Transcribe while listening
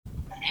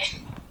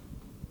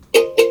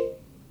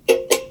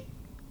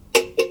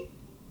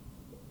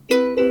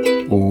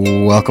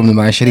Welcome to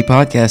My Shitty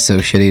Podcast, so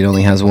shitty it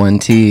only has one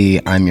T.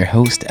 I'm your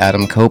host,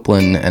 Adam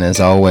Copeland, and as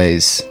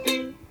always,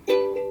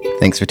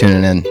 thanks for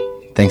tuning in,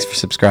 thanks for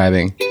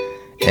subscribing,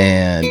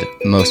 and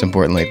most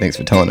importantly, thanks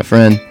for telling a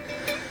friend.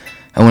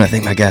 I want to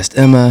thank my guest,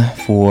 Emma,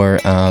 for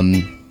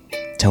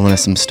telling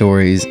us some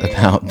stories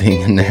about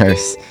being a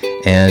nurse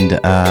and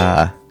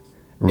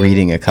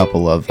reading a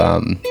couple of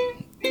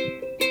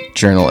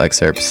journal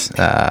excerpts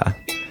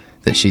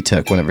that she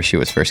took whenever she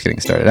was first getting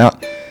started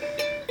out.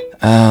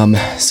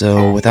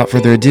 So without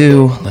further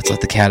ado, let's let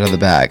the cat out of the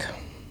bag.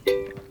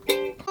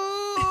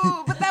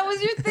 Oh, but that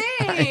was your thing.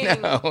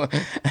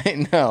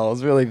 I know. It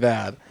was really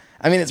bad.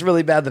 I mean, it's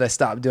really bad that I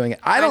stopped doing it.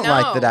 I don't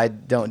like that I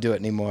don't do it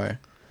anymore.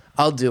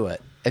 I'll do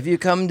it. If you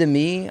come to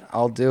me,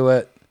 I'll do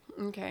it.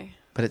 Okay.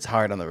 But it's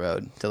hard on the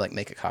road to like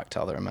make a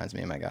cocktail that reminds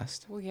me of my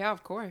guest. Well, yeah,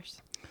 of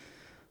course.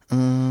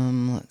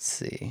 Let's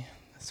see.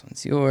 This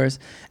one's yours.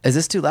 Is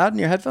this too loud in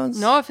your headphones?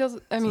 No, it feels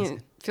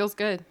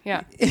good.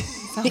 Yeah.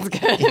 Sounds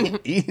good.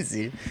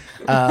 Easy.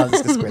 I'm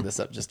just going to square this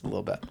up just a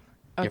little bit.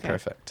 Okay. You're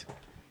perfect.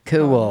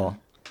 Cool.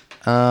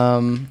 We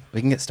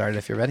can get started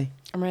if you're ready.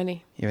 I'm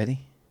ready. You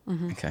ready?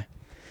 Mm-hmm. Okay.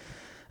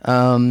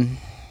 And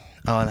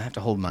I have to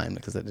hold mine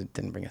because I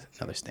didn't bring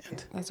another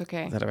stand. That's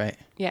okay. Is that all right?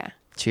 Yeah.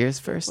 Cheers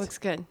first. Looks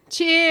good.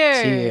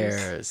 Cheers.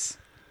 Cheers.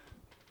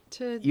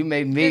 To you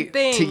making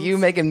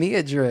me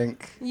a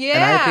drink.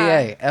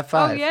 Yeah. An IPA,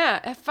 F5. Oh,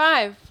 yeah.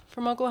 F5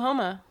 from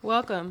Oklahoma.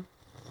 Welcome.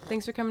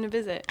 Thanks for coming to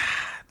visit.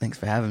 Thanks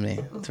for having me.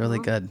 It's really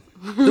good.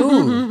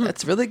 Ooh,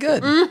 that's really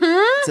good.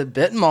 Mm-hmm. It's a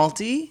bit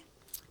malty.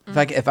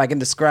 If I can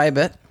describe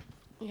it.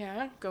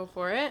 Yeah, go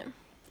for it.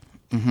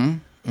 Mm-hmm.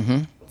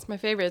 Mm-hmm. It's my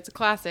favorite. It's a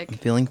classic. I'm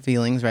feeling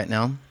feelings right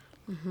now.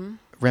 Mm-hmm.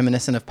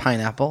 Reminiscent of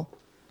pineapple.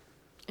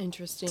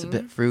 Interesting. It's a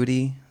bit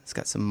fruity. It's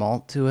got some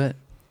malt to it.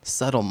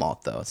 Subtle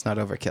malt, though. It's not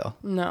overkill.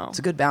 No. It's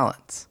a good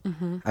balance.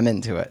 Mm-hmm. I'm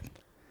into it.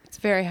 It's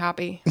very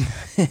hoppy.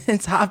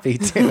 It's hoppy,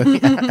 too.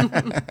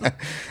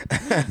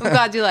 I'm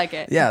glad you like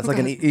it. Yeah, it's like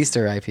an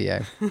Easter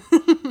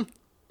IPA.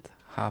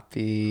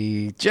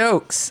 Hoppy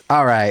jokes.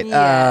 All right.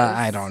 Yes.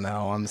 I don't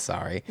know. I'm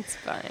sorry. It's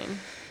fine.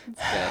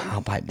 It's good.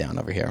 I'll pipe down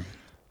over here.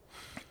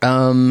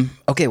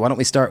 Okay, why don't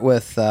we start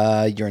with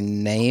your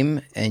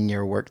name and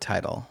your work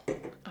title.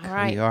 All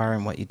right. Who you are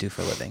and what you do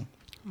for a living.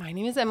 My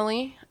name is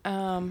Emily,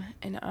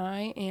 and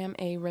I am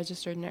a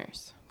registered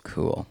nurse.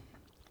 Cool.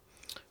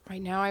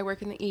 Right now I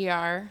work in the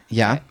ER.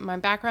 Yeah. My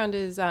background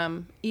is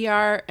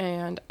ER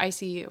and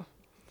ICU.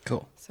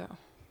 Cool. So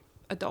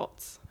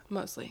adults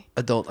mostly.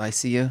 Adult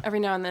ICU?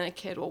 Every now and then a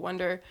kid will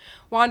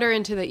wander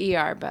into the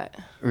ER, but...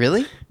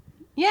 Really?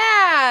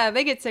 Yeah,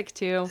 they get sick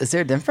too. Is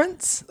there a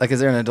difference? Like, is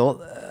there an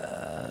adult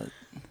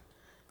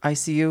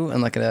ICU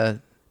and like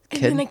a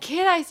kid? And a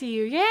kid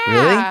ICU, yeah.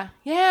 Really?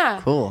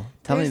 Yeah. Cool.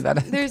 Tell me about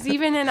it. There's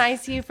even an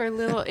ICU for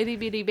little itty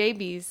bitty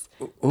babies.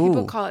 Ooh.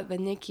 People call it the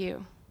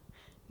NICU,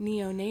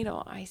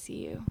 neonatal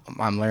ICU.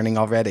 I'm learning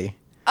already.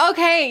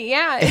 Okay,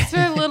 yeah, it's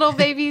for little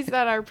babies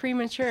that are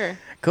premature.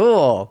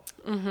 Cool.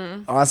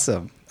 Mm-hmm.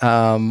 Awesome.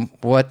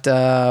 What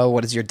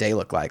does your day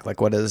look like? Like,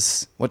 what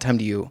is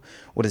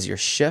your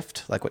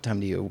shift? Like, what time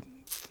do you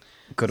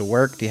go to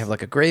work? Do you have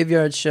like a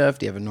graveyard shift?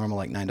 Do you have a normal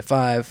like 9 to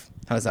 5?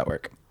 How does that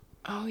work?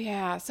 Oh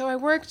yeah. So I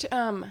worked,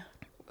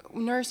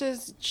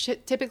 nurses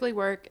typically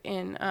work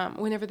in,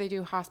 whenever they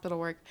do hospital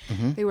work,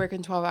 mm-hmm. they work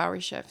in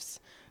 12-hour shifts.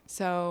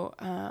 So,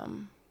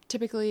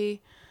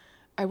 typically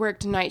I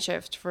worked night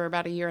shift for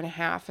about 1.5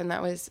 years, and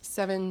that was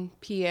 7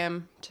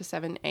 p.m. to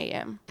 7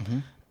 a.m.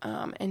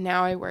 Mm-hmm. And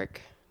now I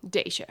work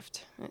day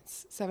shift.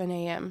 It's 7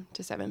 a.m.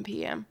 to 7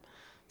 p.m.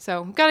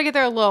 So got to get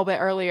there a little bit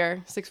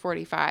earlier,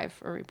 6:45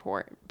 for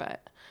report.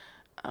 But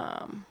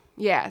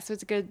yeah, so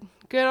it's a good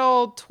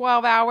old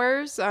 12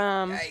 hours.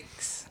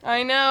 Yikes.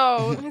 I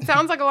know. It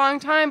sounds like a long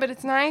time, but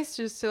it's nice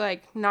just to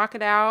like knock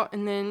it out.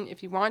 And then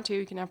if you want to,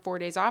 you can have 4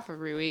 days off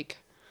every week.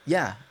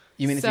 Yeah.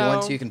 You mean if you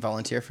want to, you can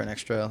volunteer for an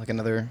extra, like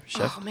another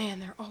shift? Oh man,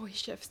 there are always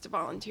shifts to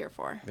volunteer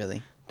for.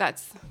 Really?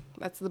 That's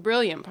the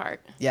brilliant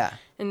part. Yeah.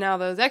 And now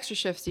those extra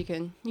shifts you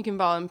can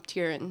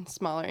volunteer in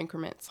smaller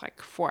increments,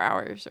 like 4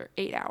 hours or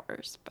 8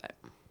 hours. But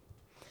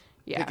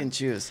yeah, you can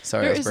choose.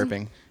 Sorry, I was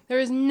burping. There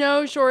is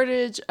no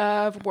shortage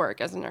of work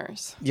as a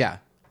nurse. Yeah,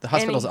 the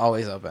hospital's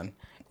always open.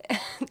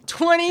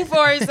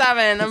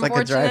 24/7,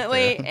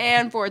 unfortunately like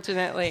and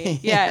fortunately.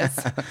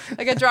 Yes.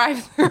 Like a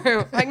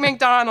drive-through, like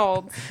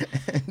McDonald's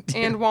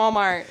and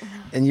Walmart.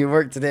 And you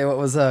worked today. What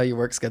was your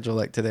work schedule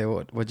like today?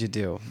 What'd you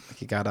do?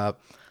 Like you got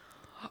up?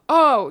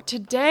 Oh,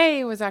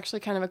 today was actually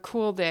kind of a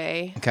cool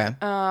day. Okay.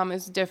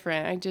 It's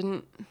different. I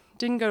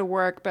didn't go to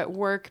work, but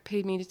work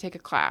paid me to take a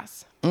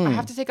class. I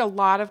have to take a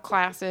lot of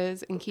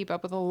classes and keep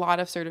up with a lot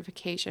of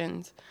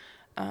certifications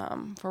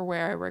for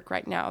where I work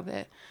right now.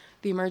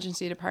 The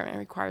emergency department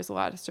requires a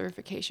lot of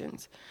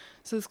certifications.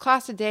 So this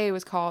class today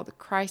was called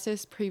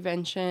Crisis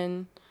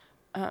Prevention.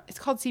 It's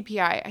called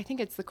CPI. I think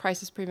it's the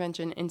Crisis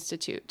Prevention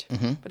Institute.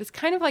 Mm-hmm. But it's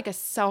kind of like a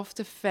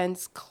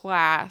self-defense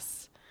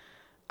class,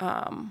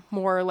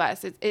 more or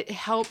less. It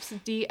helps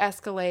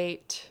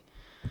de-escalate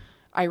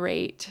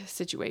irate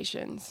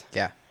situations.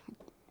 Yeah.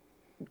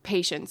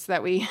 patients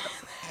that we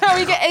that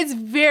we get. It's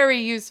very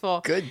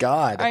useful. Good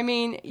God. I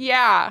mean,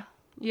 yeah.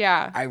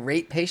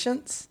 Irate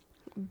patients?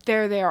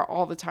 They're there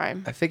all the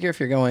time. I figure if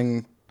you're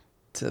going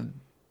to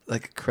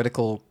like a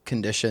critical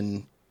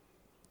condition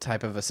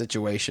type of a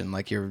situation,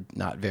 like you're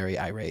not very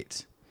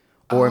irate.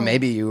 Or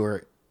maybe you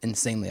were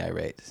insanely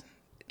irate.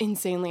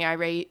 Insanely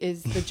irate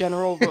is the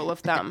general rule of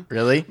thumb.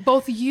 Really?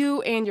 Both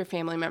you and your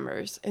family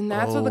members. And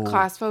that's what the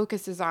class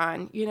focuses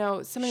on. You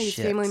know, some of these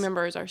family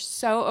members are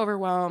so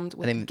overwhelmed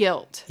with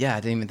guilt. Yeah,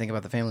 I didn't even think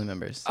about the family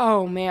members.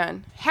 Oh,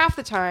 man. Half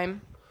the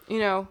time, you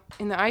know,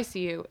 in the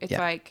ICU, it's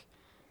like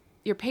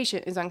your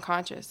patient is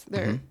unconscious.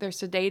 They're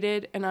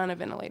sedated and on a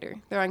ventilator.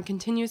 They're on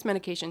continuous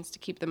medications to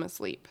keep them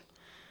asleep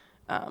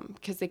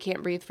because they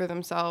can't breathe for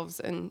themselves.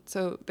 And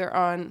so they're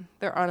on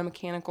a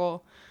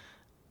mechanical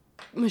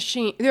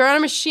machine. They're on a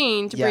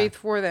machine to breathe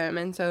for them,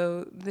 and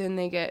so then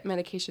they get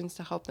medications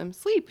to help them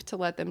sleep to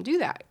let them do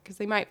that because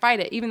they might fight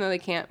it even though they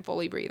can't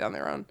fully breathe on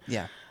their own.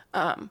 Yeah.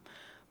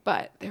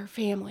 But their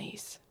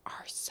families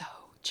are so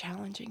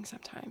challenging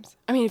sometimes.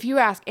 I mean, if you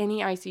ask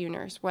any ICU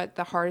nurse what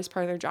the hardest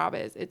part of their job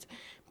is, it's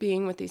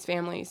being with these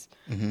families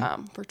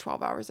for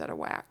 12 hours at a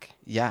whack.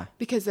 Yeah.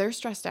 Because they're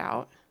stressed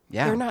out.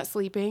 Yeah. They're not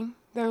sleeping.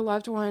 Their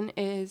loved one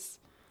is,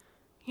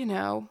 you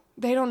know,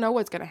 they don't know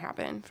what's going to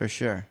happen. For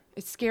sure.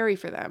 It's scary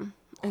for them.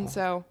 And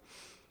so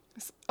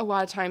a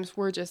lot of times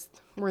we're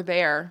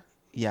there.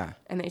 Yeah.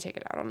 And they take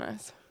it out on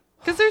us.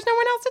 Because there's no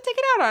one else to take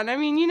it out on. I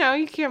mean, you know,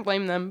 you can't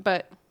blame them,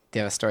 but. Do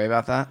you have a story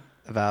about that?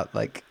 About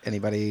like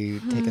anybody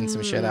taking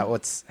some shit out?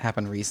 What's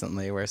happened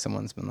recently where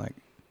someone's been like,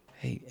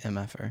 hey,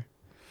 MFer.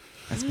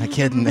 That's my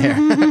kid in there.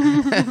 You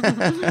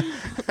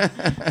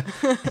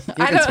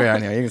can swear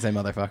on here. You can say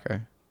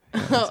motherfucker.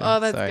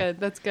 That's good.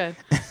 That's good.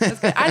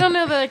 I don't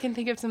know that I can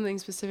think of something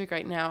specific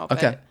right now. But,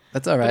 okay.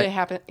 That's all right. But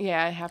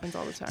it happens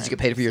all the time. Did you get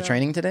paid for your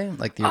training today?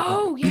 Like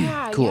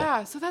yeah. Cool.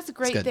 Yeah. So that's a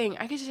great thing.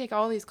 I get to take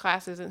all these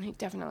classes and they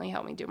definitely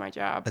help me do my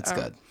job. That's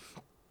good.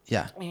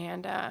 Yeah.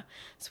 And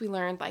so we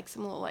learned like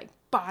some little like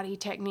body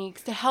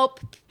techniques to help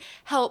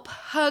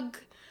hug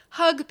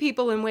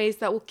people in ways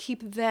that will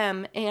keep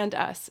them and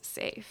us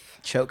safe.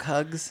 Choke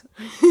hugs?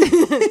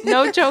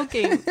 No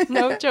joking.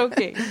 No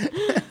joking.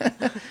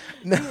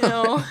 No. You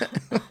know,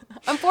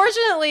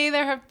 unfortunately,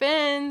 there have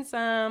been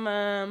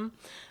some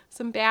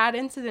bad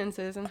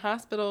incidences in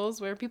hospitals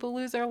where people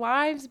lose their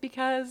lives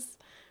because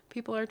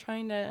people are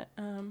trying to,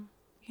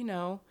 you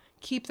know,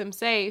 keep them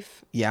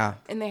safe. Yeah.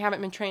 And they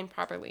haven't been trained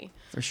properly.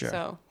 For sure.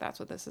 So that's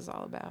what this is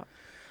all about.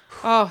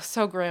 Oh,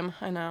 so grim.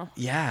 I know.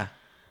 Yeah.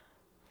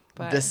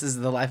 But this is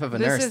the life of a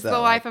nurse, though. This is the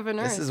life of a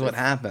nurse. This is what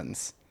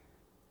happens.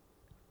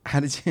 How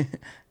did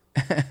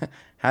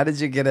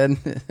you get in?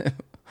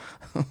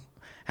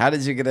 How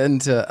did you get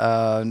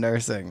into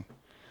nursing?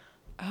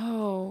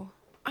 Oh,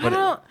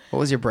 what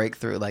was your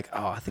breakthrough? Like,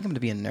 I think I'm going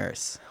to be a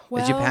nurse.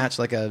 Did you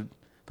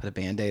put a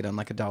Band-Aid on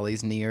like a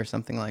dolly's knee or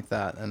something like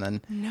that? And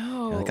then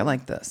you're like, I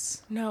like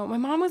this. No, my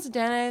mom was a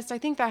dentist. I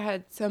think that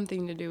had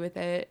something to do with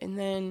it. And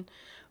then,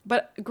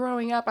 but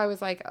growing up, I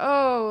was like,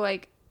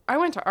 I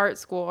went to art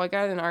school. I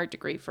got an art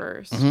degree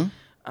first.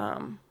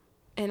 Mm-hmm.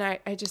 And I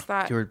just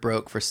thought... You were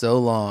broke for so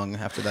long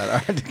after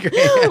that art degree.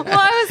 Well,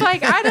 I was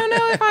like, I don't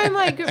know if I'm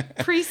like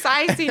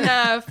precise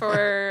enough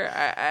or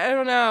I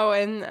don't know.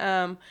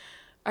 And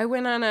I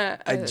went on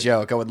a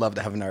joke. I would love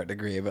to have an art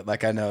degree, but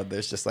like I know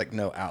there's just like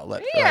no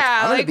outlet. For,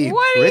 yeah, I'm going to be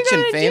rich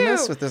and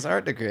famous with this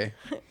art degree.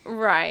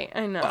 Right,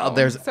 I know. Well,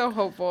 there's so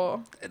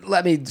hopeful.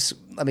 Let me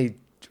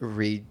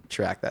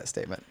retract that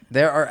statement.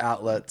 There are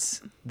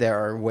outlets.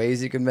 There are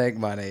ways you can make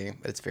money.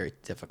 It's very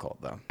difficult,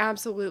 though.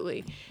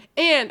 Absolutely.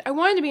 And I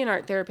wanted to be an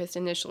art therapist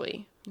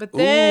initially, but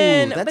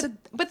then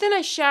but then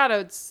I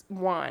shadowed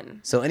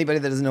one. So anybody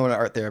that doesn't know what an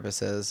art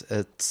therapist is,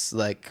 it's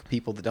like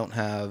people that don't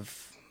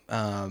have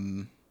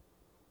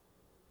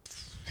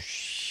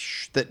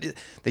that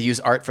they use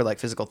art for like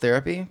physical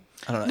therapy.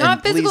 I don't know.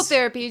 Not physical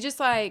therapy,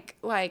 just like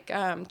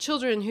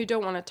children who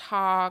don't want to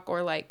talk,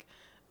 or like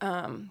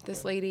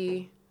this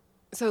lady.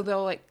 So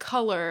they'll like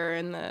color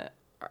and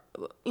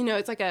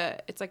it's like a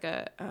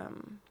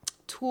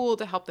tool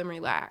to help them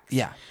relax.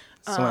 Yeah.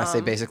 So when I say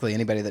basically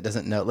anybody that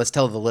doesn't know, let's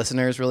tell the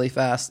listeners really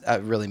fast. I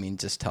really mean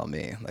just tell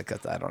me. Like,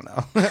 I don't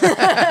know.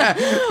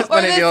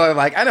 Many people are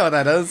like, I know what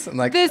that is. I'm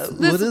like,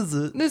 what is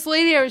it? This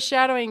lady I was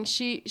shadowing,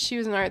 she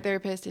was an art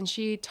therapist, and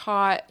she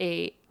taught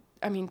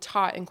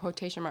taught in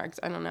quotation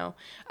marks, I don't know,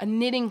 a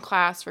knitting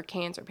class for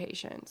cancer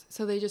patients.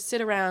 So they just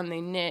sit around,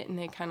 they knit, and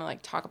they kind of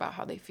like talk about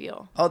how they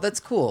feel. Oh, that's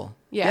cool.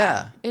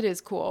 Yeah. It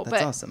is cool.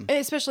 That's awesome.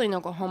 Especially in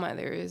Oklahoma,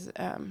 there is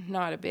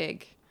not a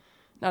big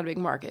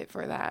market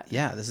for that.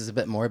 Yeah, this is a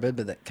bit morbid,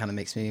 but that kind of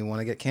makes me want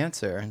to get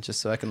cancer, and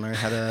just so I can learn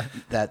how to.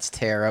 That's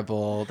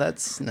terrible.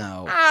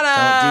 No.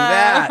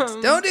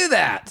 Adam! Don't do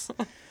that.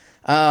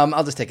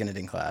 I'll just take a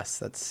knitting class.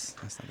 That's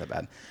not that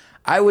bad.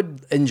 I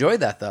would enjoy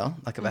that though.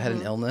 Like if I had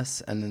an illness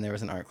and then there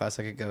was an art class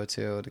I could go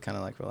to kind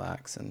of like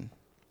relax and.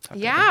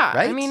 Yeah,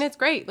 right? I mean it's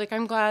great. Like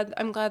I'm glad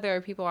there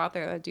are people out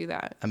there that do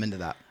that. I'm into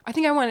that. I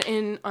think I want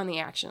in on the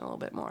action a little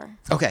bit more.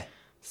 Okay.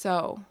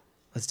 So,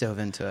 Let's delve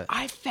into it.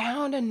 I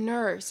found a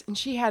nurse, and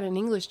she had an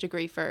English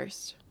degree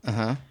first.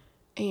 Uh-huh.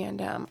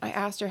 And I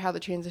asked her how the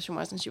transition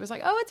was, and she was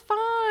like, "Oh, it's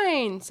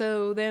fine."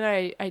 So then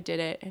I did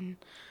it, and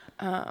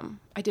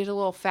I did a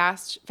little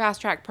fast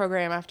track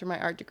program after my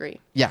art degree.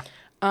 Yeah.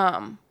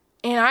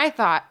 And I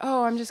thought,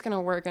 oh, I'm just going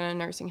to work in a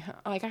nursing home.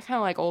 Like, I kind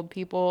of like old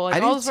people.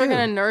 Like, I'll just work in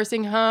a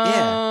nursing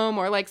home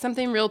or like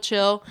something real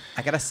chill.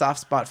 I got a soft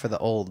spot for the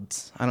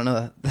olds. I don't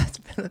know. That's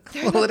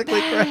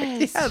politically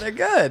correct. Yeah, they're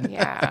good.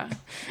 Yeah.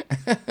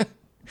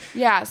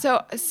 Yeah.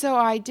 So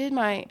I did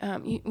my,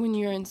 when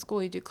you're in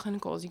school, you do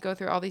clinicals. You go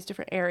through all these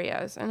different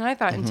areas. And I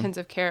thought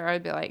intensive care,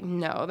 I'd be like,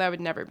 no, that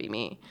would never be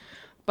me.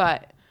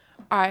 But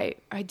I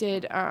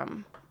did, I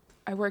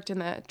worked in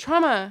the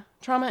trauma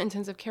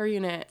intensive care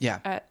unit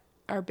at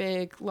our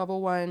big level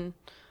 1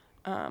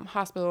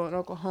 hospital in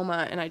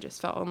Oklahoma, and I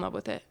just fell in love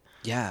with it.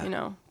 Yeah. You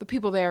know, the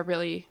people there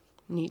really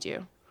need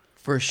you.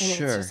 For and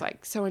sure. It's just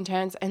like so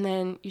intense, and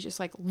then you just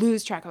like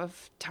lose track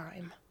of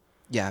time.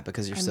 Yeah,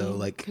 because you're so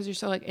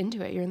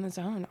into it. You're in the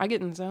zone. I get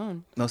in the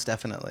zone. Most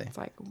definitely. It's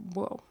like,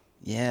 whoa.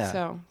 Yeah.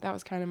 So that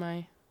was kind of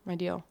my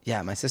deal.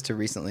 Yeah, my sister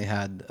recently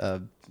had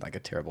a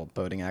terrible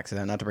boating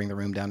accident. Not to bring the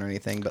room down or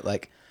anything, but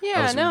like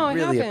I was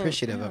really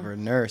appreciative of her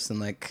nurse, and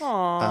like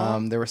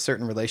there were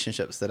certain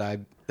relationships that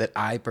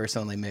I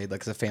personally made,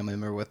 like as a family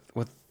member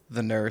with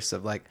the nurse,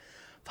 of like,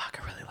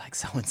 fuck, I really like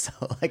so and so.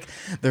 Like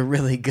they're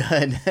really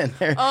good, and and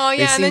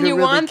then you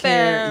really want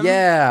them.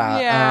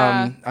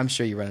 Yeah. I'm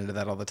sure you run into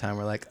that all the time.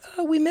 We're like,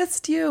 oh, we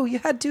missed you. You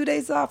had 2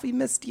 days off. We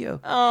missed you.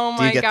 Oh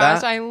my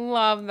gosh, I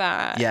love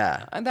that.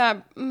 Yeah.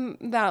 That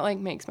like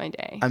makes my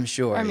day. I'm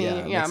sure. I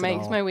mean, it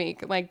makes my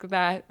week. Like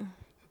that.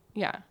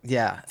 Yeah.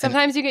 Yeah.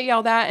 Sometimes you get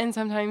yelled at, and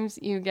sometimes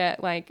you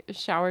get like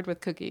showered with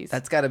cookies.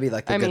 That's got to be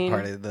like the good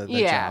part of the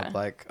job.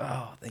 Like,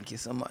 oh, thank you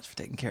so much for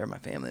taking care of my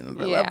family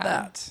member. I love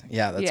that.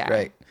 Yeah, that's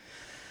great.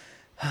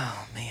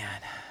 Oh man,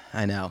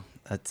 I know.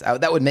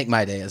 That would make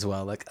my day as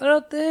well. Like,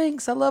 oh,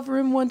 thanks. I love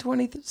room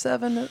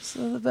 127. It's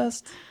the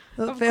best.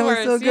 The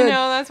family's so good. You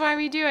know, that's why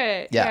we do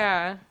it.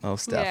 Yeah.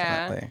 Most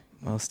definitely.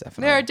 Yeah. Most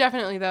definitely. There are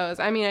definitely those.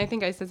 I mean, I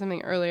think I said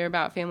something earlier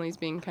about families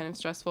being kind of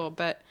stressful,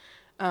 but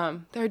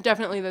there are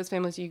definitely those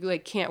families you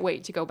like can't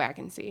wait to go back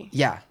and see.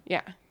 Yeah.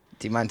 Yeah.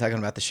 Do you mind talking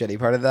about the shitty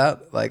part of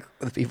that? Like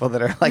the people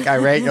that are like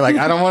irate, you're like,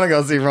 I don't want to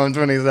go see room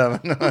 27.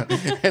 No.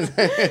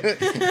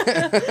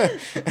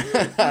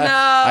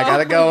 I got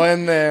to go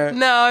in there.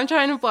 No, I'm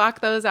trying to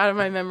block those out of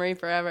my memory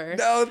forever.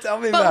 No, tell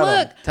me about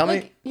them. Tell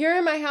me. You're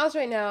in my house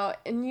right now,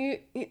 and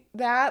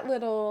that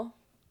little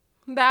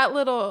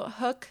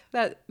hook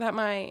that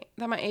my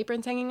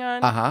apron's hanging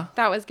on,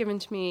 that was given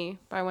to me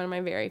by one of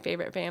my very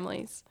favorite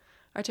families.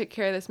 I took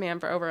care of this man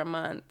for over a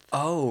month.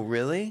 Oh,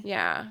 really?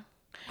 Yeah.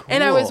 Cool.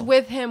 And I was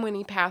with him when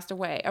he passed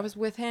away. I was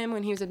with him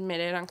when he was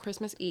admitted on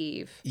Christmas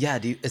Eve. Yeah.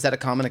 Is that a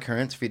common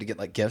occurrence for you to get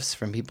like gifts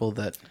from people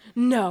that?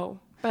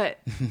 No, but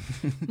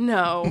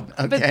no.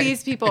 Okay. But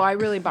these people, I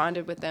really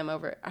bonded with them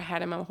over. I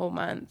had him a whole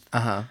month.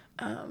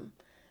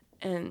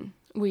 And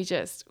we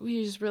just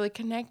really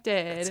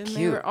connected. That's and cute.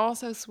 They were all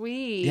so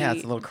sweet. Yeah,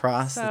 it's a little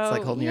cross. It's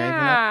like holding your apron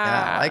up.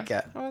 Yeah, I like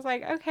it. I was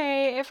like,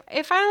 okay,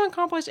 if I don't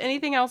accomplish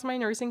anything else in my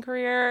nursing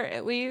career,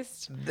 at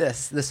least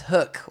this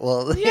hook.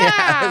 Well, this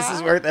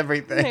is worth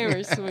everything. They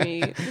were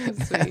sweet. It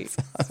was sweet.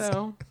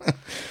 Awesome. So.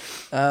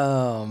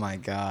 Oh my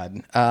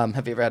God.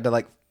 Have you ever had to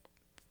like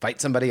fight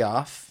somebody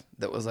off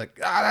that was like,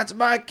 that's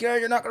my kid.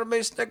 You're not gonna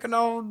be sticking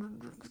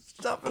on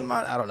stuff in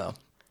my. I don't know.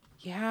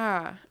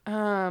 Yeah.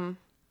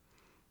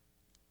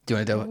 Do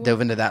you want to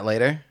delve into that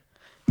later?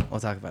 We'll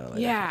talk about it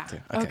later. Yeah.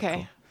 Okay.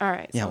 Cool. All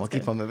right. Yeah, we'll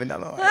keep on moving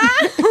down the line.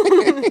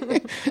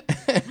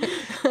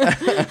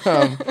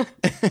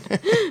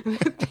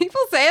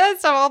 People say that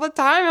stuff all the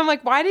time. I'm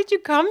like, why did you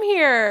come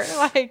here?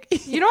 Like,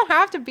 you don't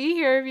have to be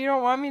here if you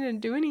don't want me to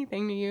do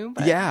anything to you.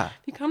 But if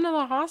you come to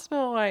the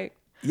hospital, like,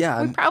 we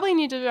probably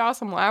need to draw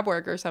some lab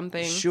work or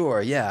something.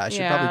 Sure, yeah. I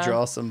should probably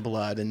draw some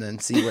blood and then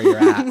see where you're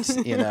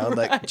at, you know,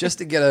 like just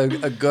to get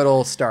a good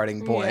old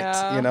starting point.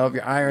 Yeah. You know, if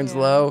your iron's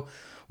low,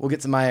 we'll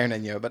get some iron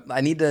in you, but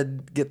I need to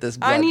get this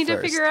blood I need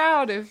first. To figure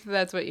out if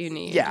that's what you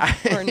need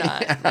or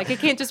not. Like, I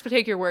can't just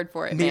take your word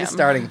for it, Need a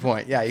starting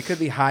point. Yeah, you could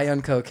be high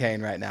on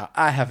cocaine right now.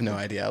 I have no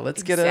idea.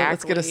 Let's get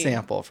a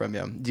sample from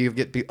you. Do you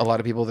get a lot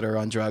of people that are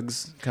on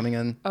drugs coming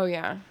in? Oh,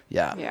 yeah.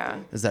 Yeah. Yeah.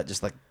 Is that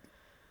just like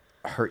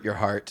hurt your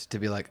heart to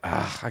be like,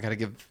 I got to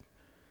give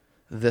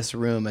this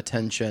room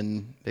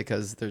attention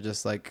because they're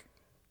just like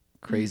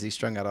crazy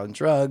strung out on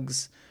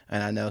drugs,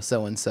 and I know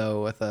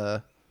so-and-so with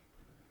a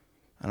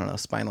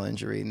spinal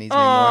injury needs me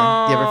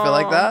more. Do you ever feel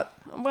like that?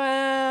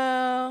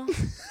 Well,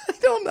 I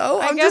don't know.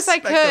 I guess I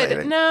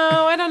could.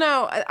 No, I don't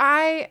know.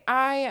 I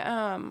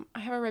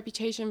have a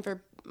reputation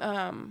for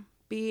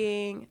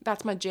being,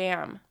 that's my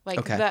jam.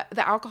 Like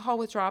the alcohol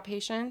withdrawal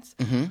patients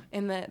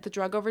and the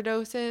drug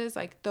overdoses,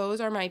 like those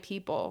are my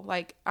people.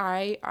 Like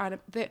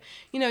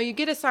you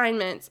get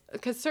assignments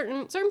because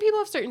certain people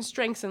have certain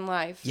strengths in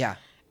life. Yeah.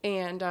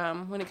 And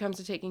when it comes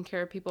to taking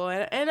care of people,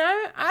 and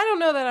I don't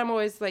know that I'm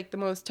always like the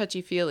most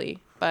touchy-feely,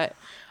 but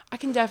I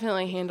can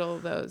definitely handle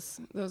those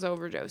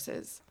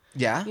overdoses.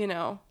 Yeah?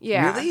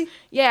 Yeah. Really?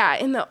 Yeah,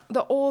 and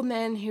the old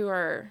men who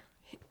are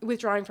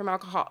withdrawing from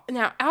alcohol.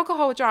 Now,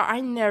 alcohol withdrawal,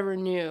 I never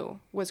knew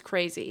was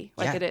crazy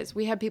like it is.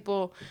 We have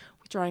people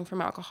withdrawing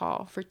from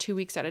alcohol for 2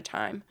 weeks at a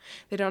time.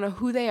 They don't know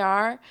who they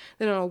are.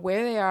 They don't know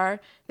where they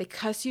are. They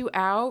cuss you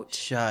out.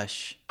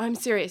 Shush. I'm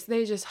serious.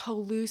 They just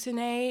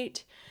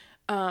hallucinate.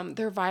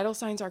 Their vital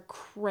signs are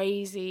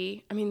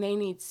crazy. I mean, they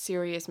need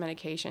serious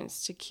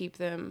medications to keep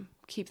them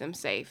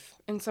safe.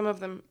 And some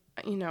of them,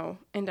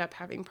 end up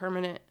having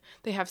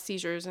they have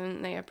seizures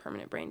and they have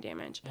permanent brain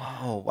damage.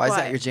 Whoa, why is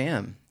that your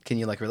jam? Can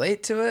you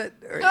relate to it?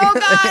 Oh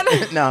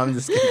God! No, I'm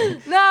just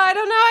kidding. No, I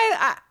don't know.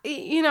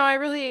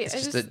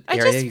 I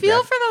just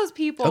feel for those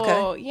people.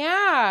 Okay.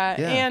 Yeah.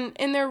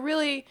 And they're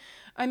really,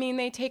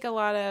 they take a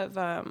lot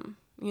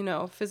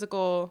of,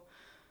 physical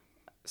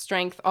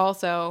strength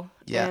also.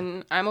 Yeah.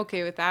 And I'm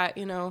okay with that.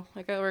 I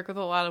work with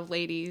a lot of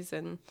ladies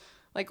and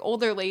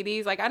older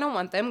ladies. I don't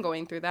want them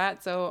going through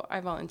that. So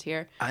I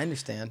volunteer. I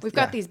understand. We've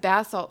got these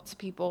bath salts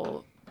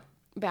people.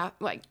 Bath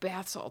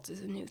salts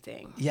is a new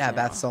thing. Yeah,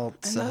 bath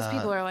salts. And those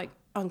people are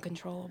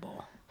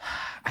uncontrollable.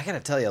 I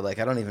gotta tell you, I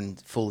don't even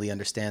fully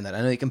understand that.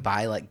 I know you can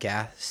buy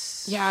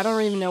gas. Yeah, I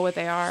don't even know what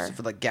they are.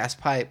 For gas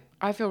pipe.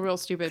 I feel real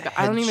stupid, but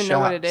I don't even know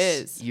what it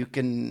is. You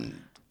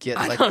can get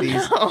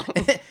these.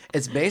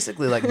 It's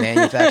basically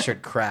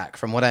manufactured crack,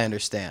 from what I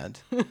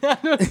understand. I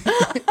don't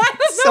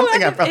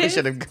Something I probably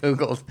should have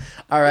Googled.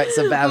 All right,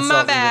 so bath salts.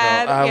 My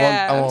bad.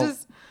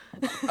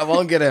 I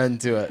won't get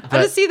into it. But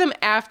I just see them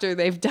after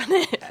they've done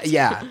it.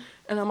 Yeah.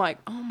 And I'm like,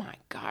 oh my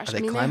gosh. Are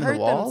they climbing the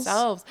walls?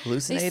 Themselves.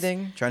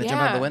 Hallucinating? Trying to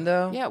jump out the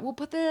window? Yeah, we'll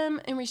put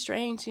them in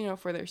restraints,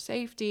 for their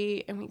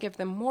safety. And we give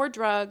them more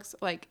drugs.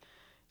 Like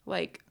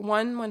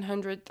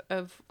 1/100th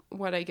of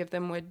what I give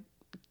them would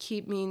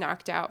keep me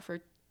knocked out for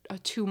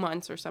 2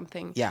 months or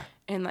something. Yeah.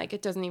 And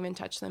it doesn't even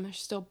touch them. They're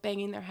still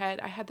banging their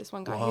head. I had this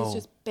one guy. Whoa. He's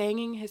just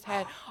banging his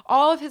head.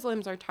 All of his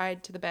limbs are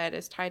tied to the bed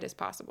as tight as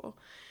possible.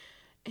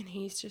 And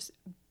he's just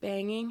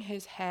banging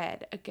his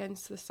head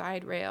against the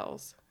side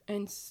rails,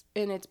 and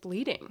it's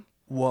bleeding.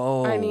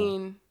 Whoa. I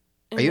mean...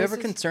 Are you ever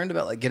concerned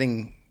about,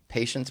 getting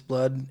patient's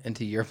blood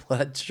into your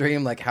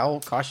bloodstream?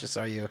 How cautious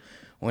are you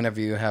whenever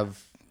you have,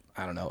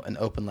 I don't know, an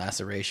open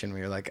laceration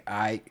where you're like,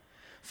 I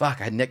got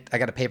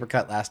a paper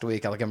cut last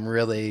week. I'm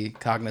really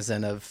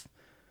cognizant of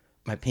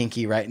my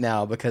pinky right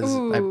now because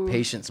my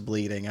patient's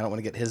bleeding. I don't want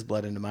to get his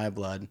blood into my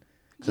blood.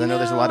 Because I know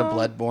there's a lot of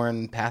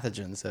bloodborne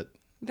pathogens that...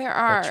 There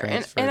are,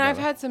 and I've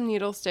had some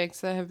needle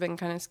sticks that have been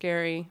kind of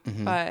scary,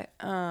 but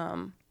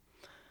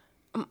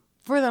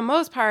for the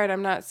most part,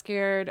 I'm not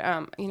scared.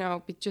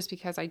 Just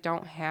because I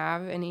don't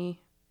have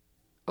any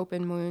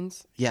open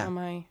wounds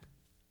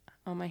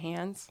on my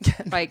hands,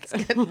 right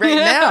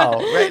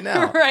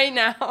now. Right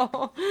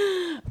now.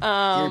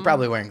 You're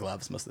probably wearing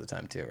gloves most of the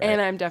time too, right? And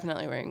I'm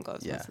definitely wearing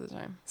gloves most of the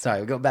time. Sorry,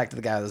 we'll go back to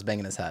the guy that was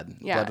banging his head.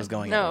 Yeah, blood was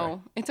going everywhere.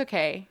 No, it's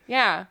okay.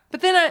 Yeah,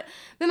 but then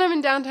I'm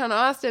in downtown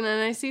Austin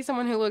and I see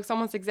someone who looks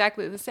almost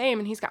exactly the same,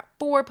 and he's got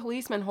 4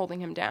 policemen holding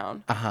him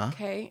down.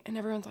 Okay, and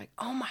everyone's like,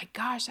 "Oh my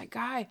gosh, that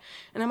guy!"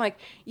 And I'm like,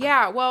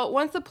 "Yeah, well,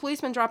 once the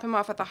policemen drop him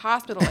off at the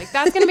hospital,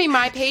 that's gonna be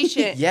my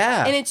patient.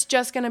 Yeah, and it's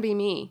just gonna be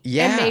me.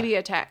 Yeah, and maybe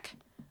a tech.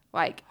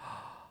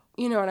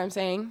 You know what I'm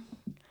saying?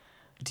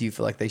 Do you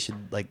feel like they should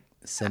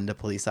send a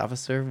police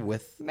officer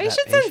with They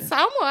should send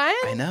someone.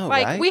 I know,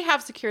 right? We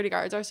have security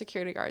guards. Our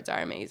security guards are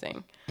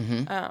amazing.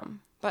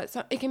 But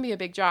it can be a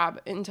big job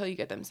until you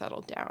get them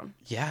settled down.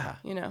 Yeah.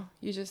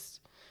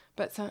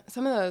 But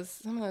some of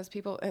those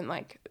people and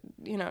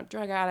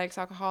drug addicts,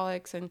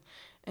 alcoholics, and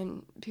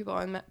people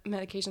on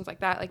medications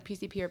like that, like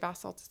PCP or bath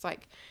salts,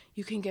 it's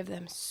you can give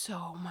them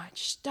so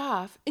much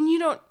stuff, and you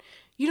don't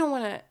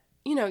want to.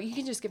 You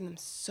can just give them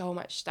so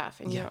much stuff,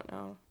 and you don't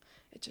know.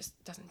 It just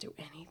doesn't do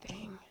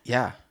anything.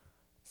 Yeah.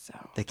 So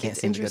they can't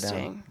seem to go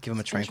down. Give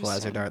them a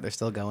tranquilizer dart. They're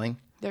still going.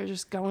 They're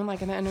just going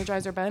like an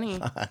Energizer Bunny.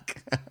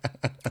 Fuck.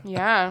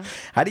 Yeah.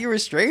 How do you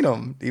restrain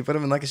them? Do you put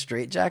them in a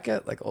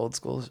straitjacket, old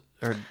school,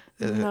 or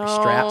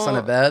straps on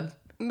a bed?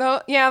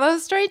 No. Yeah,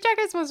 those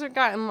straitjackets must have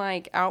gotten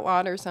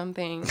outlawed or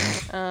something.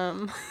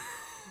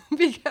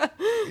 Because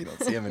you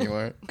don't see them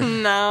anymore.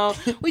 No,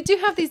 we do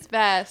have these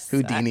vests.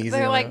 Houdinis.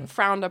 They're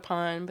frowned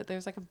upon, but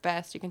there's a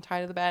vest you can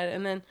tie to the bed,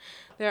 and then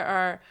there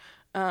are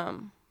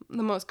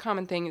the most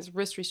common thing is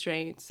wrist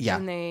restraints. Yeah,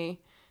 and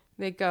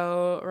they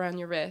go around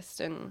your wrist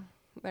and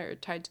they're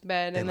tied to the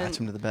bed. They latch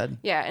them to the bed.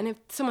 Yeah, and if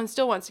someone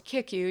still wants to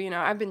kick you,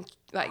 I've been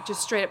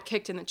just straight up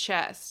kicked in the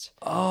chest.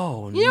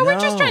 Oh, no. We're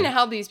just trying to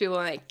help these people,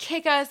 and they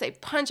kick us, they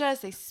punch us,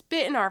 they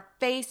spit in our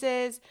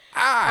faces.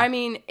 I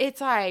mean,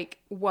 it's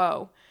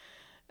whoa.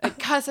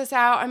 Cuss us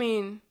out. I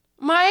mean,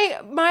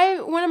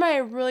 one of my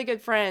really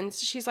good friends,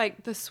 she's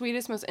the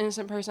sweetest, most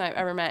innocent person I've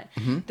ever met.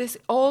 This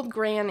old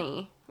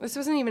granny, this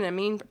wasn't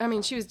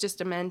even she was just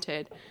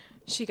demented.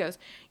 She goes,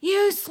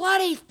 "You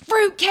slutty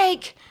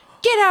fruitcake,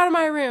 get out of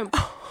my room."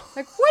 What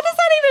does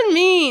that even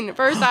mean?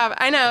 First off,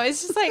 I know,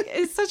 it's just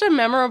it's such a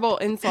memorable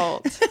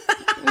insult.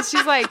 And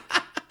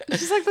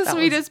She's like the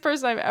sweetest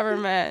person I've ever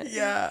met.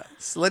 Yeah.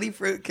 Slutty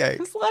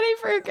fruitcake. Slutty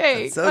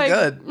fruitcake. That's so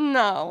good.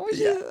 No.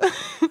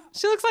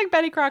 She looks like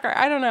Betty Crocker.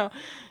 I don't know.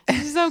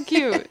 She's so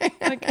cute.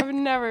 Like, I would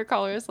never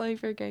call her a slutty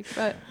fruitcake.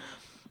 But,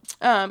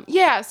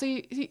 yeah, so,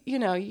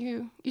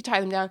 you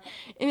tie them down.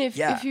 And if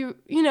you,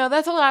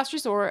 that's a last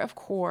resort, of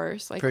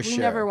course. Like, we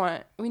never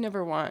want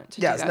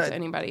to do that to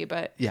anybody.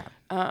 But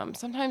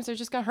sometimes they're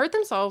just going to hurt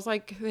themselves.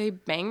 Like, they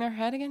bang their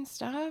head against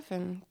stuff,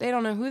 and they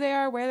don't know who they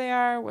are, where they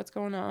are, what's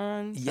going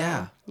on.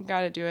 So you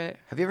got to do it.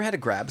 Have you ever had to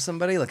grab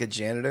somebody, like a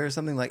janitor or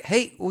something, like,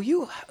 hey, will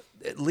you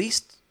at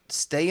least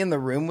stay in the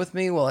room with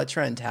me while I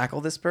try and tackle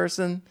this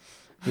person?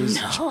 No.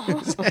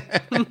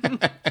 I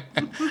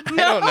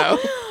don't know.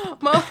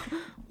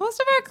 Most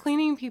of our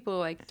cleaning people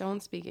like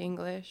don't speak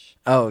English.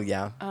 Oh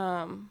yeah.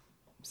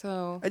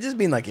 So I just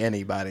mean like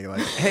anybody.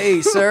 Like,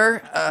 hey,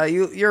 sir,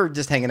 you're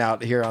just hanging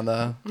out here in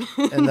the.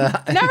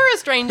 Never a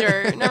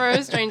stranger. Never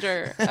a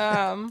stranger.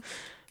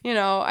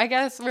 I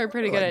guess we're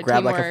pretty good at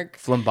grab teamwork. Like a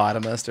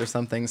phlebotomist or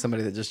something.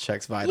 Somebody that just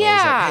checks vitals.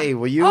 Yeah. Like, hey,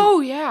 will you?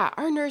 Oh yeah.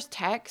 Our nurse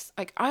techs.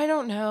 Like, I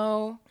don't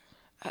know.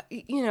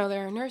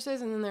 There are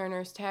nurses and then there are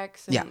nurse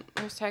techs. And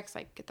nurse techs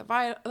like get the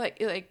vital.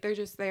 Like they're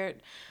just there.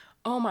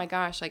 Oh my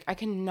gosh, like I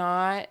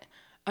cannot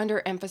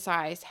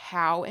underemphasize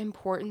how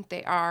important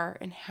they are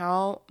and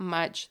how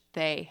much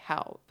they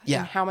help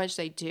and how much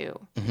they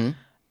do.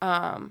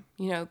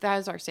 Mm-hmm. That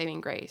is our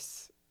saving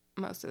grace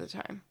most of the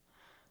time.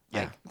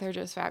 Like they're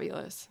just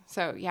fabulous.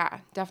 So yeah,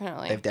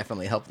 definitely. They've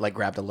definitely helped, like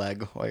grabbed a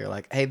leg while you're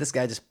like, hey, this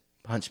guy just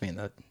punched me in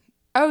the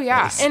Oh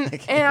yeah.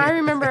 face. And I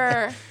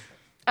remember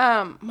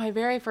my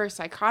very first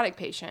psychotic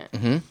patient.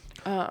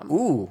 Mm-hmm.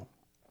 Ooh.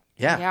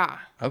 Yeah. Yeah.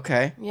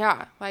 Okay.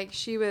 Yeah. Like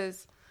she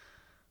was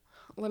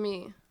Let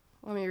me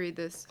read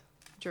this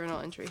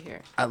journal entry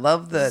here. I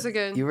love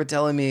that you were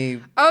telling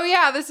me. Oh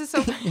yeah, this is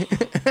so funny.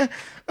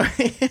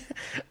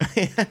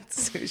 We had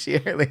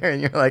sushi earlier,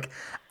 and you're like,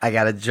 I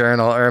got a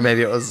journal, or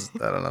maybe it was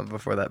I don't know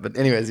before that. But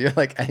anyways, you're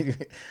like, I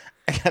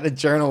got a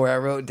journal where I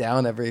wrote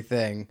down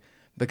everything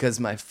because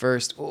my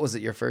first. What was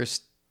it? Your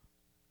first.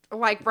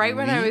 Like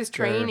when I was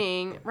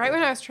training, like I don't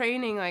know.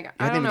 You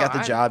hadn't even got the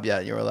job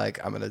yet. You were like,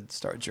 I'm gonna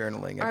start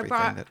journaling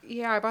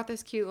everything. I bought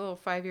this cute little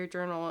 5-year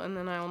journal, and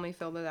then I only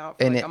filled it out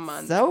for and like a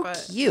month. So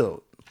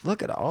cute.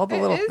 Look at all the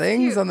little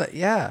things on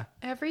the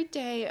Every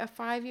day, a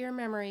 5-year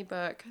memory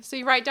book. So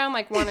you write down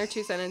like 1 or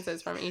 2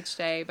 sentences from each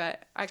day,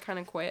 but I kind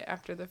of quit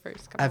after the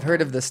first couple. I've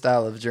heard of this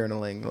style of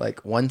journaling,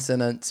 like 1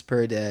 sentence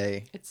per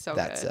day. It's so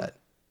that's good. It.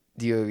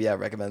 Do you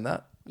recommend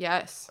that?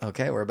 Yes.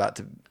 Okay, we're about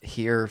to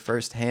hear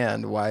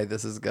firsthand why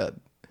this is good.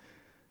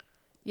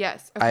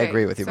 Yes. Okay, I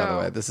agree with you, by the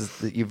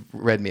way. You've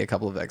read me a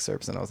couple of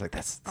excerpts, and I was like,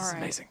 this is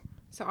amazing.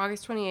 So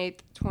August 28th,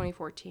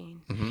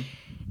 2014. Mm-hmm.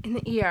 In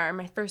the ER,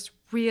 my first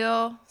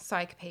real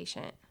psych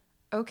patient.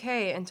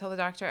 Okay, until the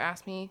doctor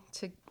asked me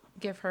to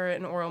give her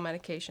an oral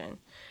medication.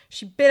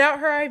 She bit out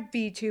her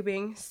IV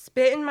tubing,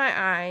 spit in my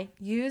eye,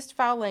 used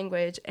foul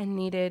language, and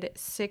needed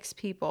 6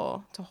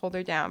 people to hold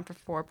her down for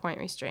 4-point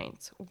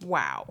restraints.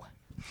 Wow.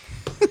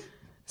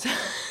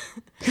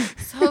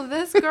 So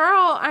this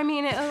girl, I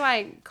mean, it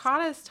like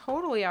caught us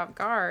totally off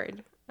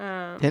guard.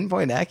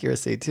 Pinpoint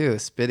accuracy too,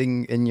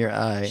 spitting in your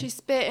eye. She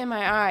spit in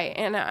my eye,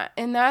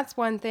 and that's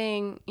one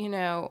thing.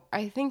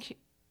 I think,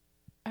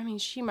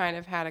 she might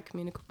have had a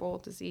communicable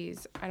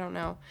disease. I don't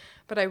know,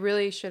 but I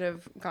really should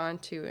have gone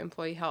to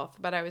employee health.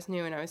 But I was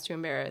new and I was too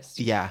embarrassed.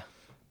 Yeah.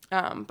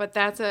 But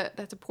that's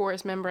a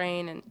porous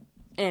membrane, and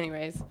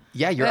anyways.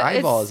 Yeah, your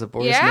eyeball is a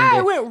porous membrane. Yeah,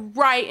 it went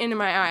right into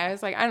my eye. I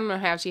was like, I don't know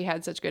how she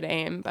had such good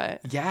aim,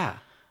 but yeah.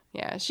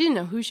 Yeah, she didn't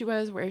know who she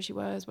was, where she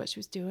was, what she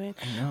was doing.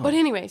 I know. But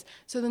anyways,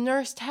 so the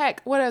nurse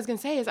tech, what I was going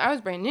to say is I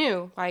was brand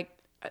new.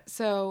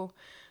 So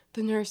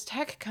the nurse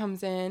tech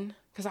comes in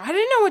because I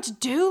didn't know what to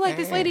do. Like,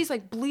 this lady's,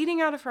 bleeding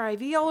out of her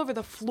IV all over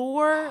the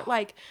floor.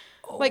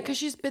 Because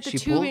she bit the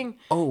tubing.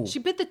 She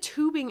bit the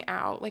tubing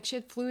out. Like, she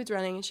had fluids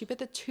running, and she bit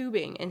the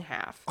tubing in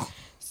half.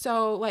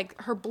 So,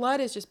 her blood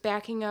is just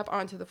backing up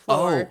onto the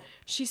floor.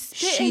 She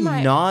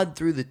gnawed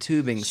through the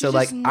tubing.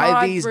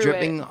 IV's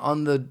dripping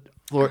on the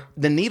floor.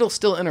 The needle's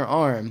still in her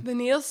arm. The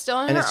needle's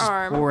still in her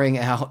arm. And it's pouring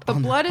out. The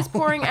blood is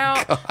pouring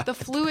out. God. The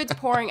fluid's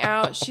pouring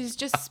out. She's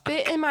just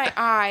spit in my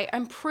eye.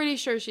 I'm pretty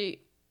sure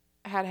she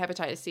had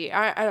hepatitis C.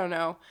 I don't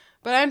know.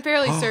 But I'm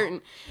fairly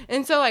certain.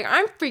 And so,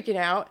 I'm freaking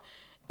out.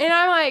 And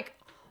I'm like,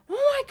 oh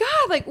my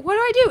God, what do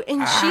I do?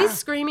 And she's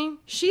screaming.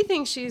 She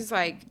thinks she's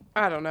I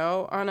don't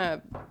know, on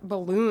a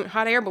balloon,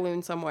 hot air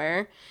balloon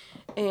somewhere.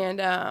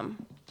 And,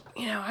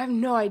 I have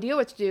no idea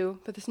what to do.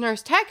 But this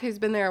nurse tech, who's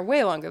been there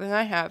way longer than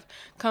I have,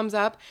 comes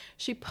up.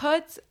 She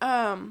puts,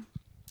 one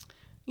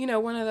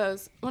of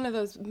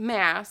those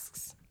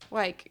masks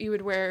like you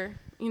would wear,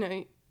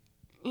 Yeah,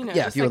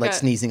 if you were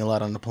sneezing a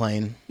lot on the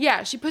plane.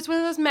 Yeah, she puts one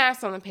of those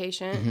masks on the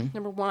patient,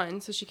 number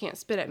 1, so she can't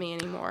spit at me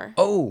anymore.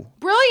 Oh.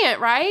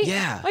 Brilliant, right?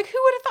 Yeah. Who would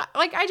have thought?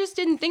 I just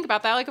didn't think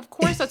about that. Of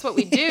course that's what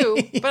we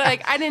do. Yeah.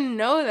 But, I didn't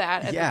know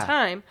that at the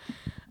time.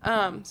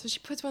 So she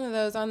puts one of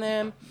those on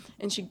them,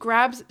 and she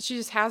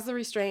just has the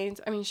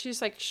restraints. She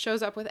just,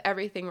 shows up with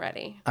everything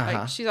ready.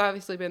 She's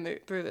obviously been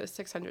through this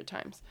 600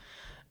 times.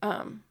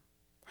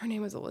 Her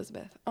name was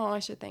Elizabeth. Oh, I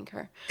should thank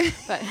her.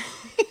 But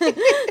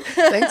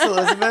Thanks,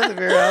 Elizabeth, if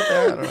you're out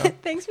there. I don't know.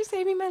 Thanks for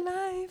saving my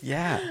life.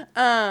 Yeah.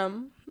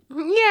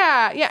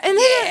 Yeah. And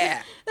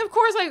then, of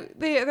course, like,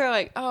 they're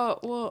like, oh,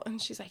 well,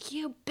 and she's like,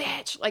 you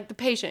bitch. Like, the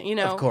patient, you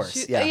know. Of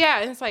course, Yeah,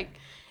 and it's like,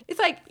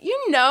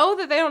 you know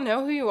that they don't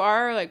know who you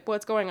are or, like,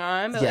 what's going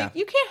on. But, like,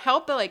 you can't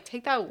help but, like,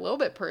 take that a little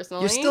bit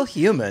personally. You're still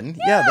human.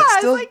 Yeah, that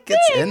still like,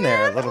 gets dang, in there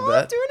man, a little all bit.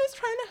 I'm doing is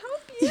trying to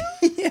help you.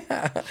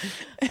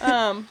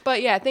 Yeah.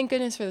 But, yeah, thank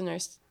goodness for the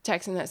nurse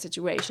techs in that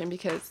situation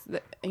because,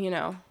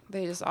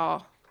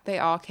 they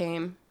all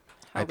came.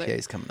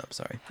 IPA's coming up,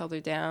 sorry. Held her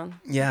down.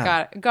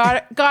 Yeah.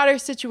 Got her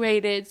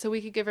situated so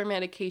we could give her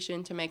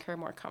medication to make her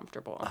more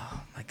comfortable.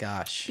 Oh, my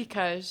gosh.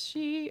 Because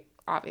she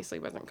obviously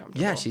wasn't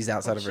comfortable. Yeah, she's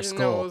outside of her She skull.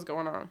 didn't know what was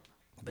going on.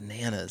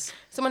 Bananas.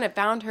 Someone had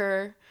found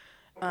her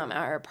at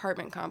our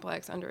apartment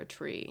complex under a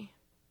tree.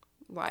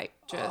 Like,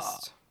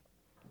 just...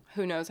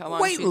 Who knows how long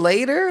Wait,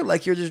 later?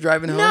 Like you're just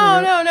driving home?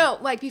 No.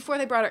 Like before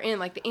they brought her in,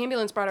 like the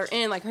ambulance brought her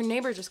in. Like her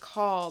neighbor just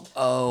called.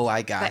 Oh,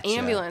 I got the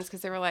ambulance because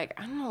they were like,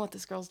 I don't know what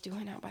this girl's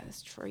doing out by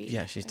this tree.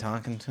 Yeah, she's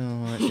talking to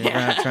him. She's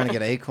trying to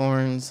get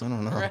acorns. I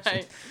don't know. Right.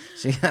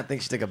 I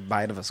think she took a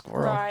bite of a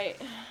squirrel. Right.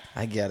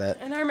 I get it.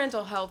 And our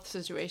mental health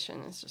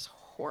situation is just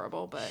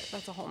horrible, but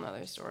that's a whole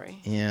nother story.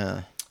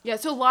 Yeah. Yeah,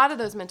 so a lot of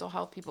those mental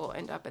health people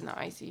end up in the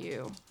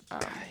ICU.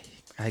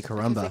 Ay,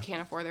 caramba. Because they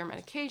can't afford their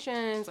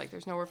medications. Like,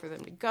 there's nowhere for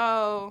them to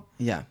go.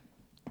 Yeah.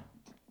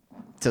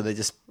 So they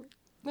just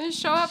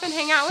show up and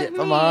hang out with me. Ship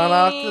them on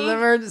off to the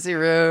emergency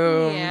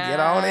room. Yeah. Get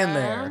on in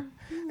there.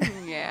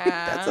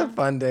 Yeah. That's a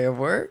fun day of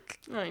work.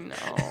 I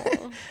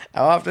know.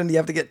 How often do you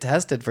have to get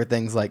tested for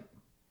things like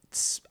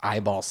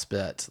eyeball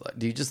spit? Like,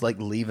 do you just like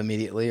leave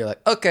immediately? You're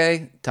like,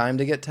 okay, time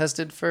to get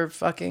tested for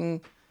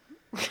fucking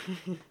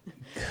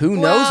who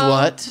knows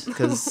what?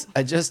 Because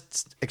I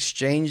just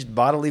exchanged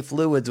bodily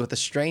fluids with a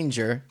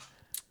stranger.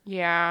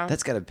 Yeah.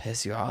 That's got to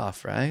piss you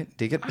off, right?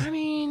 Do you get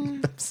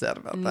upset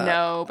about that?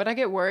 No, but I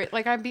get worried.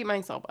 Like, I beat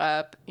myself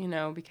up,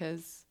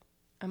 because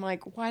I'm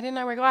like, why didn't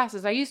I wear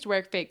glasses? I used to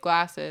wear fake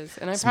glasses,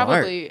 and I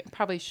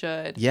probably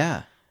should.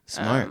 Yeah,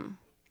 smart.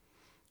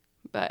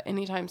 But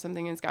anytime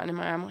something has gotten in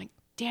my eye, I'm like,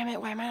 damn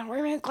it, why am I not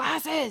wearing my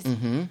glasses?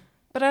 Mm-hmm.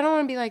 But I don't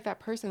want to be like that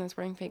person that's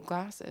wearing fake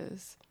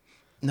glasses.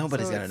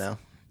 Nobody's got to know.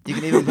 You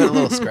can even put a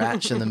little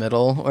scratch in the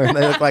middle where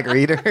they look like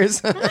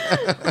readers. Yeah,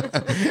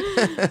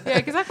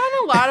 because I find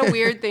a lot of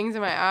weird things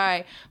in my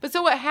eye. But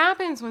so what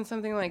happens when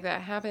something like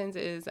that happens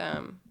is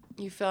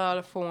you fill out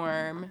a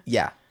form.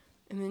 Yeah.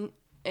 And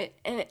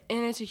then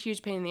it's a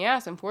huge pain in the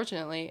ass,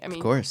 unfortunately. I mean,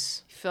 of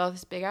course. You fill out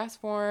this big ass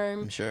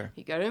form. I'm sure.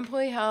 You go to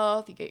employee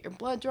health. You get your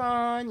blood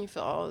drawn. You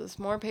fill all this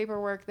more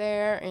paperwork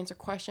there. Answer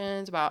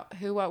questions about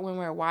who, what, when,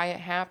 where, why it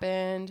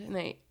happened. And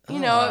they,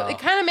 it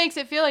kind of makes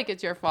it feel like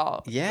it's your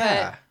fault.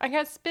 Yeah. But I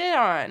got spit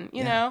on,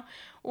 you know,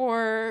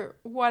 or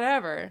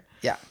whatever.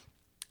 Yeah.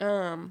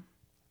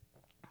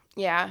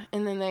 Yeah.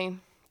 And then they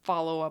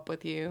follow up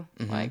with you.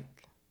 Mm-hmm. Like,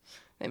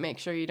 they make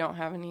sure you don't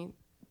have any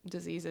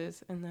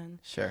diseases. And then,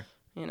 sure.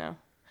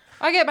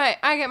 I get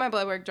my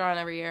blood work drawn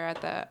every year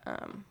at the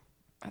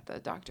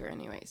doctor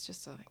anyways,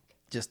 just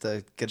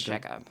to get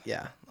check up.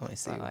 Yeah, let me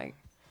see. But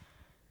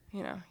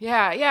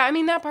yeah. I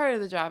mean, that part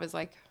of the job is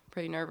like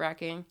pretty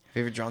nerve-wracking. Have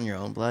you ever drawn your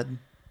own blood?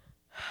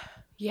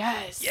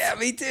 Yes. Yeah,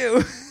 me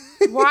too.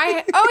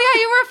 Why? Oh yeah,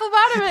 you were a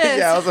phlebotomist.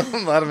 Yeah, I was a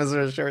phemotomist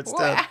for a short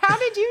stint. How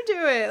did you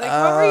do it? Like,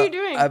 what were you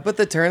doing? I put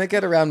the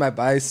tournament around my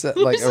bicep,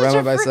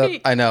 around my bicep.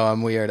 I know,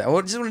 I'm weird. I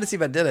just wanted to see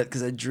if I did it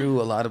because I drew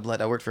a lot of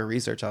blood. I worked for a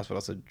research hospital,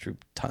 so drew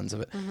tons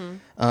of it.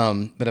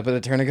 Mm-hmm. But I put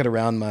a tourniquet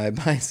around my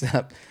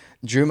bicep,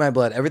 drew my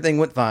blood. Everything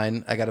went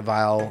fine. I got a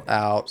vial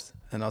out,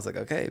 and I was like,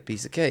 okay,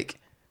 piece of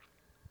cake.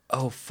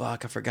 Oh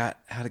fuck! I forgot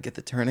how to get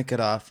the tourniquet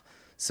off.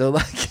 So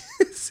like,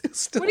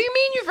 what do you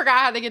mean you forgot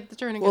how to get the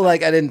tourniquet? Well,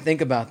 like I didn't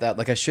think about that.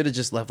 Like I should have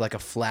just left like a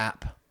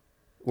flap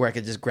where I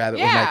could just grab it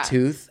with my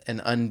tooth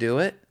and undo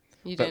it.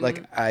 But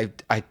like I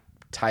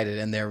tied it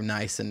in there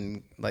nice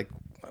and like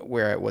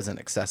where it wasn't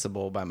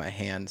accessible by my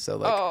hand. So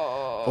like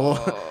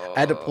I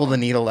had to pull the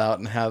needle out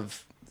and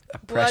have a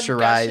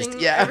pressurized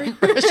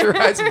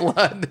pressurized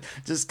blood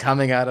just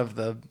coming out of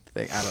the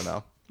thing. I don't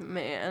know.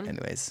 Man.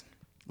 Anyways,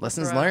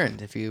 lessons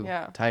learned. If you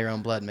tie your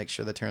own blood, make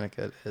sure the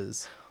tourniquet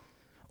is.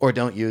 Or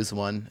don't use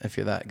one if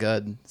you're that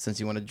good, since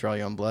you want to draw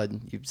your own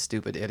blood, you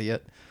stupid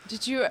idiot.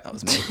 Did you? That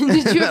was me.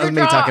 Did you that was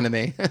me talking to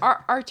me.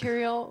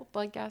 Arterial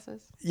blood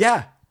gases?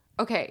 Yeah.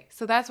 Okay,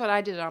 so that's what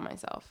I did on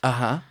myself.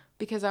 Uh-huh.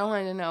 Because I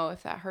wanted to know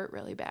if that hurt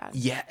really bad.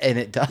 Yeah, and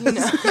it does.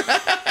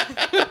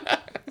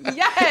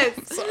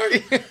 Yes.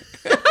 Sorry.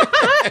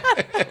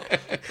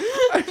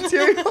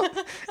 Arterial.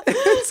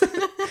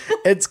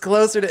 It's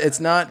closer to. It's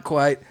not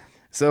quite.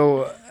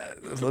 So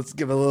let's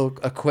give a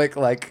quick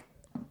like.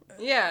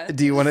 Yeah.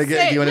 Do you want to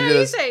get? Do you want to do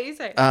this? You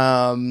say.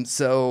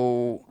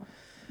 So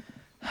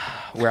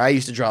where I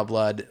used to draw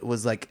blood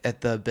was like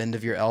at the bend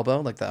of your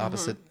elbow, like the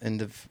opposite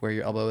end of where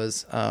your elbow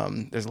is.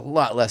 There's a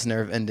lot less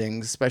nerve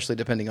endings, especially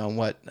depending on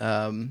what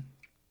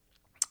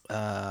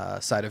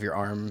side of your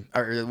arm,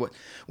 or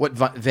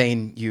what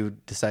vein you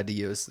decide to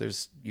use.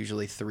 There's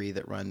usually 3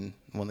 that run.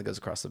 One that goes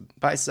across the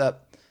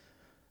bicep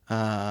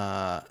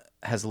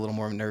has a little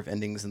more nerve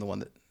endings than the one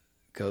that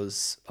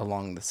goes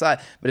along the side.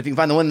 But if you can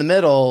find the one in the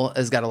middle,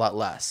 has got a lot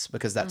less,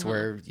 because that's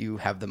where you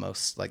have the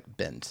most like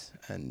bent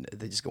and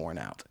they just go worn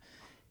out.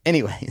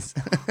 Anyways,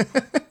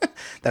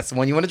 that's the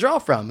one you want to draw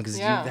from, because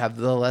you have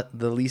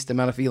the least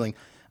amount of feeling.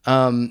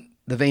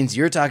 The veins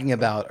you're talking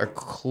about are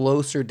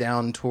closer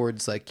down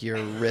towards like your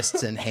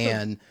wrists and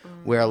hand,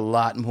 where a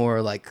lot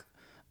more like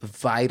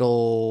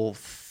vital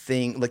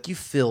thing, like you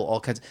feel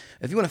all kinds.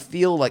 If you want to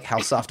feel like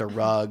how soft a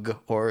rug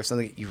or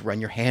something, you run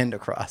your hand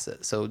across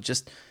it. So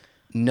just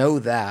know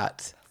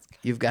that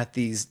you've got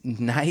these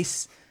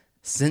nice,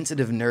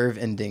 sensitive nerve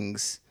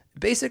endings.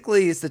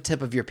 Basically, it's the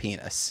tip of your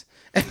penis.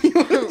 If you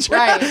want to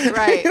draw,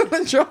 right. You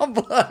want to draw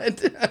blood.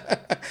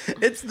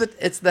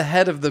 It's the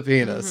head of the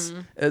penis.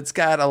 It's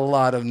got a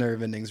lot of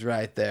nerve endings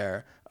right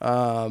there.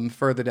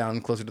 Further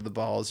down, closer to the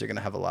balls, you're gonna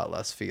have a lot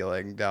less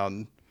feeling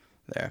down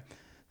there.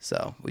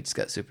 So we just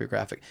got super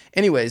graphic.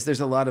 Anyways,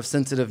 there's a lot of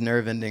sensitive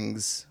nerve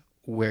endings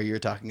where you're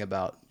talking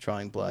about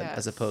drawing blood,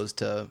 as opposed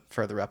to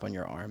further up on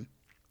your arm.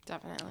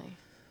 Definitely.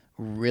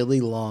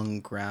 Really long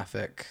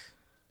graphic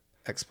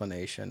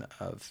explanation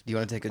of. Do you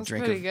want to take a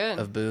drink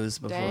of booze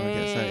before we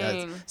get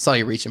started? I saw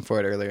you reaching for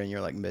it earlier, and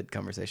you're like mid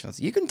conversation.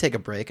 You can take a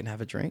break and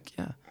have a drink.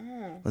 Yeah,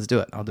 let's do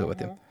it. I'll do it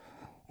with you.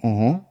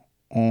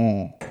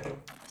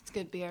 It's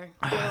good beer.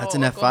 That's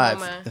an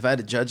F5. If I had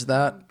to judge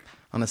that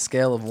on a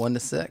scale of 1 to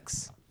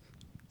 6,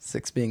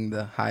 6 being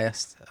the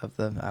highest of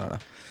the, I don't know.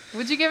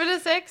 Would you give it a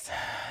 6?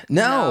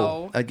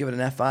 No. I'd give it an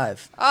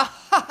F5.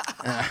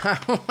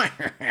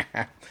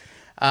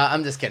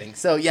 I'm just kidding.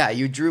 So yeah,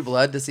 you drew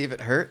blood to see if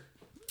it hurt.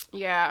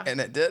 Yeah. And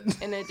it did.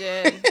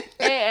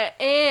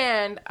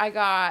 And I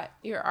got,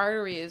 your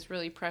artery is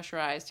really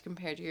pressurized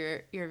compared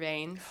to your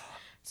veins.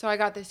 So I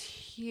got this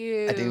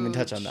huge. I didn't even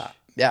touch on that.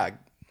 Yeah.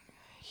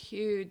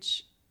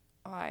 Huge,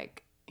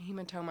 like,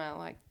 hematoma,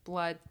 like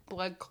blood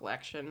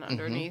collection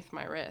underneath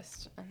my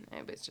wrist. And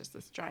it was just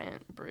this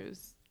giant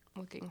bruise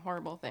looking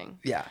horrible thing.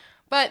 Yeah.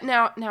 But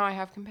now I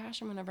have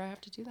compassion whenever I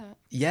have to do that.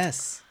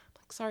 Yes.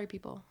 Like, sorry,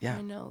 people. Yeah.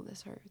 I know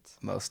this hurts.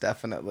 Most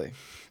definitely.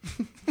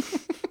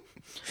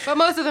 But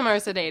most of them are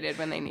sedated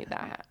when they need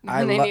that.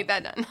 When they need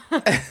that done.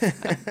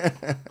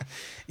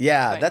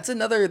 Yeah, that's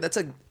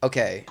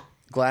okay.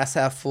 Glass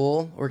half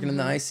full, working in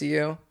the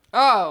ICU.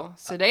 Oh,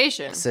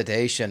 sedation.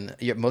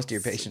 Most of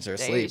your patients are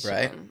asleep,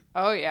 right?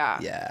 Oh, yeah.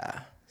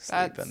 Yeah.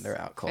 Sleeping. They're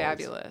out cold.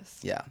 Fabulous.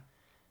 Yeah.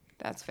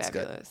 That's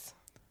fabulous.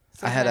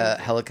 I had a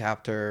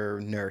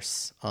helicopter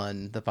nurse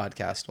on the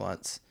podcast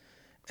once,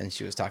 and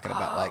she was talking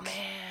about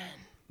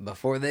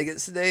before they get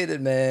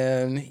sedated,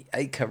 man.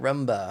 Ay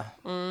caramba.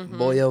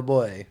 Boy, oh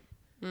boy.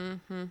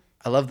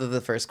 I love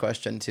the first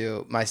question,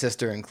 too. My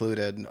sister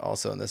included,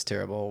 also in this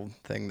terrible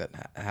thing that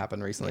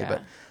happened recently. Yeah.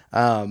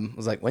 But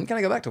was like, when can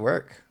I go back to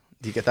work?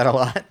 Do you get that a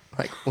lot?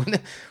 Like, when do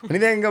you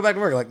think I can go back to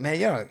work? Like, man,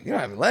 you don't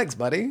have any legs,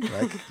 buddy.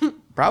 Like,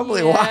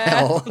 probably a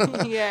while.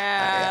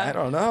 Yeah. I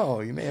don't know.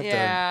 You may have to.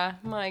 Yeah,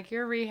 Mike,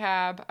 your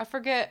rehab. I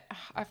forget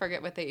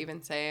what they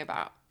even say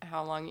about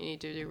how long you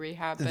need to do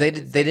rehab. They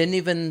didn't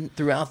even,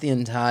 throughout the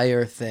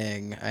entire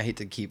thing, I hate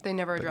to keep. They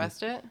never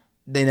addressed it?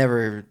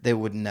 They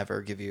would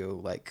never give you,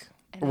 like,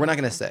 we're not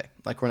going to say.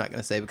 Like, we're not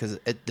going to say because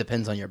it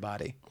depends on your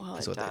body. Well,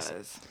 it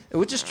does.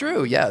 Which is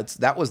true. Yeah,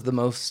 that was the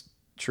most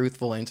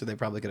truthful answer they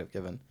probably could have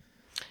given.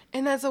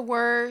 And that's the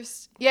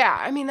worst. Yeah,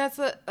 I mean,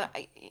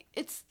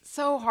 it's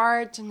so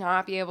hard to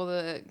not be able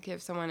to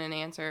give someone an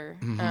answer.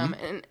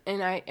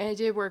 And I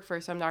did work for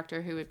some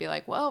doctor who would be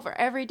like, well, for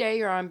every day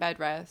you're on bed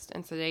rest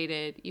and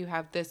sedated, you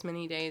have this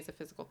many days of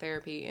physical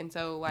therapy. And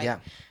so,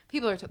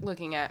 people are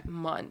looking at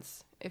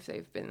months if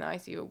they've been in the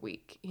ICU a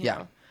week, you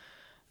know?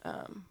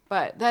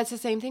 But that's the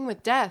same thing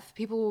with death.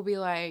 People will be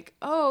like,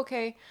 oh,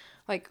 okay.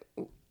 Like,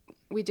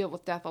 we deal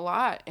with death a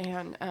lot.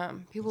 And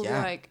people will be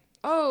like,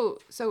 oh,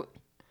 so...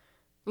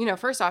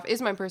 first off,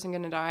 is my person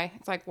going to die?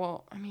 It's like,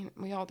 well, I mean,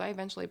 we all die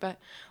eventually, but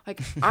like,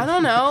 I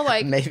don't know,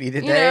 like, maybe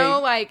today,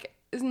 like,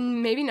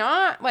 maybe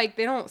not. Like,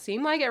 they don't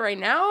seem like it right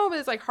now, but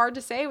it's like hard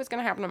to say what's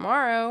going to happen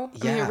tomorrow.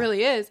 I mean, it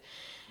really is.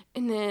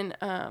 And then,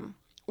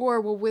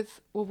 or we'll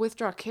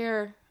withdraw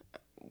care.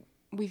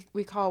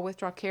 We call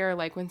withdraw care,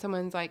 like when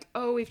someone's like,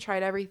 oh, we've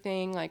tried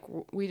everything. Like,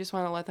 we just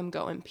want to let them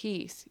go in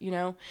peace,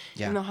 And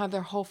they'll have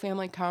their whole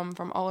family come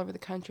from all over the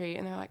country.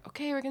 And they're like,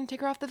 okay, we're going to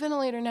take her off the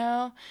ventilator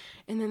now.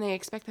 And then they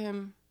expect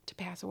them to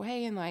pass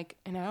away in like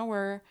an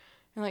hour.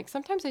 And like,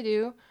 sometimes they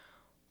do,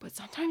 but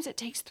sometimes it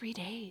takes 3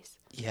 days.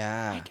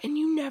 Yeah. Like, and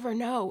you never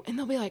know. And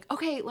they'll be like,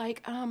 okay,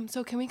 like,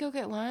 so can we go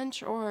get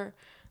lunch? Or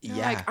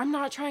like, I'm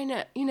not trying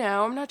to,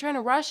 I'm not trying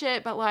to rush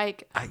it, but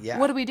like,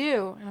 what do we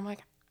do? And I'm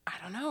like, I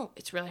don't know.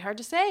 It's really hard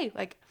to say.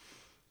 Like,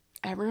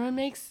 everyone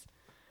makes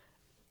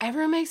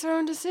their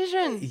own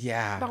decision.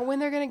 Yeah. About when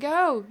they're gonna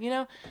go.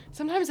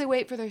 Sometimes they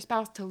wait for their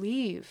spouse to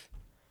leave.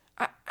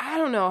 I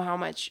don't know how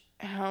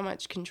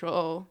much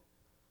control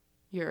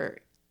your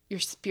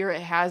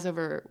spirit has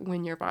over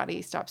when your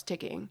body stops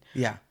ticking.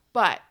 Yeah.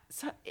 But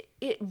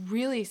it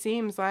really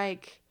seems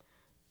like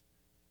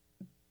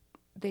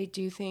they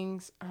do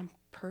things on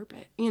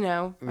purpose,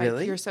 like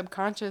Really? your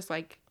subconscious,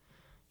 like,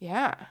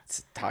 yeah.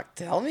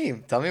 Tell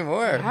me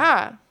more.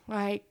 Yeah.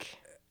 Like,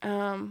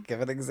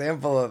 Give an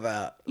example of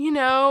that.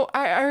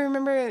 I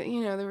remember,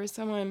 there was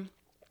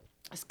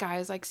this guy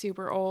is like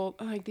super old.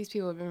 Like these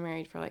people have been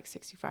married for like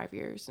 65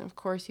 years. And of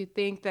course you'd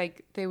think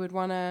like they would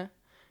want to,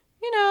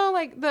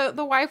 like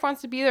the wife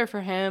wants to be there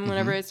for him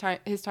whenever it's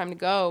his time to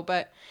go.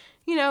 But,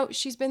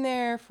 she's been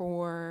there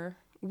for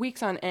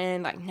weeks on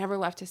end, like never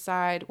left his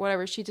side,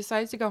 whatever. She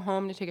decides to go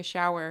home to take a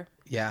shower.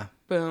 Yeah.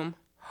 Boom.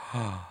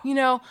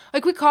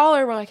 Like we call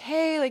her, we're like,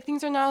 hey, like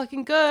things are not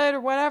looking good or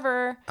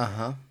whatever.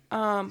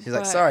 She's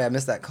like, sorry, I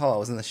missed that call. I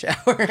was in the shower.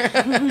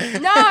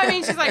 No, I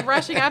mean, she's like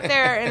rushing up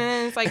there and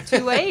then it's like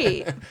too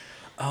late.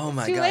 Oh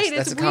my too gosh, late.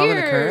 that's It's a common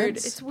weird.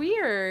 occurrence? It's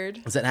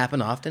weird. Does that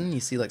happen often? You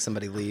see like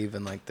somebody leave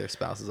and like their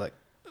spouse is like,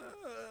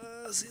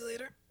 see you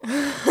later.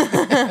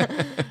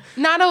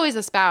 Not always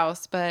a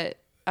spouse, but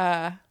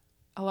a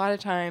lot of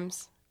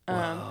times.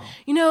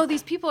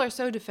 These people are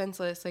so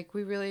defenseless. Like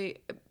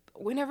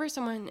whenever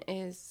someone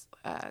is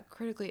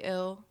critically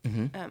ill,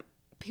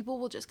 people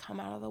will just come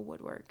out of the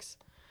woodworks.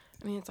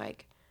 I mean, it's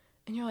like,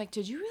 and you're like,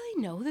 did you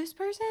really know this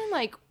person?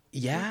 Like,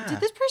 yeah. Did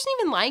this person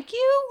even like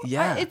you?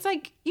 Yeah. It's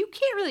like, you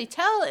can't really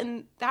tell,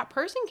 and that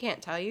person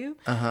can't tell you.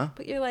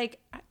 But you're like,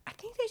 I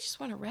think they just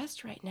want to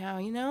rest right now,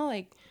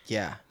 Like,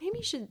 yeah. Maybe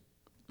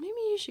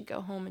you should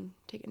go home and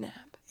take a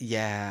nap.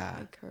 Yeah.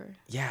 Like her.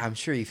 Yeah, I'm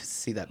sure you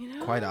see that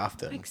quite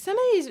often. Like some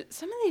of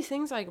these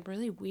things like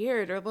really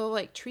weird, or they'll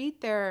like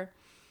treat their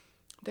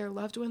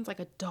loved ones like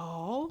a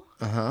doll.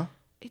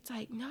 It's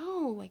like,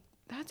 no, like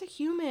that's a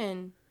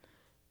human.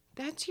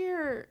 That's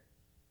your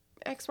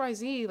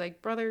XYZ,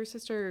 like brother,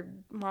 sister,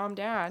 mom,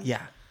 dad.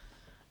 Yeah.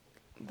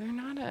 They're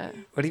not a...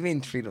 What do you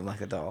mean treat them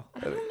like a doll? I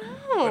don't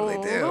know. What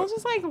do they do? They'll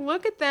just like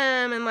look at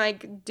them and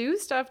like do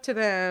stuff to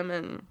them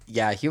and...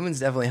 Yeah, humans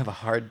definitely have a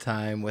hard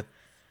time with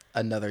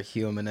another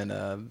human in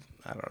a...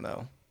 I don't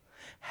know.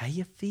 How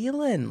you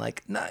feeling?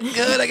 Like, not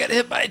good. I got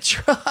hit by a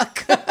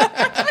truck.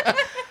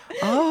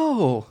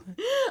 Oh.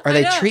 Are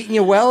they treating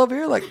you well over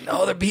here? Like,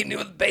 no, they're beating me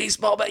with a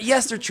baseball bat.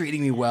 Yes, they're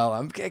treating me well.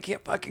 I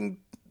can't fucking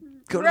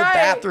go to the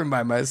bathroom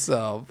by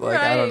myself. Like,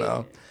 I don't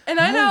know. And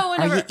I know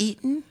whenever... Are you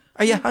eating?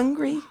 Are you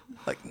hungry?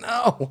 Like,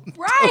 no.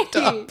 Right.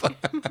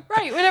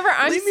 Right. Whenever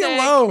I'm sick... Leave me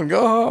alone.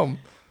 Go home.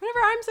 Whenever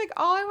I'm sick,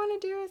 all I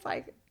want to do is,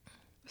 like,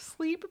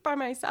 sleep by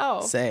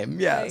myself. Same.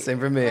 Yeah, like, same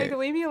for me. Like,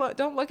 leave me alone.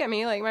 Don't look at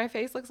me. Like, my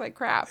face looks like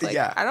crap. Like,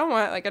 yeah. I don't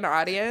want, like, an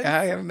audience.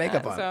 I have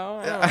makeup on.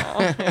 So, I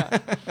don't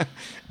know.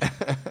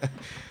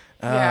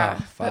 Yeah.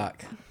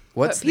 Fuck.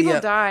 But people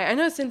die. I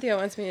know Cynthia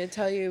wants me to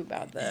tell you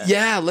about this.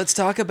 Yeah, let's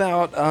talk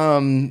about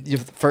your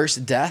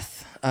first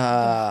death.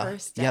 Yeah,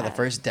 the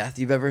first death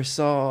you've ever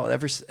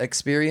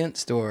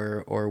experienced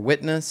or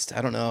witnessed.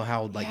 I don't know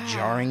how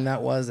jarring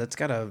that was. That's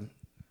gotta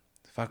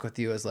fuck with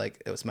you as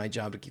like, it was my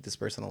job to keep this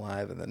person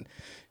alive, and then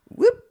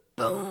whoop,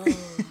 boom.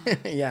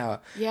 Yeah.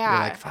 You're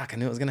like, fuck, I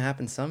knew it was gonna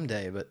happen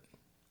someday, but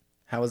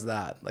how was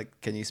that? Like,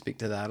 can you speak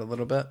to that a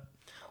little bit?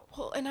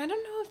 Well, and I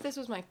don't know if this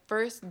was my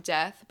first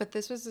death, but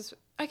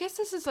I guess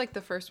this is like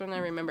the first one I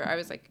remember. I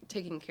was like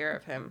taking care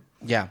of him.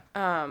 Yeah.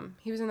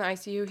 He was in the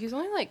ICU. He was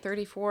only like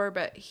 34,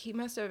 but he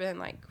must have been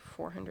like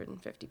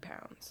 450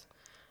 pounds.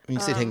 When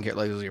you say taking care,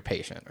 like it was your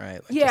patient, right?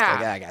 Like, yeah.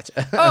 Just like, I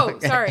gotcha. Oh,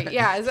 okay. sorry.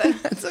 Yeah.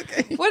 That's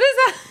okay. What is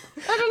that?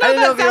 I don't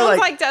know what that sounds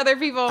like to other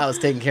people. I was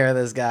taking care of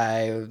this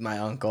guy. It was my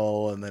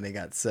uncle, and then he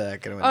got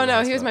sick.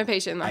 And He was my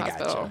patient in the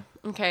hospital. Gotcha.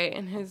 Okay,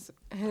 and his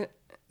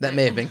that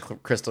may have been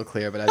crystal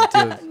clear, but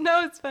I do.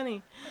 No, it's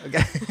funny.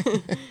 Okay.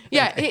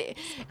 Yeah,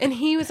 and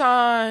he was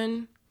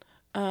on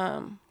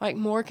like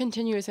more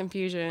continuous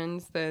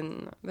infusions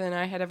than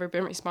I had ever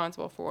been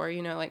responsible for.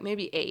 Like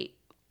maybe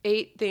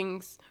eight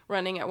things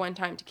running at one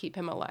time to keep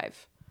him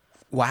alive.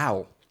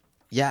 Wow.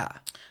 Yeah.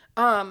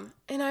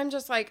 And I'm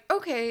just like,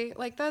 okay,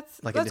 like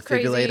that's like that's a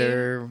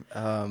defibrillator,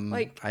 crazy.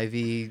 Like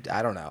IV.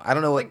 I don't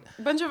know what. Like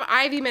a bunch of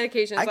IV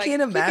medications. I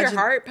can't imagine. Keep your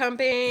heart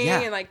pumping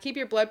and like keep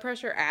your blood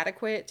pressure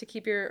adequate to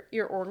keep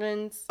your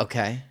organs.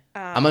 Okay.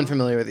 I'm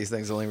unfamiliar with these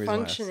things. The only reason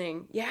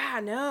functioning. Yeah,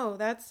 no,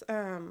 that's.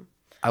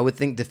 I would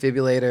think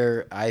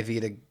defibrillator,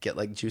 IV to get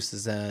like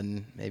juices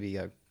in, maybe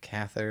a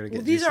catheter to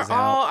get juices out. These are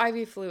all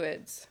IV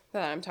fluids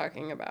that I'm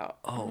talking about.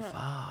 Oh,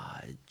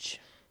 fudge.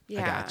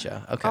 Yeah. I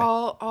gotcha. Okay.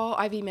 All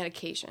IV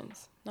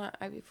medications, not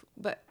IV,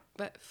 but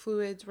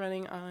fluids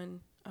running on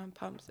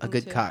pumps. A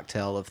good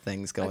cocktail of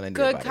things going into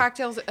your body. Good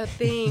cocktails of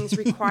things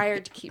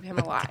required to keep him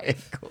alive. Okay,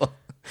 cool.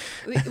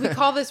 We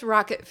call this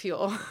rocket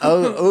fuel.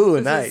 Oh,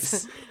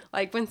 nice.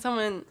 Like when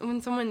someone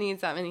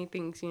needs that many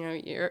things,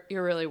 you're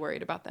really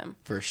worried about them.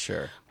 For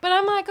sure. But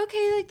I'm like,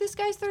 okay, like this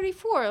guy's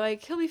 34,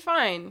 like he'll be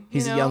fine.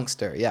 He's a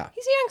youngster, yeah.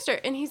 He's a youngster,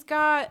 and he's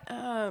got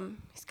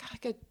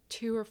like a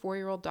 2 or 4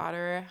 year old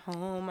daughter at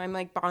home. I'm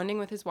like bonding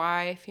with his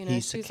wife.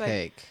 He's she's a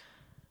cake.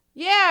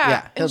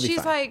 Yeah. he'll And be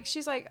fine.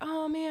 she's like,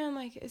 oh man,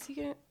 like, is he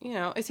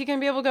gonna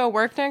be able to go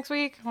work next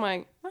week? I'm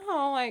like,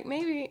 oh, like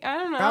maybe, I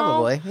don't know.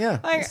 Probably, yeah.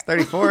 Like, He's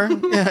 34.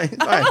 Yeah, he's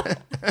fine.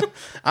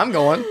 I'm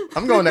going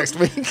next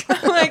week.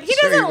 Like, he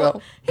Sure you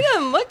will.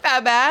 doesn't look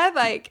that bad.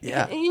 Like,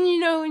 Yeah.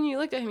 and when you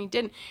looked at him, he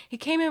didn't. He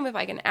came in with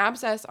like an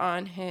abscess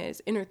on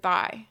his inner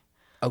thigh.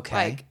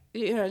 Okay.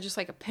 Like, just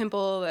like a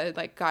pimple that had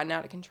like gotten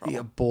out of control.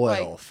 A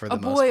boil like, for the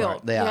a most boil.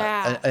 part.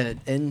 Yeah. An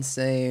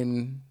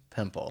insane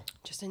pimple.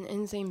 Just an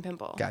insane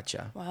pimple.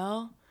 Gotcha.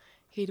 Well,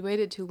 he'd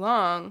waited too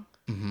long.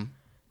 Mm-hmm.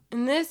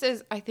 And this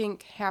is, I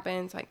think,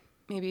 happens like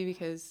maybe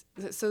because,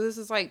 so this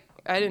is like,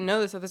 I didn't know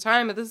this at the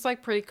time, but this is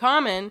like pretty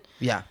common.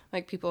 Yeah.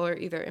 Like people are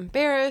either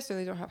embarrassed or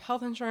they don't have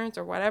health insurance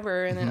or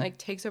whatever, and then it like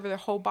takes over their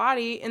whole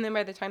body. And then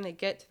by the time they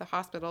get to the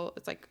hospital,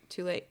 it's like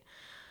too late.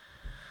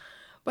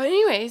 But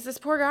anyways, this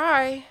poor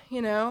guy,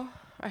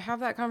 I have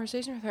that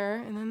conversation with her,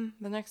 and then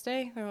the next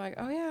day they're like,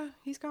 oh yeah,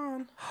 he's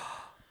gone.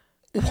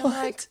 And What? I'm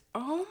like,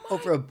 oh my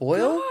Over a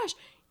boil? gosh.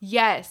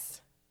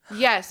 Yes.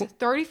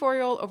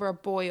 34-year-old over a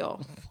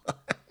boil.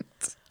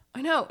 What?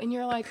 I know. And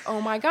you're like,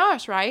 oh my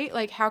gosh, right?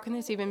 Like, how can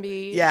this even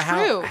be Yeah,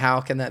 true?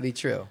 how can that be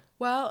true?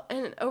 Well,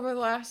 and over the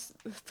last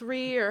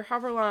 3 or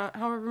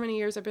however many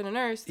years I've been a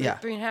nurse,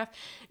 like 3.5,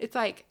 it's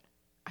like,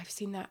 I've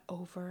seen that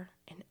over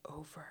and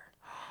over.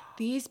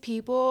 These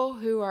people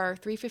who are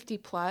 350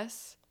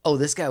 plus. Oh,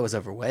 this guy was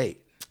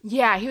overweight.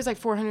 Yeah, he was like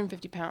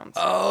 450 pounds.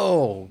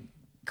 Oh,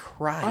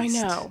 Christ. I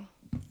know.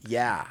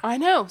 Yeah. I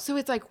know. So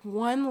it's like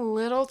one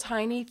little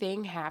tiny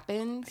thing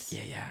happens.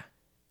 Yeah.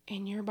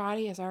 And your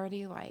body is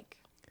already like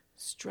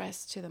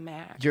stressed to the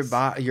max.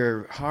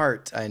 Your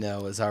heart, I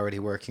know, is already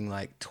working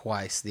like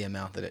twice the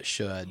amount that it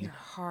should. Your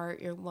heart,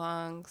 your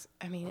lungs,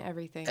 I mean,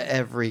 everything.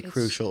 Every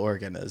crucial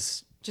organ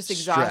is just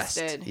stressed.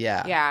 exhausted.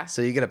 Yeah.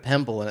 So you get a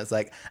pimple and it's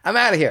like, I'm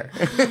out of here.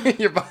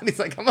 Your body's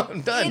like, come on,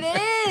 I'm done.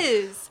 It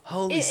is.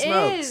 Holy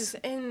smokes.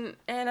 It is.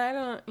 And I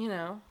don't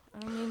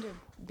mean to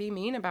be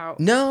mean about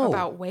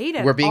weight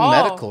at all. We're being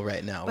medical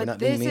right now. We're But not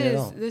being mean at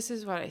all. This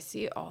is what I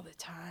see all the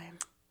time.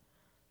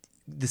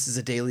 This is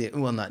a daily,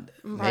 well,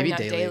 maybe not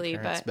daily,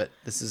 occurrence, but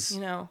this is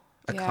a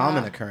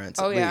common occurrence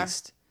at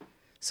least.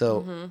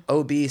 So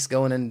obese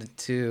going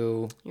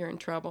into you're in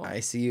trouble.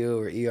 ICU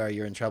or ER,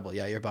 you're in trouble.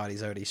 Yeah, your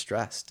body's already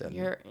stressed. And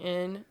you're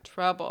in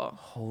trouble.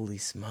 Holy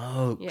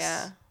smokes.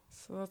 Yeah.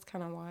 So that's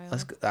kind of wild.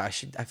 Let's go, I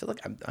feel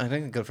like I'm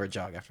going to go for a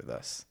jog after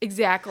this.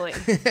 Exactly.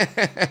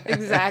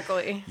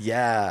 Exactly.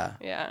 Yeah.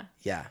 Yeah.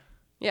 Yeah.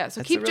 Yeah. So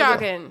That's keep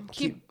jogging.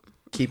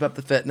 Keep up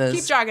the fitness.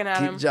 Keep jogging,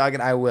 Adam. Keep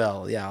jogging. I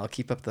will. Yeah, I'll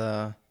keep up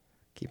the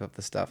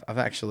stuff. I've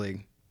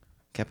actually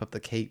kept up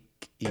the cake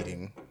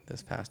eating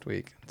this past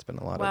week. It's been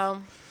a lot of.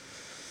 Well,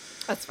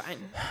 that's fine.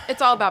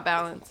 It's all about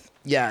balance.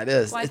 Yeah, it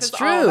is. Life it's is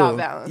true. all about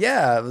balance.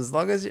 Yeah, as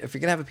long as if you're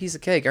gonna have a piece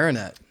of cake, earn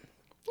it.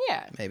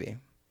 Yeah. Maybe.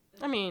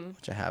 I mean,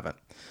 Which I haven't.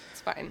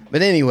 it's fine.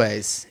 But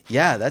anyways,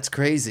 yeah, that's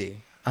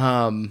crazy.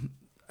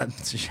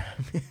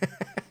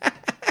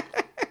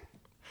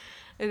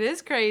 It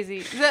is crazy.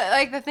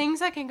 The things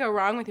that can go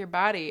wrong with your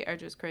body are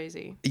just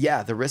crazy.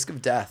 Yeah, the risk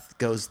of death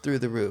goes through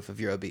the roof if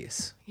you're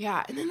obese.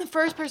 Yeah, and then the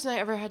first person I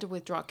ever had to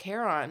withdraw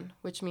care on,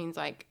 which means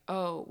like,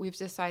 oh, we've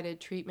decided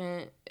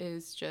treatment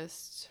is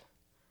just,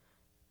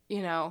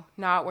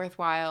 not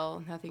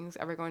worthwhile. Nothing's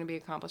ever going to be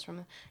accomplished from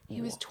it.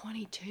 He was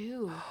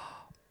 22.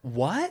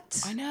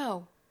 What? I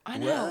know.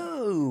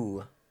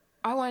 Whoa.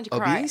 I wanted to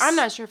cry. Obese? I'm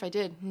not sure if I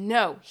did.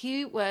 No,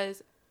 he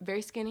was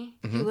very skinny.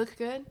 He looked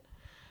good.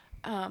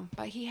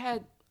 But he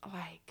had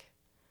like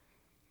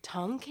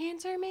tongue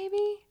cancer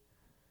maybe.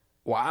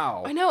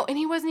 Wow. I know, and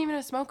he wasn't even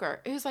a smoker.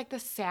 It was like the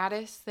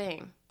saddest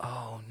thing.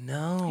 Oh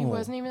no. He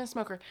wasn't even a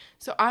smoker.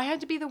 So I had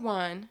to be the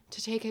one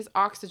to take his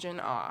oxygen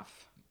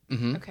off.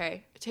 Mm-hmm.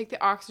 Okay, take the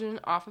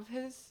oxygen off of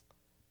his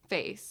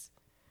face,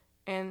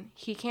 and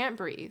he can't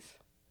breathe.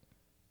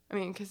 I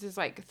mean, because his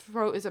like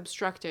throat is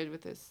obstructed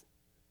with this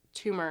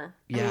tumor.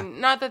 Yeah. I mean,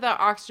 not that the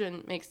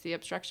oxygen makes the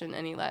obstruction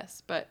any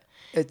less, but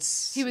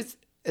he was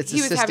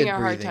having a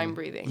hard time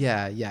breathing.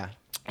 Yeah.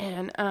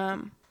 And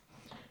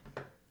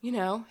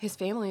his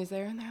family is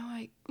there, and they're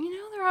like,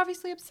 they're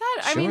obviously upset.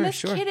 I mean,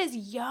 this kid is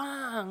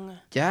young.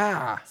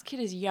 Yeah. This kid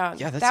is young.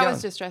 Yeah, that's that young.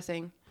 was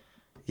distressing.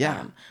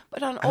 Yeah.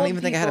 But on I don't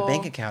even think I had a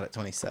bank account at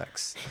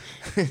 26.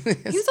 He was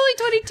only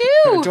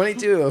 22.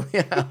 22.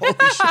 Yeah. Holy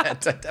shit. I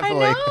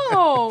definitely. I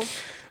know.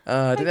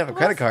 Didn't have a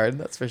credit card,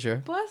 that's for sure.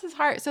 Bless his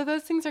heart. So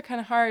those things are kind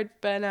of hard,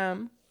 but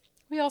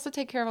we also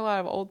take care of a lot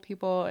of old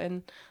people,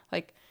 and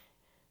like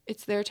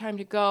it's their time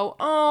to go.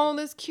 Oh,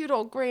 this cute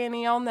old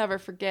granny, I'll never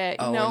forget.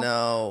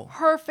 No.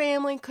 Her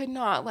family could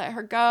not let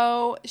her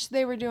go.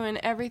 They were doing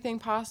everything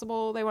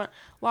possible. A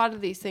lot of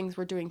these things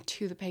were doing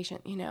to the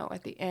patient,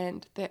 at the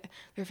end. Their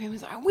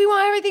family's like, we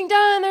want everything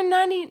done. They're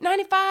 90,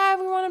 95.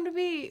 We want them to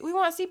be, we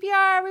want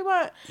CPR.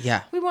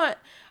 We want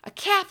a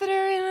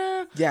catheter in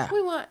them. Yeah.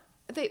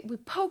 We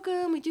poke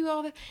them. We do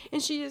all that.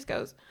 And she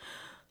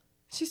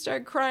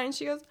started crying.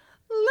 She goes,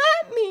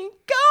 let me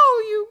go,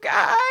 you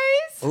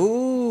guys.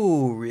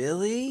 Ooh,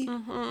 really?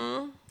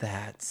 Mm-hmm.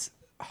 That's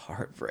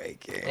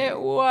heartbreaking. It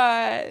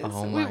was.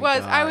 Oh my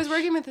I was gosh.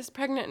 working with this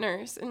pregnant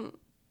nurse, and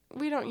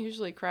we don't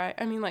usually cry.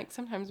 I mean, like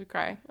sometimes we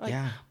cry. Like,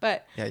 Yeah.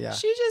 But Yeah.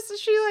 she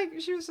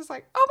was just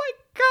like, oh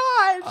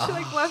my God. She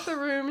like left the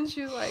room and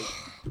she was like,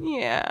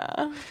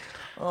 yeah.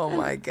 Oh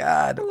my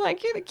God. I'm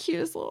like, you're the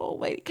cutest little old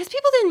lady. Because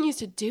people didn't used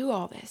to do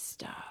all this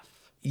stuff.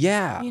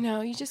 Yeah. You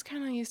know, you just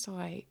kind of used to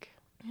like,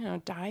 you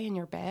know, die in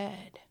your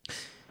bed.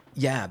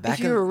 Yeah. If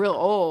you were real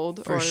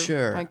old for or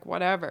sure. like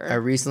whatever. I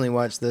recently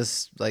watched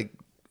this like,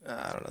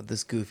 I don't know,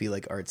 this goofy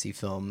like artsy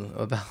film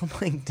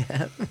about like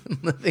death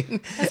and living.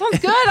 That sounds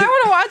good. I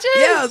want to watch it.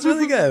 Yeah, it's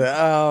really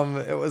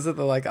good. It was at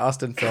the like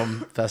Austin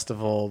Film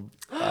Festival.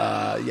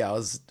 Yeah, I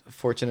was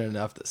fortunate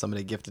enough that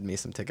somebody gifted me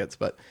some tickets.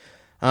 But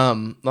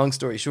long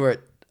story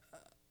short,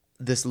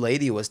 this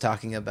lady was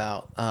talking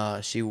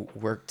about she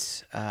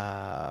worked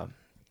I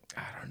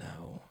don't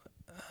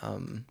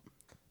know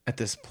at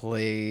this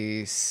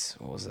place.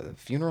 What was it? A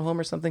funeral home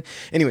or something?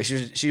 Anyway,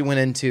 she went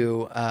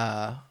into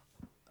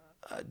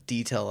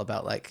detail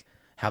about like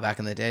how back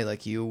in the day,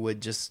 like you would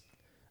just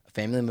a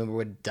family member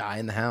would die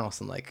in the house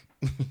and like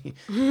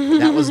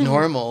that was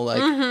normal.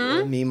 Like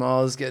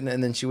Meemaw was getting,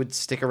 and then she would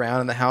stick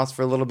around in the house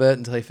for a little bit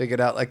until he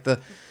figured out like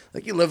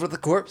you lived with the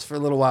corpse for a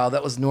little while.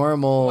 That was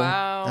normal.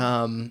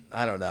 Wow.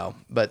 I don't know,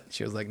 but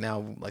she was like,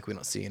 now like we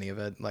don't see any of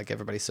it. Like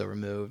everybody's so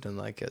removed, and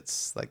like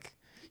it's like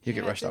you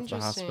get rushed off to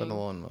the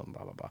hospital and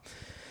blah blah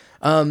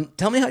blah.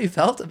 Tell me how you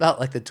felt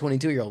about like the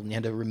 22-year-old and you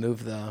had to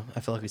remove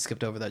I feel like we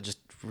skipped over that just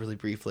really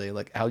briefly.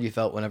 Like how you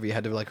felt whenever you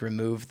had to like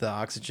remove the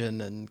oxygen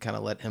and kind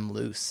of let him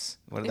loose.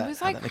 It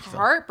was like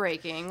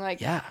heartbreaking.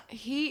 Like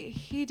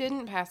he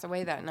didn't pass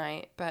away that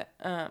night, but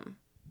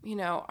you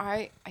know,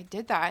 I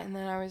did that and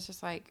then I was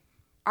just like,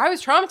 I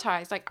was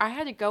traumatized. Like I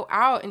had to go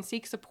out and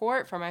seek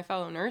support from my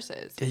fellow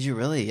nurses. Did you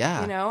really?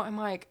 Yeah. You know, I'm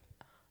like,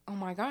 oh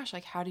my gosh,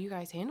 like how do you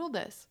guys handle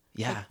this?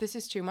 Yeah. Like, this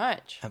is too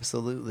much.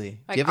 Absolutely.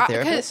 Like, do you have a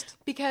therapist?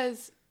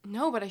 Because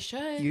no, but I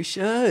should. You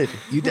should.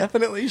 You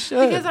definitely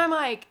should. Because I'm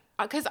like,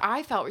 because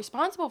I felt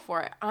responsible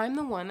for it. I'm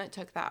the one that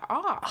took that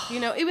off.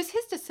 You know, it was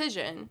his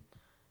decision.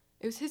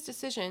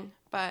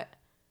 But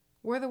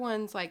we're the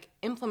ones like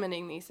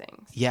implementing these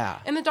things. Yeah.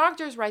 And the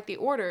doctors write the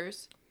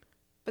orders,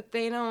 but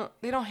they don't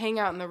hang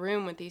out in the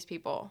room with these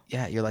people.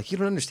 Yeah, you're like, you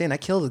don't understand. I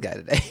killed a guy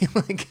today.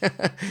 Like,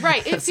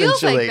 right. It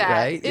feels like that.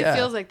 Right? It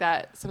feels like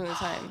that some of the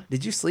time.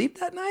 Did you sleep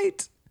that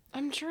night?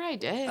 I'm sure I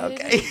did.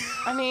 Okay.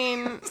 I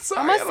mean, Sorry,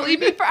 I'm a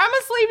sleepy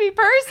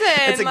person.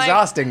 It's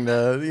exhausting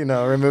to,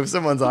 remove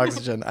someone's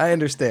oxygen. I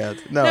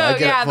understand. No, I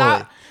get it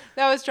fully.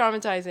 That was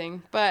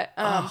traumatizing. But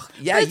but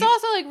it's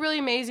also like really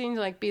amazing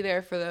to like be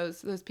there for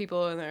those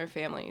people and their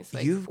families.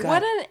 Like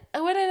what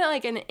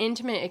an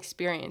intimate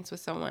experience with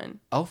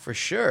someone. Oh, for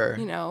sure.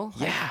 You know?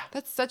 Like, yeah.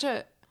 That's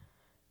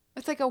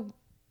like a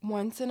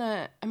once in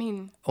a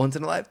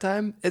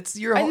lifetime. It's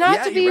your whole,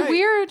 not to be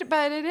weird,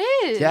 but it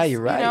is. Yeah,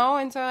 you're right. You know,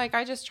 and so like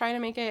I just try to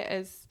make it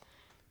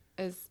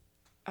as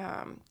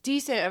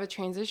decent of a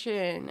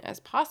transition as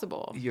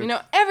possible. You know,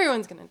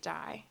 everyone's gonna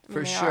die.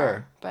 For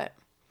sure. But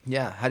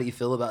yeah, how do you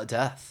feel about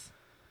death?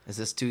 Is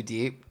this too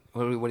deep?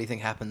 What do you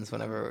think happens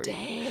whenever?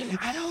 Dang,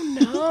 I don't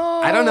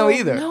know. I don't know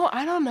either. No,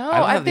 I don't know.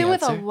 I've been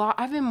with a lot.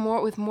 I've been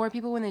with more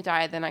people when they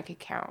died than I could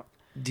count.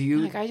 Do you?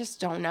 Like I just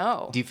don't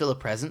know. Do you feel a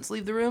presence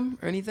leave the room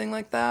or anything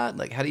like that?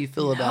 Like how do you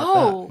feel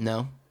about that?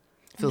 No.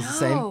 Feels the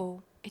same.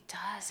 No, it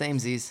does.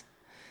 Samesies.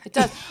 It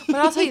does. But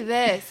I'll tell you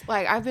this: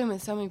 like I've been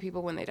with so many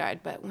people when they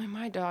died, but when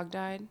my dog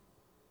died,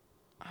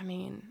 I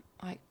mean,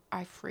 like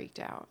I freaked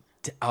out.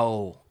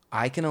 Oh,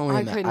 I can only.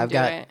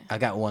 I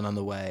got one on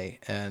the way,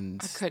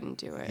 and I couldn't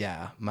do it.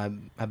 Yeah, my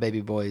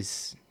baby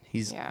boy's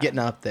he's getting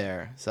up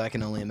there, so I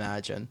can only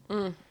imagine. You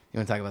want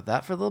to talk about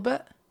that for a little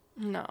bit?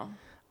 No.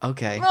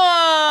 Okay.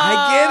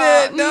 I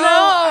get it. No,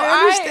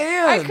 I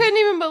understand. I couldn't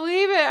even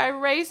believe it. I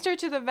raced her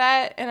to the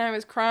vet and I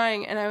was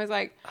crying and I was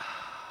like,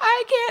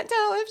 I can't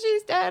tell if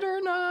she's dead or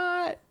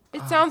not.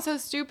 It sounds so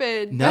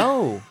stupid.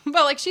 No.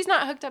 But like she's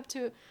not hooked up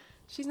to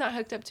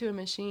a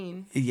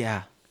machine.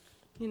 Yeah.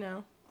 You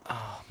know.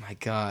 Oh my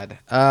God.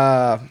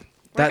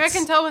 Like I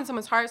can tell when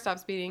someone's heart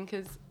stops beating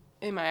because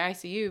in my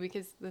ICU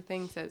because the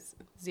thing says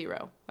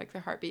 0. Like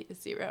their heartbeat is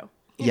 0.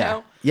 You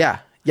know? Yeah.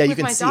 Yeah, you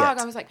can see it. With my dog,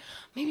 I was like,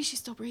 maybe she's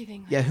still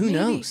breathing. Yeah, who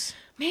knows?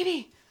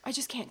 Maybe. I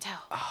just can't tell.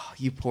 Oh,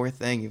 you poor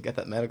thing. You've got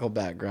that medical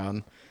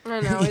background.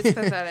 I know. It's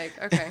pathetic.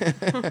 Okay.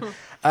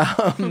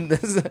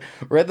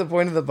 We're at the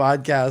point of the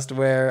podcast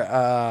where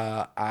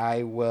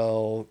I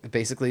will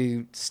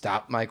basically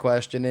stop my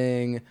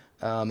questioning.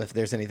 If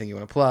there's anything you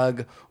want to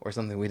plug or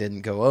something we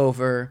didn't go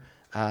over,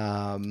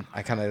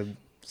 I kind of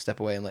step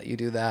away and let you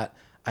do that.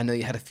 I know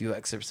you had a few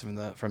excerpts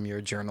from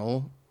your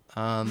journal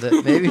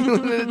that maybe you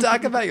wanted to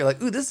talk about. You're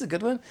like, ooh, this is a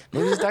good one.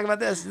 Maybe just talk about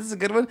this. This is a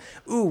good one.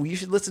 Ooh, you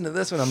should listen to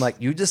this one. I'm like,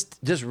 you just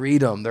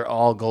read them. They're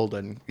all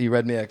golden. You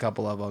read me a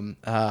couple of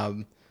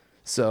them.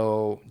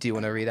 So do you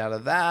want to read out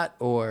of that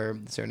or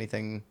is there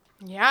anything?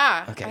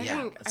 Yeah. Okay. I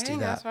think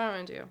that's what I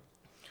want to do.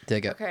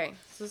 Dig it. Okay.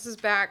 So this is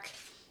back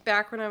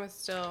when I was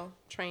still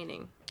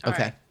training. All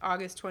right,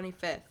 August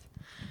 25th.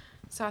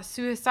 Saw a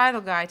suicidal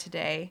guy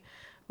today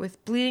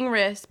with bleeding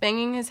wrists,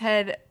 banging his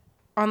head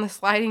on the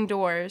sliding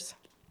doors.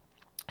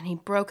 and he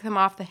broke them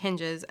off the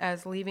hinges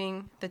as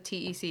leaving the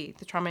TEC,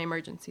 the Trauma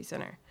Emergency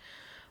Center.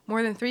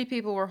 More than 3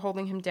 people were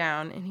holding him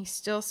down, and he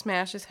still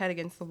smashed his head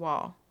against the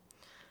wall.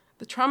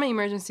 The Trauma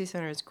Emergency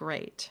Center is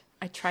great.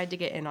 I tried to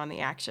get in on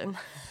the action.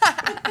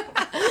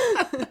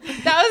 That was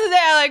the day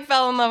I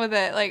fell in love with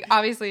it.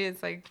 Obviously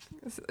it's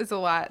it's a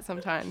lot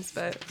sometimes,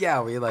 but yeah,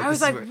 I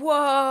was like,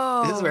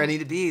 whoa, this is where I need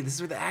to be. This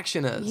is where the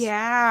action is.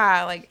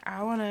 Yeah,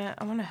 I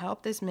wanna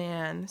help this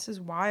man. This is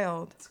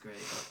wild. That's great.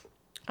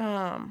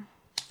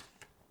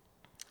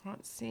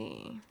 Let's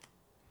see.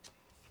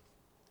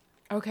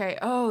 Okay.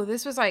 Oh,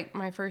 this was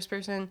my first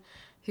person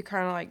who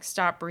kind of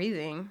stopped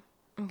breathing.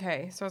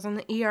 Okay, so I was in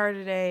the ER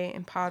today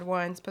in pod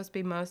 1, supposed to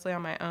be mostly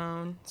on my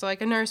own. So a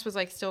nurse was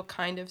still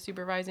kind of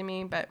supervising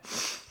me, but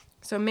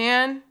so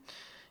man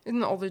is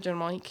an older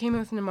gentleman. He came in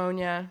with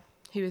pneumonia.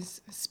 He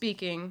was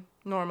speaking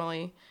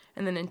normally,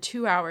 and then in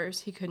 2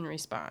 hours he couldn't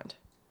respond.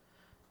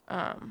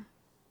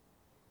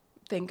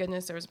 Thank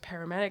goodness there was a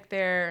paramedic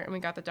there, and we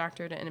got the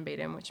doctor to intubate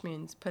him, which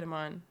means put him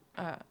on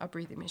a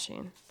breathing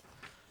machine.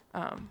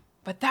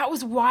 But that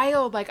was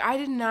wild. I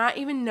did not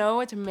even know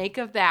what to make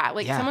of that.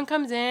 Someone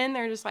comes in,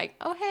 they're just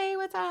oh, hey,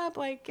 what's up?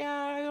 Yeah,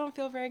 I don't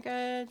feel very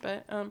good.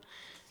 But, and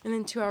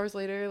then 2 hours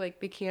later,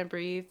 they can't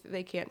breathe.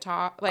 They can't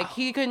talk.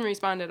 He couldn't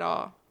respond at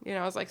all.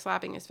 I was,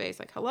 slapping his face,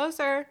 hello,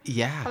 sir.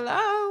 Yeah.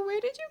 Hello, where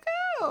did you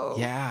go?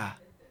 Yeah.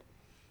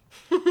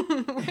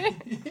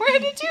 where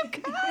did you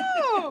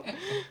go?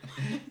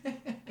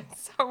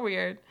 So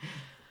weird.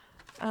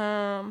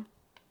 Oh,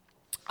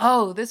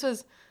 this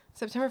was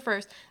September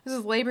 1st. This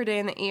is Labor Day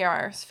in the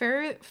ER. It's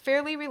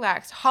fairly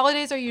relaxed.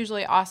 Holidays are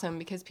usually awesome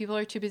because people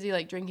are too busy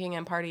drinking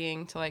and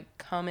partying to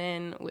come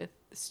in with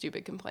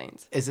stupid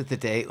complaints. Is it the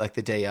day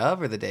the day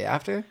of or the day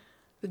after?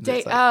 The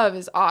day of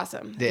is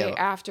awesome. The day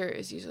after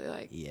is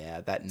usually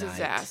yeah, that night.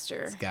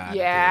 Disaster. It's gotta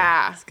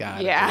yeah. It's gotta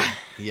be. Yeah.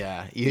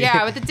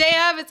 Yeah, but the day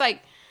of it's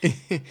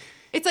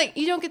it's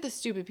you don't get the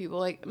stupid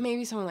people.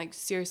 Maybe someone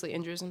seriously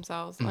injures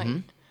themselves.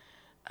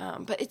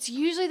 But it's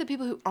usually the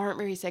people who aren't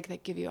very sick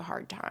that give you a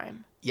hard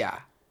time. Yeah.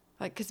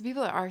 Because the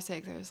people that are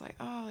sick, they're just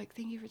oh,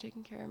 thank you for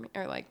taking care of me.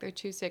 Or, they're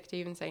too sick to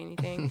even say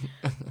anything.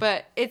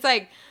 But it's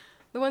the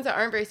ones that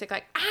aren't very sick, I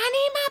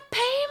need my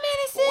pain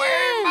medicine.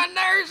 Where's my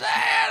nurse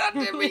at? I've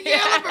been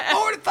yelling for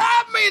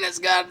 45 minutes,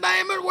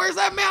 goddammit. Where's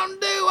that Mountain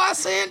Dew? I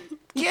sent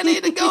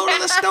Kenny to go to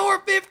the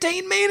store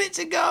 15 minutes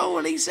ago,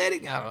 and he said he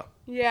got up.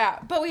 Yeah,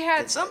 but we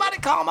had... Did somebody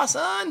call my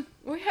son?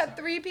 We had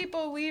 3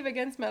 people leave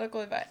against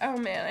medical advice. Oh,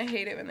 man, I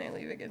hate it when they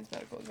leave against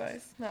medical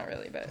advice. Not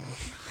really, but...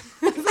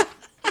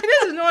 It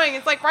is annoying.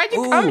 It's why'd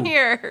you come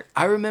here?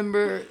 I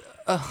remember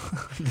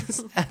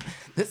this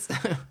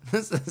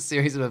is a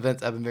series of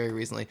events happened very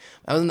recently.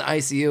 I was in the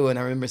ICU, and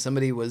I remember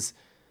somebody was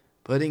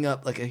putting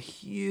up a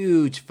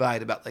huge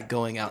fight about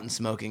going out and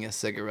smoking a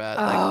cigarette.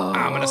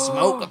 I'm gonna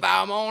smoke if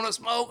I want to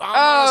smoke. I'm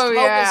gonna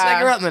smoke a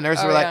cigarette. And the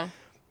nurses were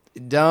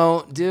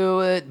don't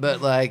do it,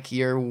 but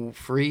you're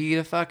free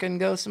to fucking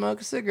go smoke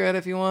a cigarette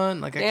if you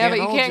want. I can't but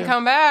you hold can't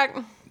come back.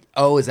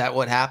 Oh, is that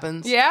what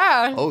happens?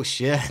 Yeah. Oh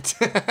shit.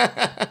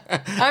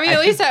 I mean, at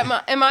least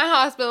in my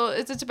hospital,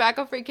 it's a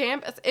tobacco-free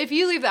campus. If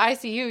you leave the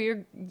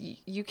ICU,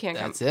 you can't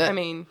come. That's it. I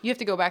mean, you have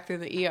to go back through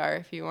the ER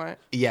if you want.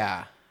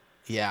 Yeah.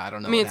 Yeah, I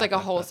don't know. I mean, it's a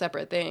whole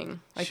separate thing.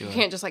 Sure. You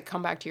can't just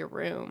come back to your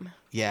room.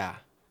 Yeah.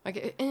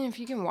 And if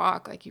you can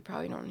walk, you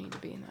probably don't need to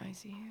be in the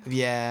ICU.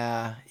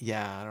 Yeah.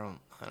 Yeah, I don't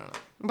know.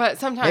 But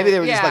sometimes maybe they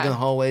were just in the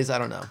hallways. I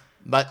don't know.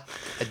 But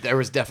there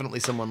was definitely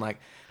someone hey,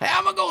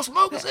 I'm gonna go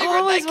smoke a cigarette.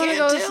 Always they can't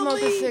go tell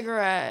smoke me. a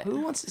cigarette.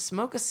 Who wants to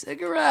smoke a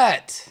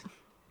cigarette?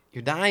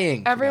 You're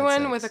dying.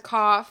 Everyone with a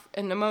cough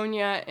and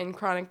pneumonia and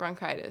chronic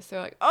bronchitis.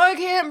 They're oh, I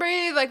can't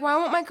breathe. Why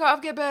won't my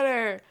cough get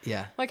better?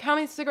 Yeah. How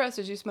many cigarettes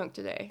did you smoke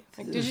today?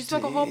 Did you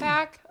smoke a whole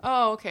pack?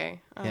 Oh,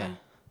 okay. Yeah.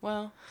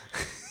 Well.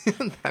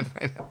 That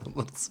might have a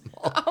little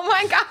small. Oh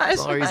my gosh.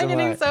 Am I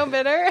getting so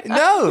bitter?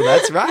 No,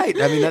 that's right.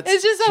 I mean,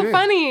 it's just so true.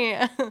 funny.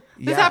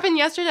 This happened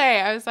yesterday.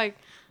 I was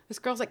this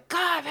girl's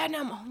God, I've had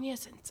pneumonia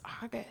since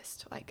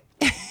August.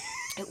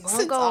 It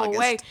won't go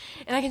away.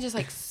 And I can just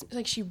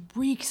she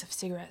reeks of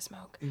cigarette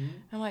smoke.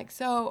 Mm-hmm. I'm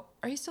so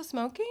are you still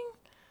smoking?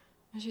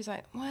 And she's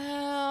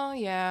well,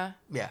 yeah.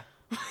 Yeah.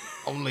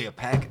 Only a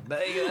pack a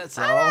day, that's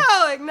all.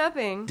 I know,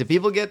 nothing. Do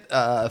people get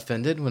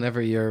offended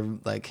whenever you're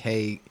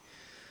hey,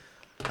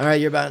 all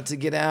right, you're about to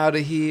get out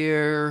of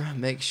here.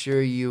 Make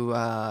sure you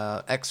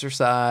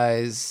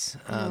exercise.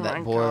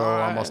 That boil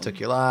almost took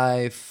your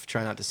life.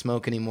 Try not to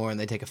smoke anymore, and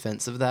they take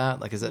offense of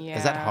that. Is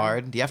that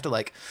hard? Do you have to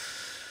all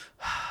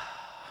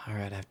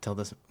right, I have to tell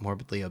this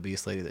morbidly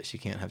obese lady that she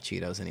can't have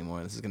Cheetos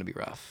anymore. This is going to be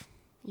rough.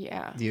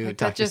 Yeah.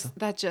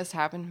 That just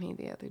happened to me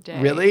the other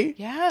day. Really?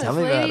 Yeah. Tell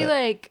this me lady,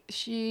 about it.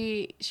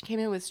 she came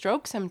in with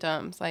stroke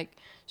symptoms.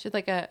 She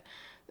had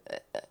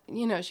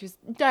she was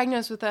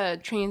diagnosed with a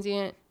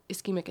transient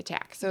ischemic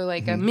attack. So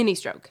a mini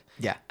stroke.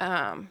 Yeah.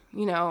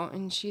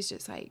 And she's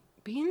just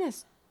being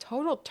this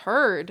total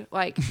turd.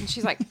 And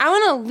she's I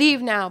want to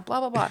leave now,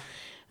 blah, blah, blah.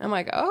 I'm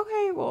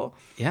okay, well.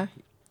 Yeah.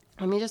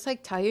 Let me just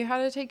tell you how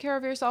to take care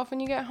of yourself when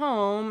you get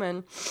home.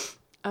 And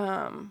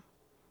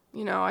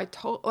I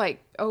told,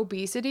 like,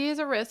 obesity is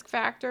a risk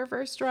factor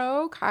for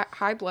stroke,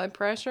 high blood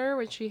pressure,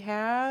 which she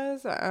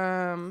has,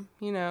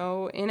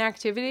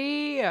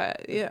 inactivity,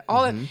 yeah,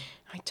 all that.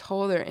 I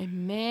told her,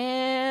 and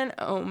man,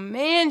 oh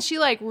man, she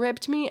like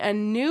ripped me a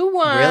new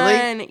one.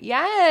 Really?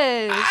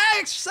 Yes. I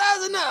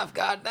exercise enough.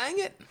 God dang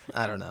it.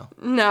 I don't know.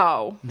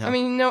 No. I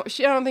mean, no.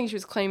 I don't think she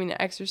was claiming to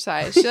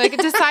exercise. She like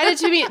decided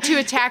to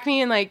attack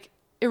me in like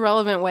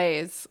irrelevant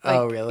ways. Like,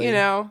 oh, really?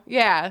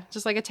 Yeah,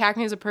 just like attack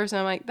me as a person.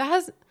 I'm like, that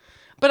has,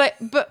 but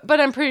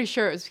I'm pretty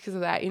sure it was because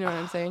of that. You know what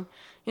I'm saying?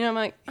 I'm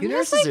like, you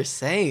nurses are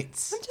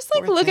saints. I'm just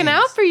like looking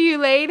out for you,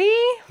 lady.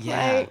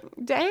 Yeah. Like,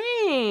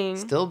 dang.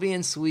 Still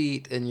being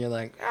sweet, and you're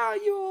like, oh,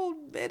 you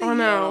old bitty. Oh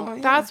no,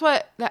 yeah. that's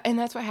what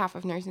half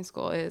of nursing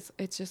school is.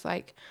 It's just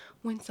like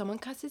when someone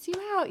cusses you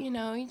out,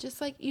 you just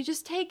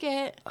take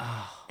it,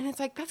 and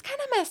it's like that's kind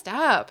of messed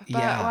up.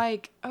 But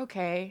like,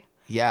 okay,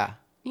 yeah,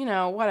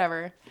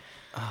 whatever.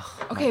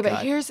 Oh, okay,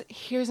 but here's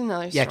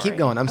another story. Yeah, keep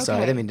going. I'm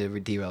sorry, I didn't mean to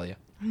derail you.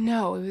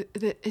 No,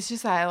 it's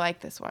just that I like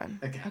this one.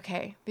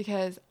 Okay,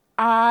 because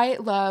I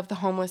love the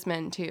homeless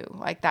men too.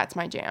 Like that's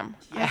my jam.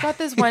 Yeah. I've got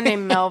this one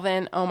named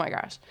Melvin. Oh my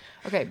gosh.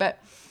 Okay, but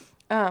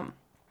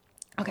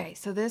okay,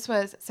 so this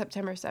was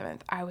September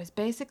 7th. I was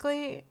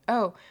basically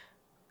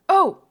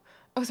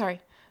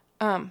sorry.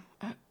 I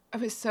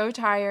was so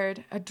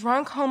tired. A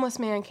drunk homeless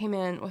man came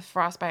in with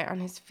frostbite on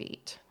his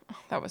feet. Oh,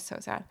 that was so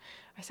sad.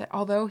 I said,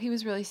 although he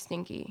was really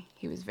stinky,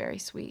 he was very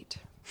sweet.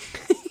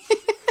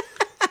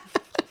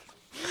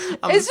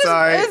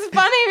 Sorry. It's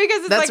funny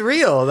because that's like,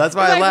 real. That's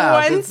why I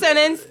laugh. One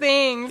sentence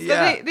things.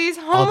 Yeah. So these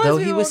homeless although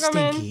people he was come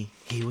stinky,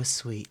 in, he was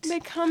sweet. They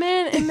come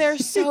in and they're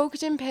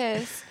soaked in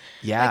piss.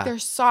 Yeah. Like their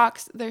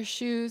socks, their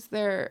shoes,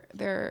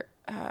 their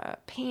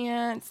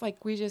pants.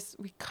 Like we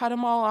cut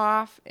them all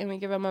off and we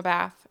give them a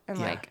bath and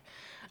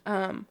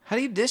how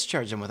do you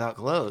discharge them without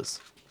clothes?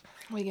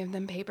 We give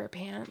them paper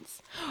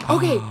pants.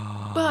 Okay,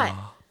 but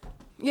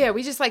yeah,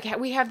 we just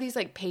we have these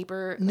like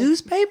paper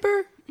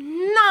newspaper.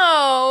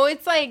 No,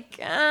 it's like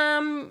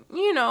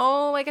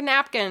like a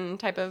napkin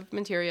type of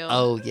material.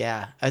 Oh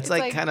yeah, it's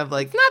like kind of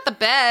like it's not the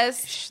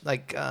best.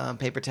 Like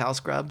paper towel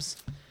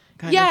scrubs.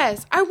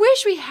 Yes, I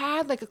wish we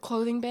had like a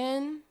clothing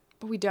bin,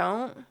 but we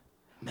don't.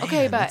 Man,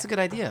 okay, but that's a good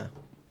idea.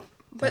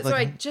 But so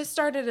I just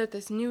started at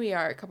this new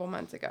ER a couple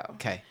months ago.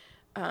 Okay.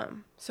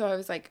 So I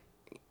was like,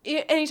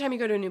 anytime you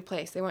go to a new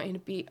place, they want you to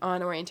be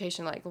on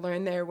orientation, like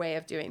learn their way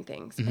of doing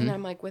things. Mm-hmm. And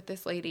I'm like with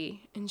this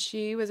lady, and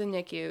she was a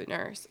NICU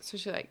nurse, so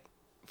she like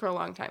for a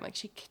long time, like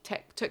she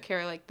took care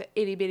of like the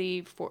itty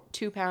bitty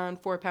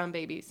 2-pound, 4-pound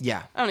babies.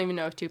 Yeah. I don't even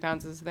know if 2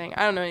 pounds is a thing.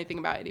 I don't know anything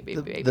about itty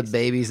bitty babies. The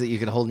babies that you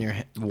could hold in your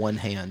one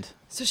hand.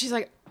 So she's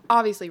like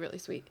obviously really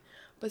sweet.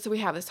 But so we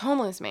have this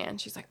homeless man.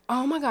 She's like,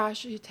 oh my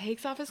gosh, he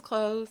takes off his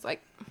clothes.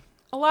 Like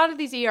a lot of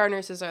these ER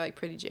nurses are like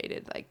pretty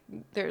jaded. Like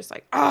there's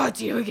like, oh,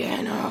 it's you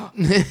again. Oh.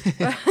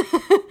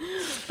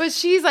 But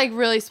she's like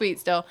really sweet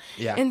still.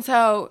 Yeah. And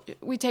so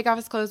we take off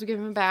his clothes, we give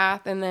him a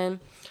bath, and then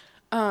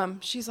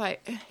she's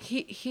like,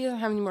 he doesn't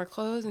have any more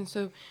clothes. And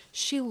so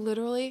she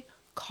literally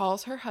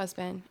calls her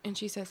husband and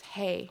she says,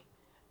 hey,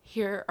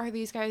 here are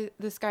this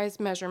guy's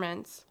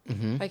measurements.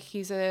 Mm-hmm. Like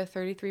he's a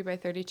 33 by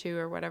 32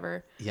 or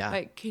whatever. Yeah.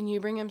 Like, can you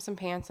bring him some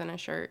pants and a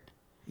shirt?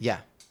 Yeah.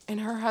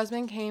 And her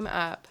husband came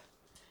up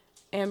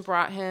and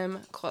brought him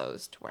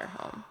clothes to wear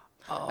home.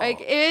 Oh.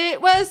 Like, it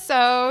was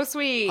so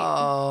sweet.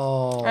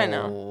 Oh. I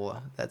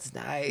know. That's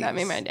nice. That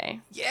made my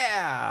day.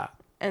 Yeah.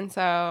 And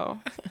so,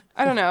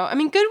 I don't know. I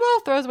mean, Goodwill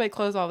throws away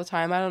clothes all the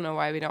time. I don't know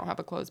why we don't have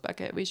a clothes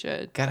bucket. We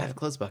should. Gotta have a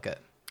clothes bucket.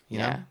 You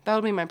know?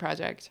 That'll be my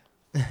project.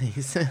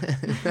 Nice.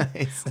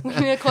 We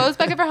need a clothes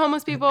bucket for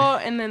homeless people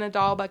and then a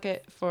doll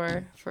bucket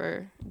for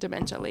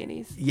dementia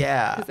ladies.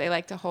 Yeah. Because they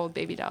like to hold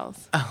baby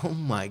dolls. Oh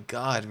my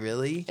God,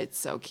 really? It's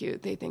so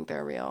cute. They think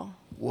they're real.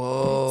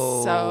 Whoa.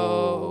 It's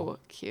so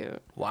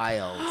cute.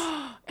 Wild.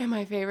 And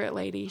my favorite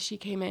lady, she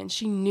came in.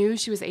 She knew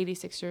she was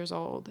 86 years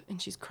old and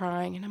she's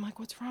crying. And I'm like,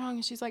 what's wrong?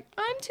 And she's like,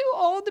 I'm too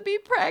old to be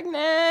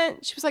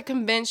pregnant. She was like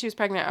convinced she was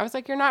pregnant. I was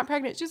like, you're not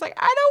pregnant. She's like,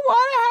 I don't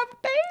want to have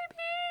a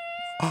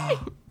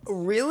baby.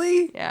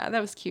 Really? Yeah,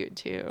 that was cute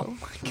too. Oh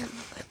my God.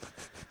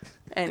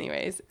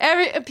 Anyways,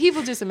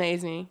 people just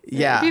amaze me.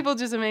 Yeah. People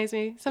just amaze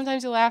me.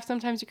 Sometimes you laugh,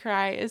 sometimes you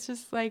cry. It's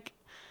just like,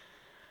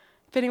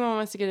 if anyone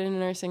wants to get into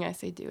nursing, I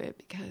say do it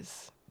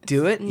because...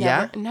 Do it?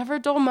 Never a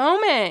dull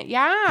moment.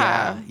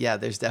 Yeah. Yeah,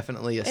 there's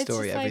definitely a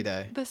story every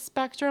day. The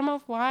spectrum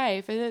of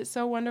life. It's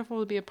so wonderful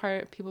to be a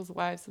part of people's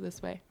lives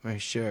this way. For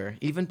sure.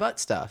 Even butt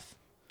stuff.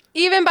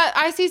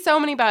 I see so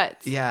many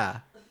butts. Yeah.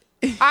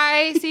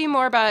 I see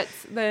more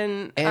butts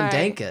than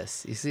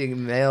dankus. You see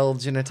male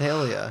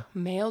genitalia.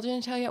 Male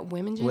genitalia,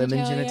 women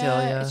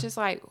genitalia. It's just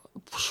like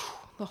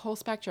the whole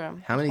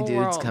spectrum. How many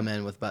dudes come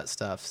in with butt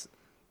stuffs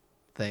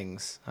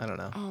things? I don't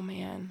know. Oh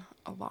man,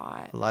 a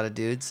lot. A lot of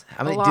dudes?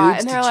 How many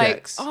dudes to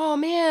chicks? Like, oh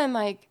man,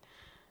 like,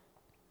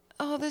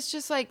 oh,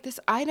 this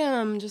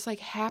item just like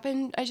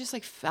happened. I just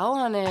like fell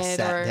on it.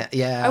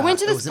 I went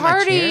to this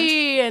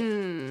party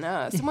and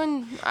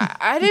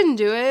I didn't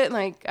do it.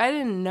 Like, I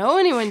didn't know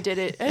anyone did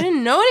it. I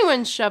didn't know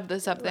anyone shoved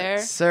this up there.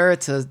 Sir,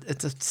 it's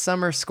a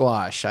summer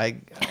squash.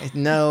 I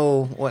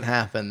know what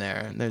happened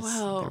there. There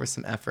was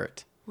some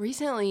effort.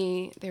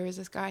 Recently, there was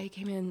this guy who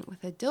came in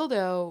with a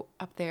dildo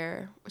up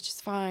there, which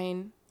is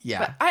fine.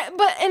 Yeah. But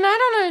I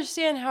don't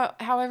understand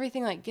how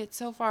everything like gets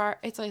so far.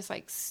 It's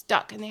like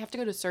stuck and they have to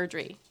go to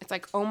surgery. It's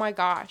like, oh my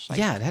gosh. Like,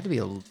 yeah, it had to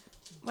be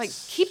like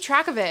keep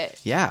track of it.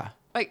 Yeah.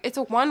 Like it's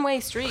a one-way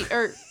street,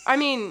 or I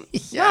mean,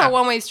 yeah. not a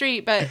one-way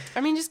street, but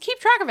I mean, just keep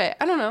track of it.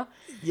 I don't know.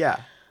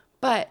 Yeah.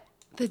 But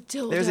the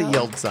dildo. There's a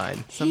yield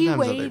sign.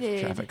 Sometimes other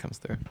traffic comes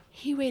through.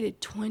 He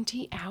waited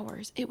 20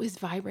 hours. It was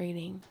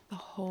vibrating the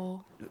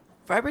whole.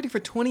 Vibrating for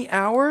 20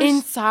 hours?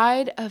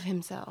 Inside of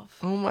himself.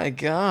 Oh my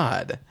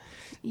God.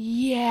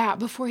 Yeah,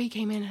 before he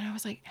came in, and I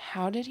was like,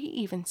 how did he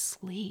even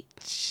sleep?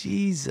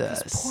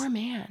 Jesus. This poor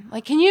man.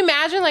 Like, can you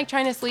imagine, like,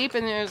 trying to sleep,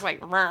 and there's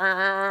like... No!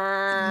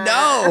 I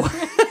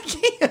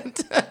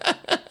can't. I'm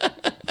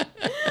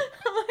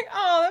like,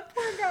 oh, that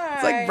poor guy.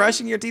 It's like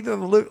brushing your teeth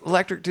with an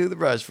electric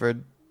toothbrush for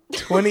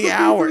 20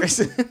 hours.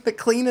 The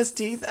cleanest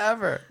teeth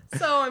ever.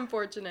 So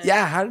unfortunate.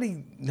 Yeah, how did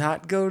he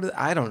not go to...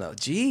 I don't know.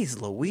 Jeez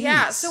Louise.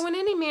 Yeah, so when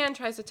any man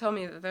tries to tell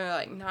me that they're,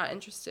 like, not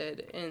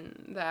interested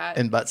in that...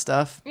 In butt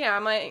stuff? Yeah,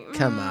 I'm like...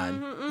 Come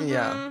on.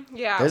 Yeah.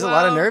 Yeah, There's a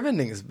lot of nerve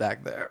endings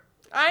back there.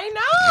 I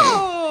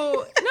know.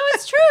 No,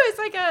 it's true. It's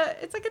like a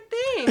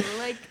thing.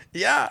 Like...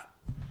 Yeah.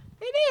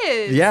 It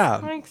is. Yeah.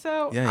 Like,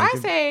 so yeah, I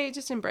say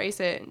just embrace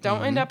it.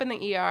 Don't end up in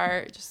the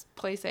ER. Just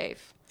play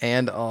safe.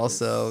 And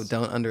also,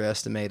 don't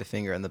underestimate a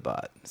finger in the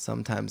butt.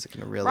 Sometimes it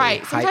can really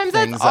right. hype Sometimes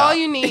things that's all up.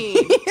 you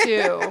need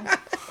too.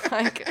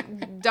 Like,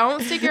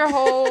 don't stick your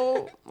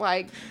whole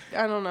I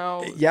don't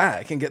know. Yeah,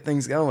 it can get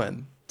things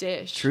going.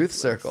 Dish. Truth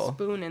circle.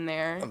 Spoon in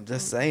there. I'm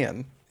just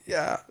saying.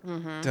 Yeah.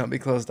 Mm-hmm. Don't be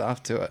closed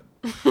off to it.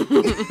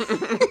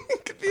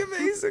 It could be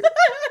amazing.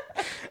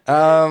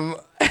 Oh,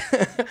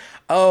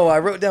 I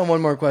wrote down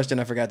one more question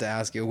I forgot to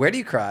ask you. Where do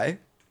you cry?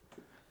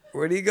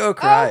 Where do you go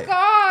cry? Oh,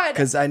 God.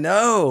 Because I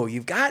know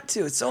you've got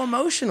to. It's so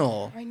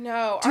emotional. I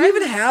know. Do you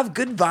even have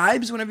good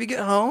vibes whenever you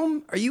get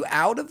home? Are you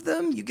out of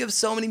them? You give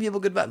so many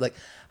people good vibes. Like,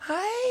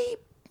 hi,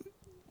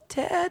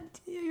 Ted.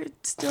 You're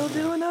still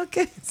doing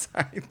okay?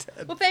 Sorry,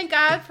 Ted. Well, thank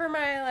God for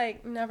my,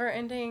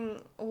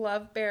 never-ending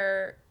love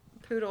bear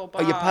poodle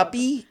Bob. Oh, your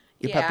puppy?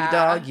 Your puppy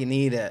dog? You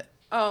need it.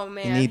 Oh,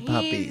 man. You need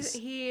puppies.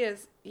 He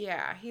is,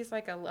 yeah, he's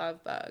like a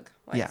love bug.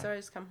 So I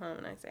just come home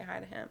and I say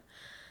hi to him.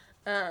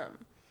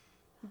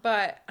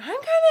 But I'm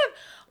kind of,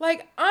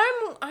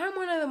 I'm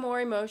one of the more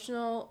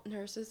emotional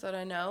nurses that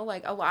I know.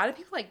 Like, a lot of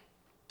people,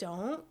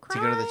 don't cry.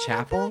 Do you go to the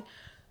chapel?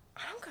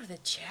 I don't go to the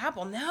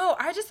chapel, no.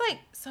 I just,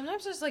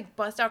 sometimes just,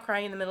 bust out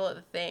crying in the middle of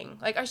the thing.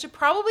 Like, I should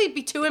probably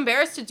be too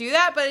embarrassed to do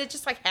that, but it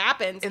just,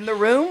 happens. In the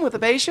room with the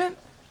patient?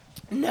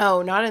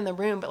 No, not in the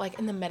room, but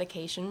in the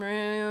medication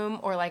room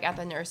or at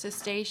the nurse's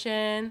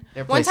station.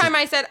 One time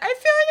I said, I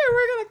feel like I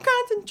work in a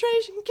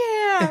concentration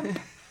camp.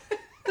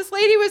 This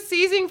lady was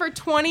seizing for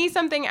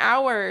 20-something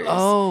hours.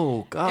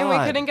 Oh, God. And we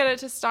couldn't get it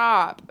to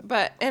stop.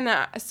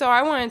 So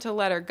I wanted to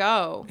let her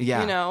go,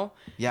 Yeah.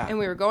 Yeah. And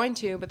we were going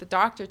to, but the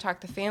doctor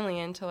talked the family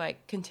into,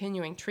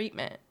 continuing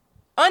treatment.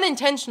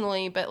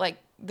 Unintentionally, but,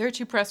 they're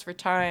too pressed for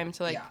time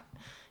to,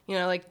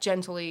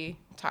 gently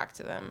talk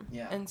to them.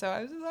 Yeah. And so I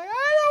was just like,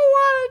 I don't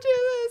want to do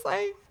this.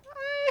 I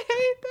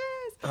hate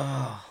this.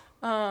 Oh.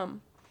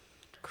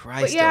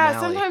 Christ, but yeah,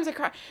 O'Malley. sometimes I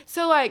cry.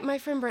 So, my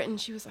friend Britton,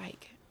 she was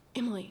like,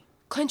 Emily,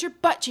 clench your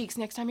butt cheeks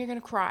next time you're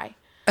going to cry.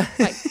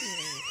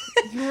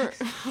 You're...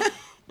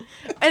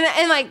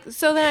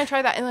 so then I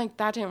tried that, and,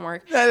 that didn't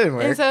work. That didn't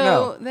work, And so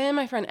no. then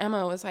my friend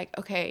Emma was like,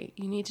 okay,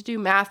 you need to do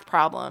math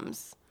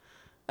problems.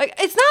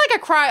 It's not like I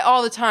cry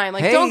all the time.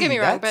 Hey, don't get me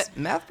wrong, but...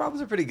 math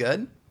problems are pretty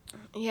good.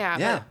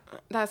 Yeah.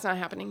 But that's not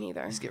happening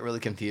either. Just get really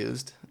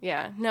confused.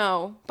 Yeah,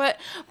 no. But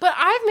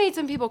I've made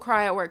some people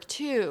cry at work,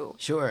 too.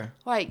 Sure.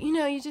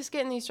 You just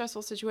get in these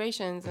stressful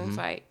situations, and it's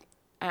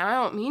I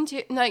don't mean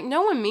to.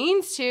 No one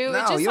means to. No,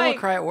 it just, you don't want to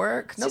cry at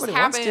work. Nobody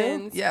wants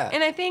to. Yeah.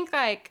 And I think,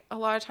 a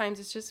lot of times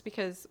it's just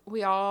because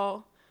we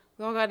all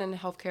got into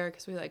healthcare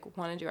because we,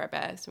 want to do our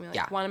best. And we,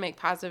 want to make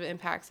positive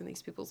impacts in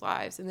these people's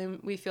lives. And then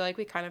we feel like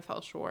we kind of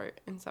fell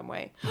short in some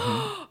way.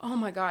 Mm-hmm. Oh,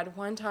 my God.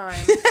 One time.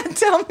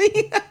 Tell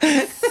me.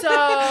 So.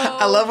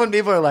 I love when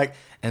people are like,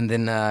 and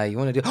then you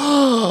want to do,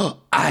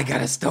 I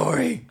got a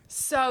story.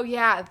 So,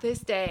 yeah, this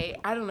day,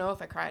 I don't know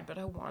if I cried, but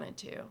I wanted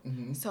to.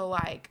 Mm-hmm. So,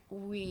 I'm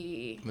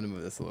going to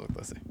move this a little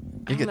closer.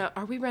 I don't know.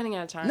 Are we running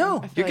out of time?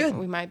 No, I feel you're like good.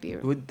 We might be.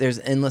 There's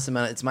endless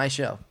amount. It's my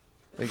show.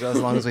 We go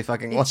as long as we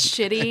fucking want. It's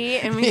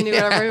shitty, and we can do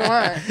whatever we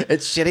want.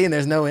 It's shitty, and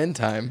there's no end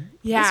time.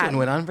 Yeah. This one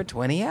went on for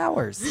 20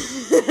 hours.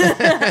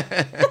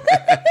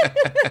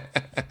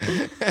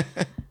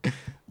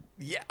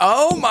 Yeah.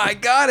 Oh, my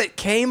God. It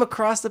came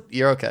across the...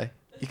 You're okay.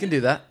 You can do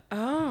that.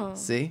 Oh.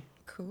 See?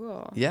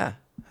 Cool. Yeah.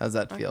 How's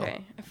that feel?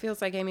 Okay. It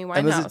feels like Amy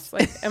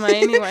Winehouse. Am I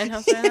Amy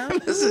Winehouse right now?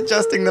 Emma's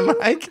adjusting the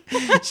mic.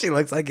 She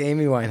looks like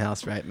Amy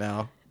Winehouse right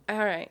now. All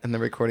right. In the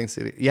recording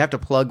studio. You have to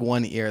plug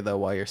one ear, though,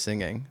 while you're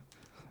singing.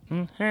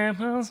 Oh,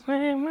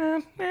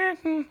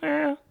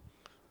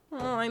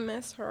 I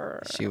miss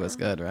her. She was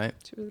good, right?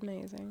 She was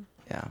amazing.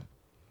 Yeah.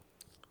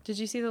 Did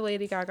you see the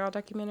Lady Gaga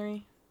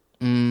documentary?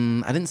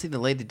 I didn't see the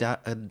Lady Gaga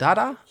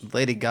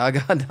documentary.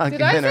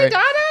 Did I say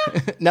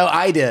Dada? No,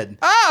 I did.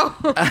 Oh,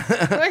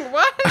 like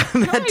what?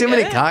 I had too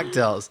many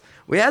cocktails.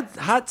 We had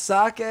hot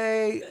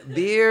sake,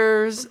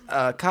 beers,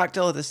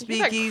 cocktail at the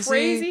Speakeasy. That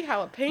crazy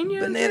jalapeno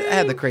drink. I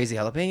had the crazy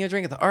jalapeno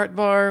drink at the art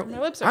bar. My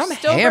lips are I'm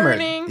still hammered.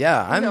 burning.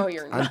 Yeah,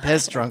 you're I'm not.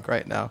 piss drunk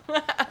right now.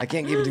 I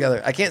can't keep it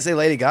together. I can't say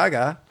Lady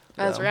Gaga.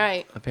 That's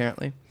right.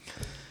 Apparently.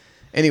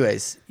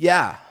 Anyways,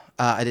 yeah.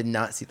 I did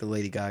not see the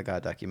Lady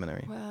Gaga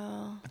documentary.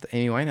 Well, But the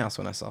Amy Winehouse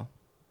one I saw.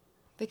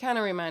 they kind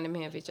of reminded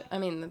me of each other. I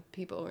mean, the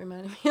people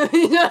reminded me of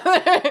each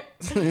other.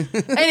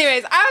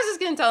 Anyways, I was just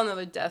going to tell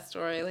another death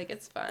story. Like,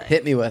 it's fine.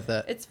 Hit me with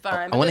it. It's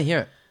fine. I want to hear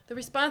it. The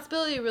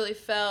responsibility really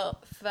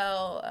fell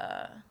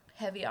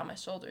heavy on my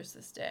shoulders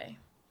this day.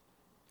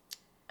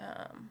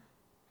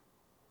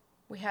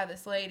 We had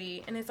this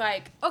lady, and it's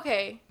like,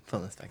 okay. Fill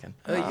this back in.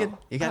 Oh, you good?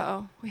 You got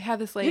Uh-oh. We had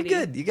this lady.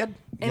 You're good. You good?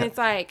 And it's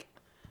like,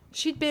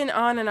 she'd been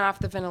on and off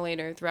the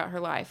ventilator throughout her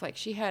life. Like,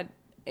 she had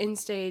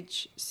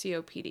end-stage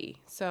COPD.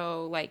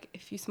 So, like,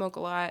 if you smoke a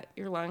lot,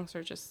 your lungs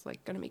are just,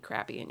 like, going to be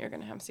crappy, and you're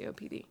going to have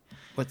COPD.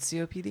 What's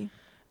COPD?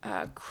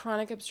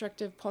 Chronic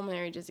obstructive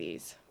pulmonary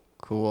disease.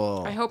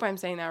 Cool. I hope I'm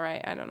saying that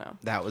right. I don't know.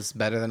 That was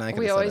better than I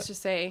could have said. We always it.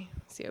 just say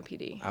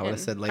COPD. I would have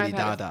said Lady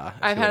Dada.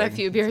 I've had a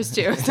few beers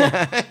too.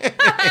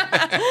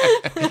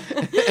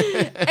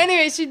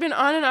 Anyway, she'd been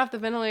on and off the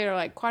ventilator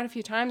like quite a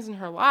few times in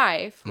her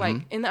life, like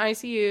in the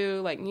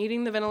ICU, like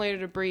needing the ventilator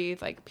to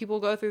breathe. Like people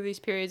go through these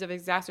periods of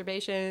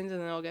exacerbations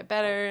and then they'll get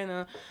better and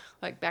they'll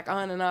like back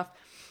on and off.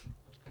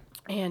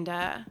 And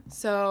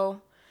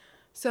so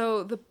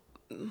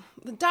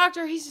the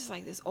doctor, he's just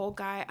like this old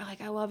guy.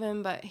 I love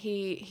him, but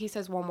he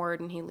says one word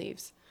and he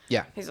leaves.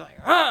 Yeah. He's like,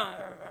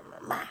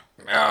 OCD.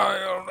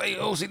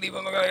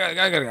 I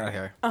gotta get out of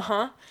here.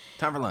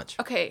 Time for lunch.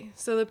 Okay,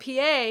 so the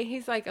PA,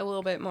 he's like a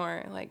little bit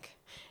more like,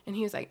 and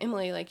he was like,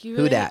 Emily, like you.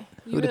 Who really, dat?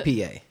 Who the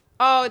PA?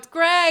 Oh, it's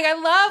Greg. I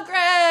love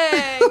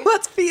Greg.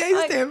 What's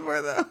PA stand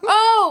for though?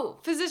 Oh,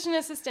 physician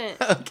assistant.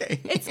 Okay.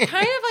 It's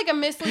kind of like a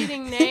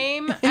misleading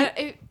name.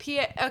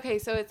 PA. Okay,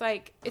 so it's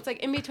like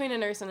in between a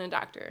nurse and a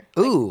doctor.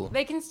 Ooh. Like,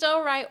 they can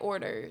still write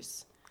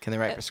orders. Can they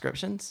write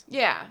prescriptions?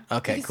 Yeah.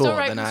 Okay, they can cool. Still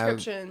write Then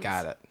prescriptions. I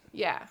got it.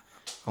 Yeah.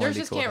 wanna be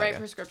Nurses cool can't with write that guy.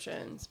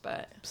 prescriptions,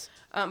 but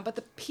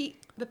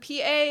the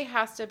PA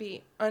has to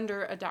be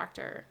under a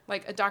doctor.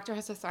 Like a doctor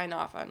has to sign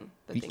off on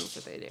the things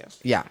that they do.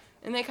 Yeah.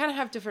 And they kind of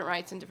have different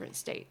rights in different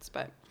states,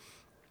 but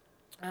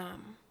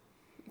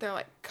they're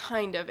like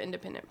kind of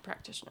independent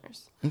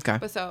practitioners. Okay.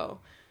 But so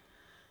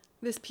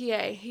this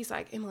PA, he's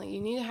like, Emily,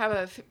 you need to have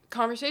a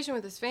conversation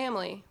with this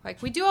family.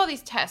 Like, we do all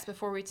these tests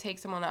before we take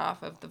someone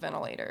off of the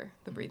ventilator,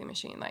 the breathing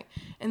machine. Like,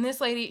 and this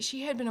lady,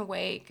 she had been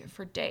awake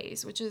for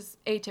days, which is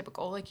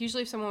atypical. Like,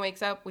 usually if someone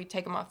wakes up, we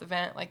take them off the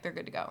vent, like, they're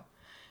good to go.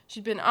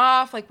 She'd been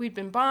off, like, we'd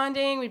been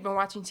bonding, we'd been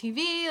watching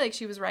TV, like,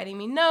 she was writing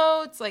me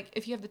notes. Like,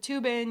 if you have the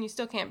tube in, you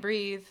still can't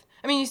breathe.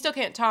 I mean, you still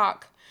can't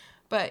talk,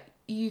 but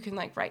you can,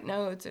 like, write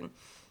notes. And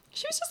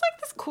she was just, like,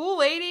 this cool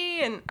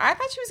lady, and I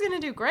thought she was going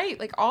to do great.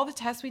 Like, all the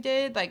tests we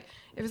did, like,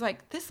 it was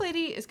like, this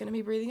lady is going to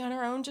be breathing on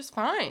her own just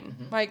fine.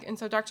 Mm-hmm. Like, and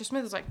so Dr.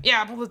 Smith is like,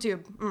 yeah, pull the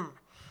tube.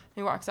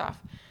 He walks off.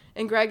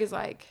 And Greg is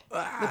like, the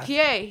PA,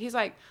 he's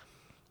like,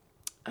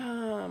 did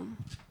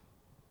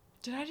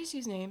I just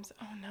use names?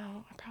 Oh,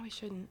 no, I probably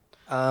shouldn't.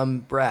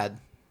 Brad.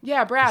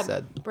 Yeah, Brad. You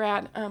said.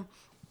 Brad.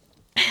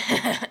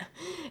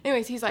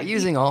 Anyways, he's like...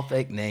 Using all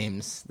fake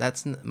names.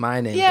 That's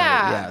my name.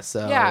 Yeah.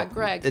 So yeah,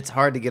 Greg. It's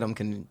hard to get them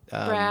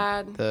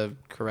Brad. The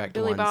correct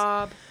Billy ones.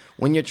 Bob.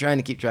 When you're trying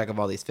to keep track of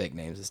all these fake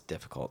names, it's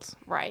difficult.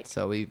 Right.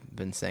 So we've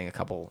been saying a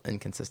couple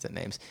inconsistent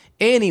names.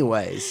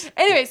 Anyway,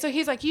 so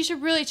he's like, you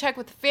should really check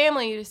with the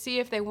family to see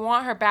if they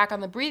want her back on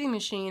the breathing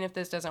machine if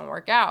this doesn't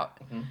work out.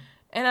 Mm-hmm.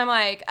 And I'm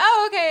like,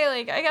 oh, okay,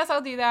 like, I guess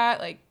I'll do that.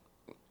 Like,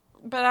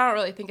 but I don't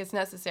really think it's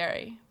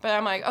necessary. But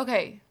I'm like,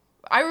 okay,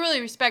 I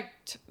really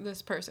respect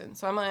this person.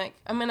 So I'm like,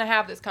 I'm going to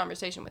have this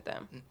conversation with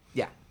them.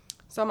 Yeah.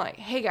 So I'm like,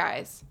 hey,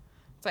 guys.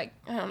 It's like,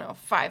 I don't know,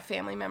 5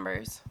 family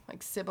members,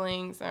 like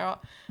siblings. They're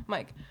all, I'm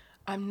like,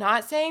 I'm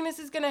not saying this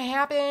is going to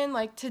happen,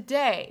 like,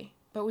 today.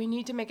 But we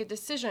need to make a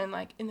decision,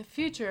 like, in the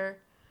future,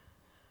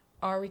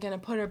 are we going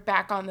to put her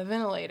back on the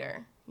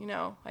ventilator? You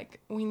know,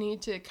 like, we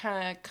need to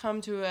kind of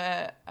come to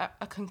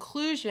a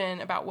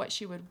conclusion about what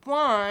she would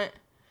want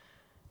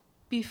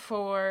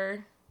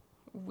before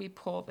we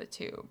pull the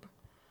tube.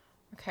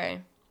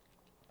 Okay?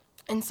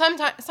 And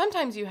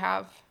sometimes you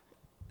have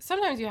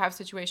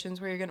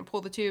situations where you're going to pull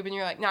the tube and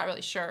you're, like, not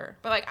really sure.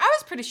 But, like, I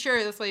was pretty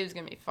sure this lady was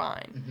going to be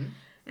fine. Mm-hmm.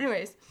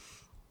 Anyways,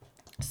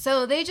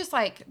 so they just,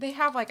 like, they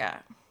have, like,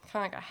 a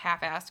kind of like a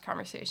half-assed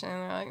conversation.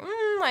 And they're like,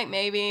 like,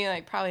 maybe,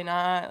 like, probably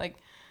not. Like,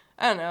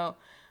 I don't know.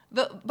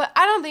 But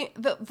I don't think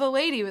the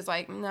lady was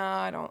like, no,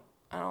 I don't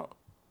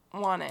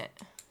want it,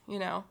 you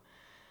know.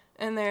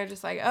 And they're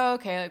just like, oh,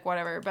 okay, like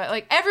whatever. But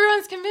like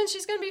everyone's convinced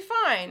she's gonna be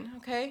fine,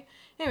 okay.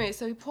 Anyway,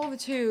 so we pull the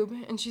tube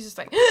and she's just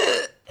like,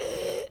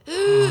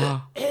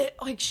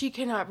 like she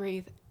cannot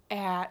breathe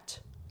at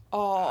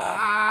all.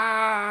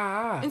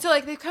 And so,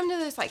 like, they've come to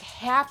this, like,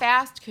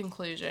 half-assed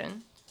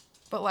conclusion,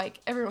 but, like,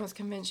 everyone was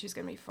convinced she was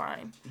going to be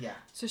fine. Yeah.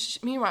 So,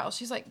 meanwhile,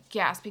 she's, like,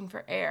 gasping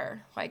for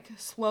air, like,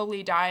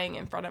 slowly dying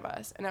in front of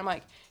us. And I'm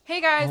like,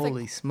 hey, guys.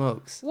 Holy like,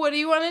 smokes. What do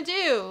you want to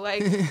do?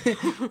 Like,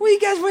 what do you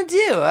guys want to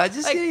do?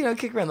 Just, like,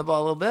 kick around the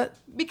ball a little bit.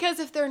 Because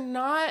if they're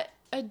not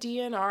a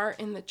DNR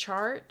in the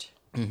chart,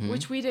 mm-hmm.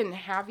 which we didn't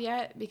have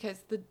yet because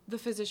the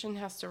physician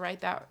has to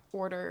write that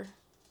order.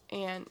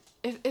 And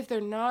if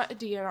they're not a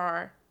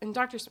DNR, and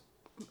Dr.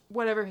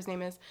 whatever his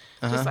name is,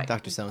 just like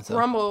Dr. So-and-so.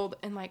 grumbled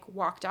and like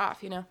walked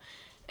off, you know?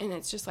 And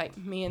it's just like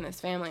me and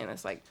this family and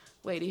this like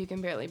lady who can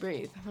barely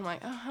breathe. And I'm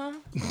like,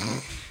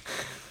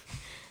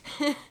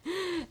 and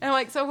I'm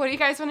like, so what do you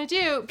guys want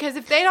to do? Because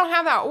if they don't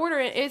have that order,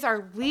 it is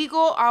our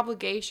legal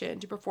obligation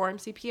to perform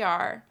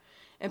CPR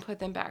and put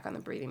them back on the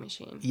breathing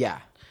machine. Yeah.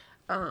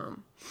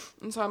 And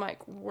so I'm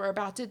like, we're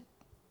about to,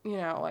 you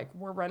know, like,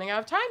 we're running out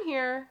of time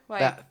here.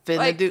 Like,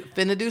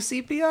 finna do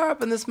CPR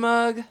up in this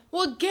mug.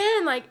 Well,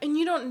 again, like, and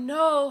you don't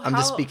know how... I'm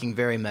just speaking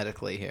very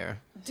medically here.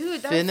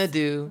 Dude, that's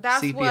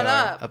CPR what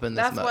up. in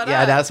this that's mug. What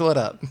yeah, up. that's what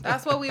up.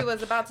 That's what we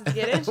was about to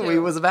get into. We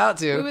was about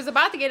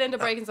to get into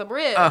breaking some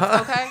ribs,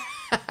 okay?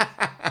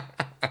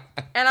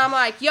 And I'm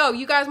like, yo,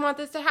 you guys want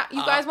this to happen?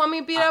 You guys want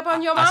me to beat up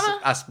on your mama?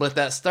 I split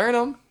that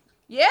sternum.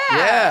 Yeah.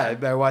 Yeah, you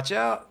better watch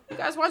out. You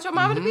guys want your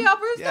mama to be all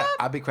bruised up?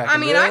 I'll be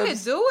cracking ribs. I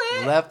could do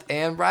it. Left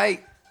and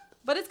right.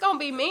 But it's going to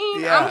be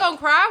mean. Yeah. I'm going to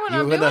cry when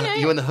I'm doing it.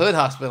 You in the hood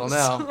hospital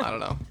now. I don't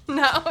know.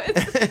 No.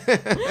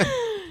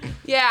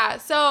 Yeah,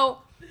 so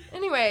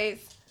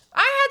anyways, I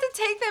had to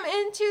take them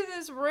into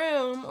this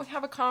room. We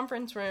have a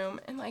conference room.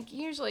 And, like,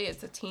 usually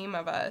it's a team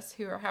of us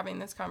who are having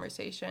this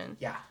conversation.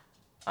 Yeah.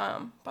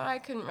 But I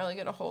couldn't really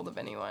get a hold of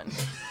anyone.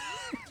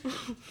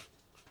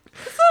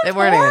 They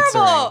weren't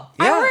answering.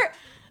 Yeah.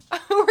 I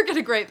work at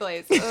a great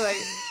place. So, like,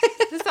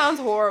 this sounds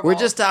horrible. We're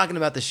just talking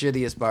about the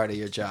shittiest part of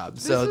your job.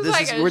 So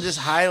we're just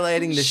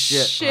highlighting the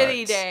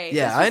shitty parts. Day.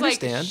 Yeah, I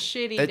understand. Like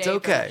shitty it's day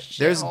okay.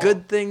 There's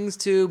good things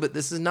too, but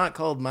this is not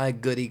called My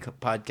Goody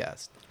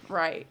Podcast.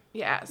 Right.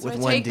 Yeah. So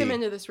With I take 1D. them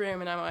into this room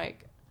and I'm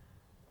like,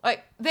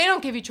 they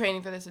don't give you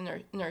training for this in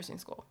nursing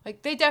school.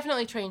 Like, they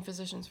definitely train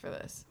physicians for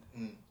this.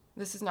 Mm.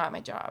 This is not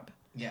my job.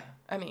 Yeah.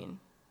 I mean,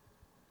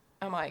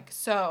 I'm like,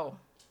 so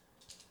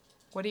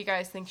what do you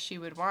guys think she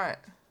would want?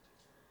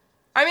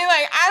 I mean,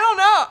 like, I don't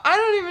know.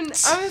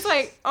 I was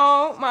like,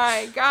 oh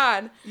my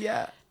God.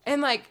 Yeah.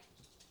 And like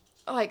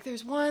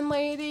there's one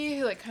lady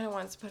who like kind of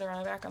wants to put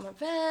her back on the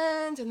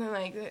vent. And then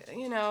like,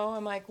 you know,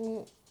 I'm like,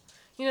 well,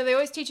 you know, they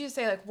always teach you to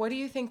say like, what do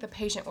you think the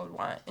patient would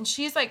want? And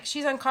she's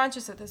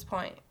unconscious at this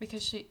point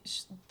because she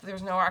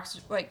there's no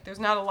oxygen, like there's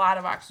not a lot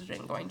of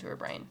oxygen going to her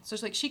brain. So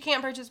it's like, she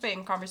can't participate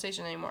in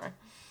conversation anymore.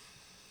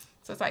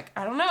 So it's like,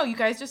 I don't know. You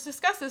guys just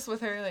discuss this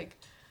with her. Like,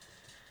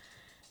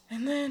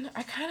 and then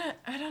I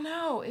don't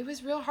know. It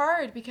was real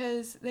hard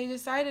because they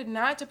decided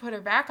not to put her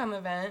back on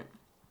the vent.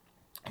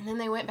 And then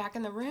they went back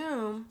in the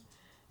room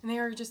and they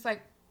were just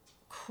like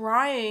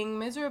crying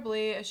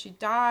miserably as she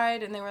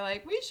died. And they were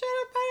like, we should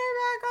have put her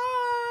back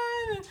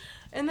on.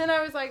 And then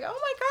I was like, oh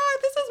my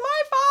God, this is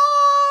my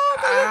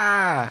fault.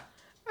 I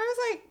was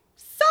like,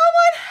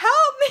 someone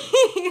help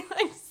me.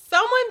 Like,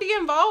 someone be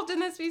involved in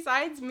this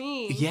besides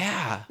me.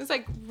 Yeah. It was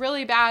like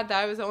really bad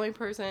that I was the only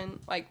person,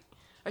 like,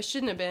 I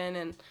shouldn't have been.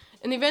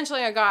 And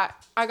eventually I got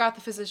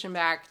the physician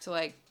back to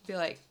like be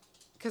like,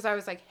 because I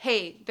was like,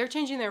 hey, they're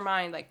changing their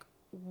mind. Like,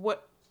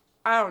 what?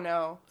 I don't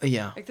know.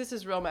 Yeah. Like, this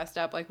is real messed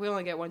up. Like, we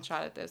only get one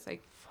shot at this.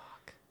 Like,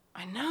 fuck.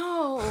 I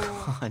know.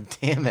 God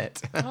damn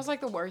it. That was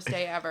like the worst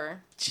day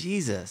ever.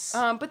 Jesus.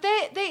 But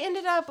they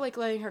ended up like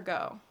letting her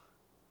go.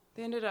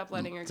 They ended up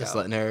letting her go. Just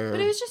letting her. But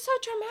it was just so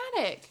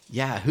traumatic.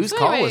 Yeah. Whose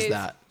call was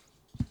that?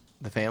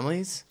 The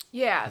family's?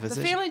 Yeah. The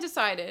family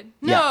decided.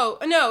 No,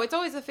 it's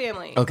always the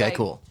family. Okay, like,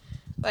 cool.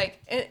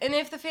 Like, and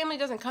if the family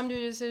doesn't come to a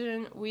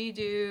decision, we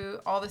do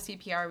all the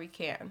CPR we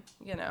can,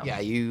 you know.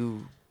 Yeah,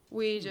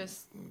 We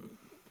just,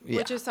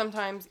 which is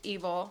sometimes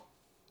evil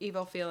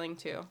feeling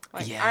too.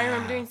 Like, yeah. I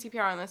remember doing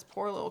CPR on this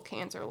poor little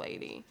cancer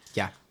lady.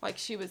 Yeah. Like,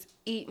 she was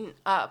eaten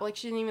up. Like,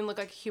 she didn't even look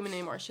like a human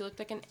anymore. She looked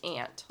like an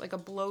ant, like a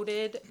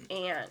bloated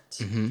ant.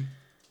 Mm-hmm.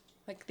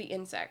 Like the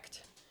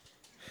insect.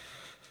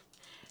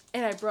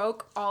 And I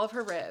broke all of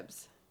her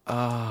ribs.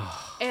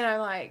 Oh. And I'm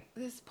like,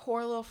 this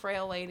poor little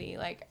frail lady,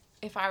 like,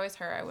 if I was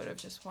her, I would have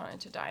just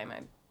wanted to die in my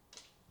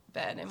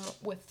bed and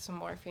with some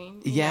morphine.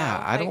 Yeah,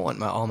 know? I don't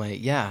want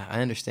yeah, I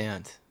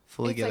understand.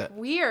 Fully get it. It's like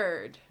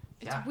weird.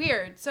 It's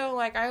weird. So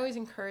like, I always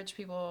encourage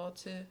people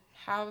to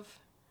have,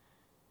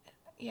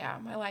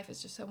 my life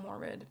is just so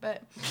morbid,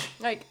 but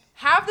like,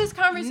 have this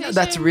conversation. No,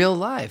 that's real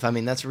life. I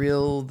mean, that's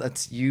real.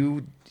 That's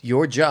you.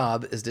 Your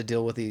job is to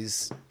deal with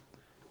these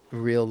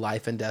real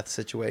life and death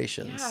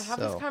situations. Yeah, have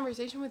this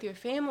conversation with your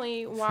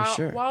family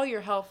while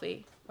you're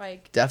healthy.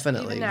 Like,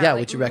 definitely. Now, yeah, like,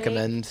 would you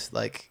recommend,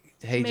 like,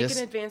 hey, make an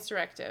advance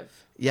directive?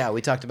 Yeah,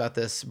 we talked about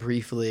this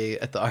briefly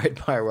at the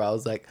art bar where I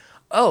was like,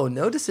 oh,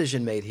 no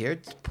decision made here.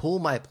 Just pull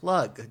my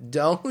plug.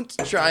 Don't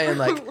try and,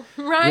 like,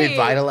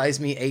 revitalize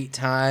me 8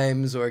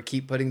 times or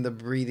keep putting the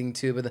breathing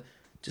tube.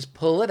 Just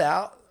pull it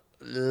out.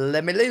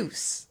 let me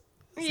loose.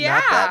 It's Yeah.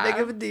 not that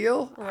big of a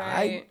deal.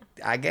 Right.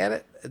 I get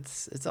it.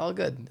 It's all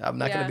good. I'm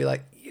not going to be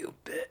like, you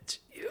bitch.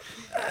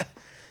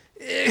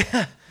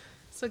 Yeah.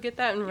 So get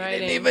that in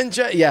writing. Didn't even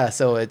try. Yeah,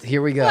 so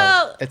here we go.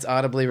 Well, it's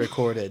audibly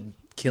recorded.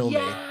 Kill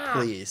me,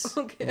 please.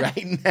 Okay.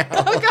 Right now.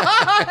 Oh,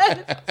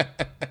 God.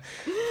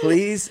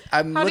 Please.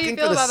 I'm How do you looking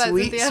feel for the about that,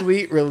 sweet, Cynthia?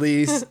 sweet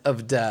release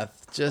of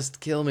death. Just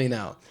kill me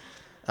now.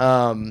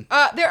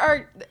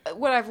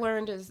 What I've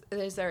learned is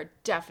there are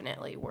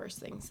definitely worse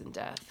things than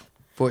death.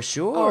 For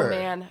sure. Oh,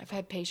 man. I've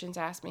had patients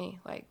ask me,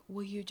 like,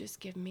 will you just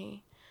give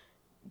me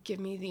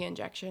the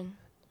injection?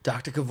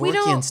 Dr.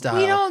 Kevorkian style.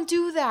 We don't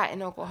do that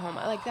in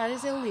Oklahoma. Like, that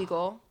is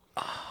illegal.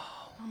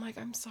 Oh. I'm like,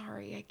 I'm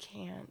sorry, I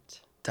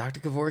can't. Dr.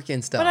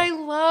 Kevorkian style. But I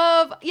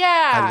love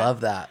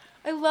that.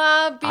 I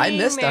love being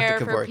miss there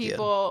Dr. for Kevorkian.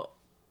 people.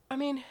 I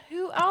mean,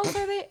 who else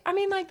are they? I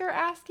mean, like, they're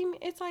asking me.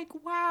 It's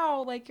like,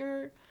 wow. Like,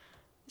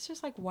 it's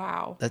just like,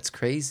 wow. That's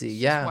crazy.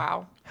 Yeah.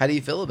 Wow. How do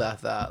you feel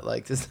about that?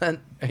 Like, are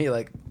you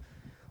like,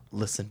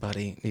 listen,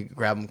 buddy, you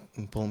grab him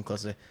and pull him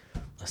closer.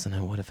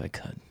 Listen, what if I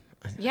could?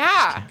 I just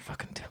can't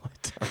fucking do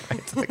it. All right?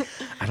 It's like,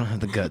 I don't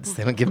have the guts.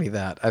 They don't give me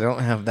that. I don't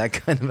have that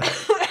kind of.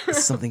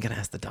 It's something gonna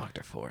ask the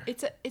doctor for.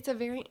 It's a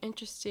very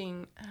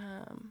interesting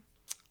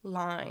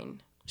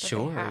line.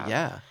 Sure.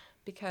 Yeah.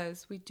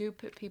 Because we do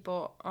put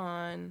people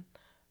on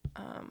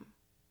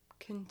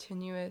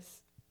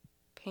continuous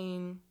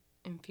pain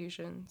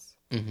infusions.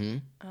 Mm-hmm.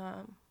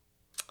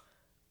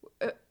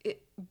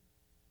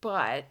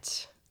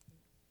 But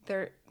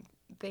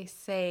they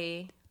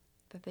say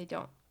that they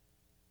don't,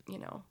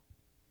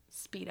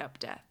 speed up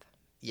death.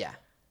 Yeah.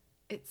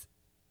 It's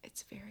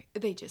very.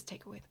 They just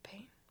take away the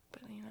pain.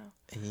 But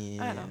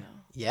Yeah. I don't know.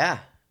 Yeah.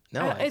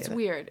 No, it's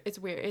weird. It's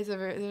weird. There's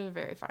a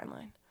very fine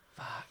line.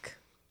 Fuck.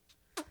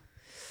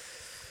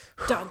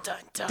 Dun dun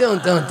dun. Dun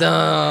dun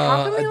dun.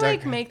 How can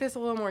we make this a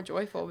little more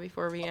joyful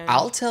before we end?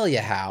 I'll tell you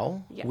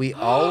how. Yeah. We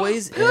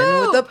always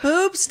end with a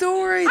poop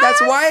story. That's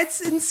why it's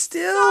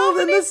instilled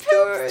in the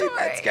story.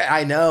 That's good.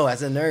 I know.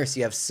 As a nurse,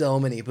 you have so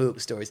many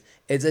poop stories.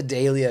 It's a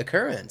daily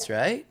occurrence,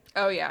 right?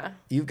 Oh yeah.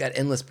 You've got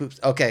endless poops.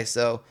 Okay,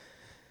 so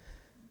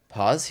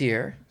pause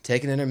here.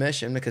 Take an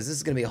intermission because this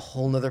is going to be a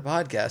whole nother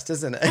podcast,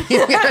 isn't it?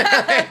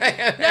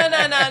 No.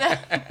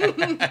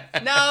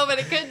 No, but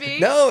it could be.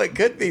 No, it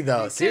could be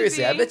though. It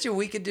Seriously, could be. I bet you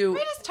we could do. We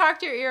just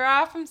talked your ear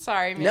off. I'm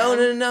sorry,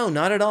 man. No,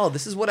 not at all.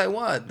 This is what I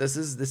want. This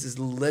is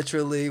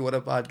literally what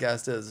a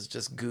podcast is. It's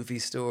just goofy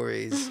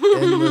stories,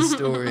 endless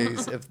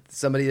stories. If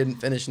somebody didn't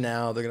finish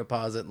now, they're gonna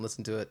pause it and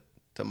listen to it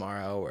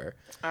tomorrow or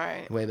All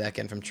right. way back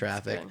in from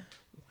traffic.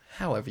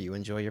 However you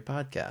enjoy your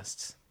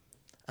podcasts.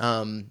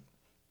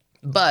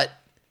 But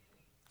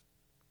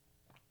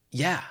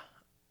yeah,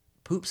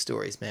 poop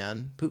stories,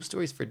 man. Poop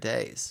stories for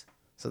days.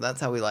 So that's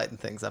how we lighten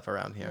things up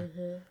around here.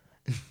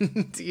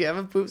 Mm-hmm. Do you have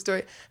a poop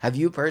story? Have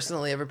you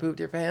personally ever pooped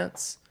your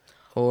pants?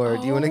 Or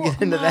do you want to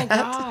get into that?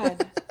 Oh, my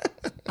God.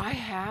 I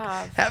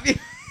have. Have you?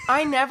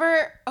 I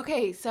never.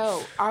 Okay,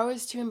 so I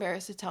was too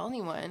embarrassed to tell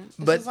anyone.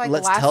 But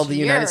let's tell the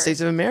United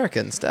States of America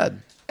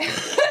instead.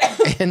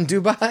 In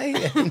Dubai.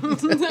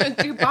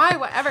 Dubai,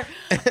 whatever.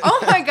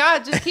 Oh my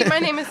God, just keep my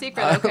name a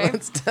secret, okay?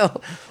 Let's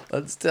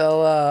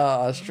tell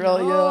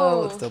Australia. No.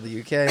 Let's tell the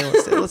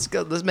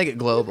UK. Let's make it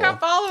global. We've got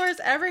followers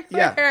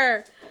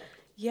everywhere.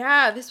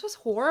 Yeah, this was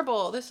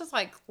horrible. This was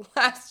like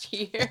last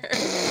year.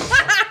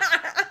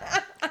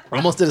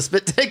 Almost did a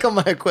spit take on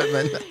my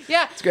equipment.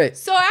 Yeah. It's great.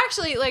 So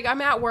actually, like,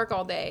 I'm at work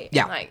all day.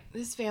 Yeah. And, like,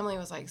 this family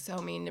was, like, so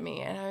mean to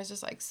me. And I was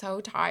just, like,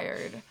 so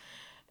tired.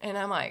 And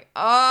I'm like,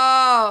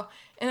 oh.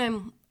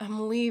 And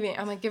I'm leaving.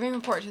 I'm, like, giving a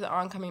report to the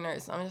oncoming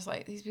nurse. And I'm just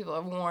like, these people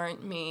have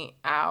worn me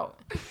out.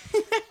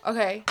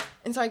 Okay.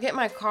 And so I get in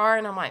my car,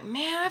 and I'm like,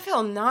 man, I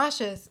feel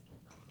nauseous.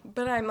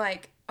 But I'm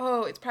like,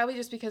 oh, it's probably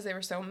just because they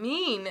were so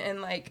mean.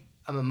 And, like,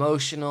 I'm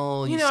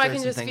emotional. I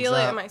can just feel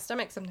it in my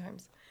stomach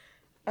sometimes.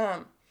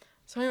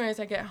 So anyways,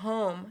 I get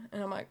home,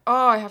 and I'm like,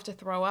 oh, I have to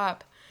throw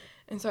up.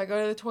 And so I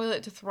go to the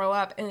toilet to throw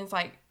up, and it's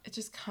like, it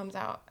just comes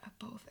out at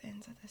both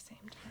ends at the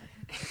same time.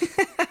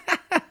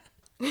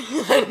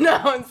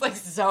 No, it's like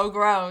so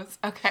gross.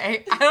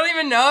 Okay. I don't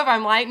even know if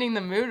I'm lightening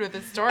the mood with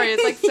this story.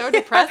 It's like so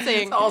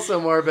depressing. It's also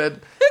morbid.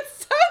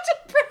 It's so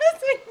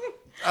depressing.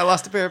 I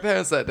lost a pair of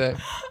pants that day.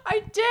 I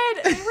did.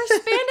 They were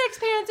spandex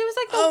pants. It was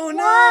like the worst.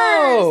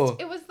 No.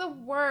 It was the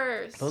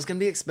worst. Those can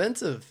be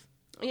expensive.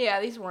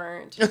 Yeah, these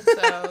weren't. So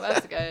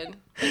that's good.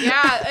 But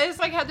yeah, I just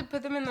like had to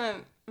put them in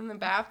the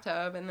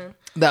bathtub and then.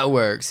 That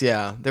works.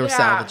 Yeah, they were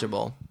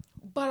salvageable.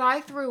 But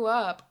I threw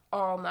up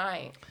all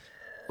night.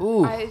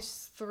 Ooh. I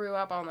just threw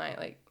up all night.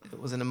 Like it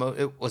was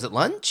was it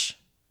lunch?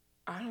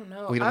 I don't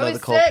know. We don't know the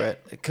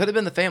culprit. Sick. It could have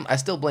been the family. I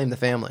still blame the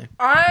family.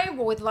 I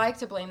would like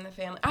to blame the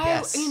family.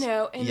 Yes.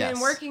 Then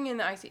working in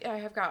the ICU, I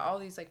have got all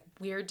these like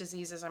weird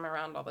diseases I'm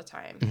around all the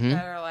time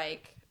that are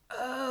like,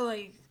 oh,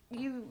 like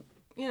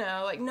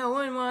like no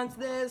one wants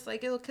this,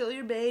 like it'll kill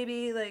your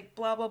baby, like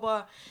blah blah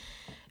blah.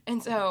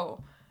 And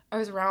so I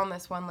was around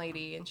this one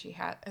lady, and so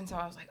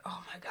I was like,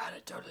 oh my God, I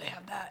totally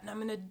have that, and I'm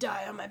gonna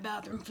die on my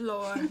bathroom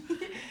floor.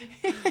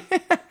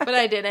 but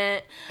I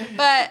didn't.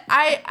 But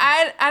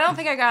I don't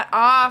think I got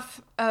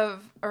off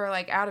of or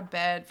like out of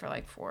bed for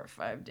like 4 or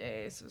 5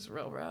 days. It was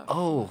real rough.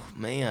 Oh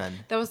man,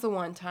 that was the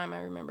one time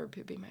I remember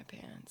pooping my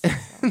pants.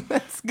 So.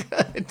 That's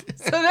good.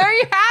 So there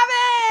you have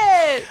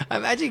it. I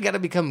imagine you got to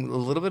become a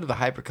little bit of a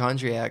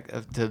hypochondriac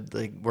to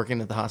like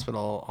working at the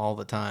hospital all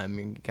the time.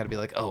 You got to be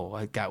like, oh,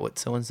 I got what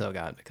so and so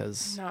got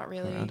because not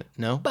really.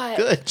 No, but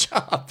good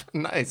job,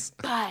 nice.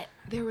 But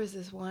there was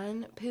this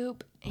one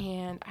poop,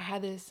 and I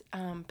had this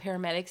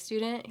paramedic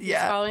student who was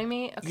Yeah. following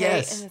me. Okay,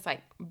 Yes. and this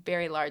like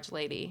very large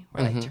lady.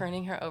 We're like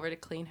turning her over to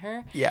clean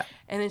her. Yeah.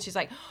 And then she's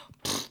like,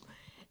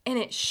 and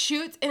it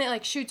shoots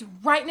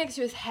right next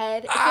to his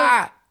head. It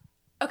Ah.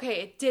 goes,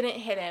 okay, it didn't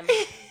hit him,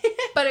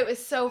 but it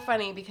was so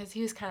funny because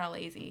he was kind of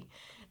lazy,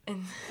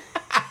 and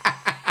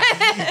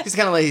He's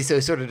kind of lazy, so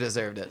he sort of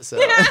deserved it. So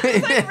yeah,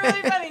 it was like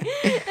really funny. And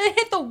it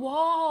hit the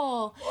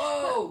wall.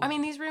 Whoa. I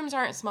mean, these rooms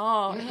aren't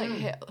small. It like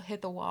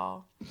hit the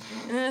wall.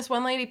 And then this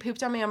one lady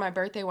pooped on me on my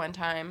birthday one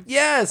time.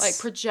 Yes. Like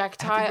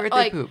projectile. Happy birthday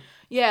like poop.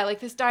 yeah, like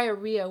this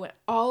diarrhea went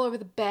all over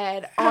the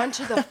bed,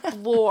 onto the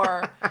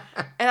floor.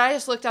 And I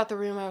just looked out the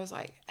room. I was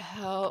like,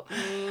 help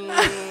me.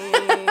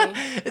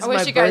 I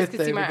wish you guys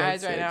could see my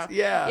eyes right now.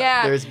 Yeah.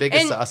 Yeah. They're as big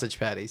as sausage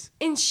patties.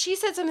 And she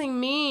said something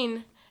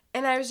mean,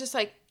 and I was just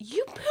like,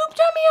 you pooped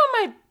on me on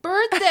my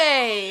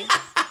birthday.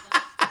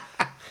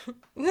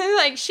 And then,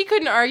 like, she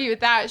couldn't argue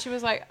with that. She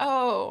was like,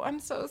 oh, I'm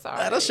so sorry.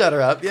 That'll shut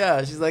her up.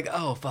 Yeah. She's like,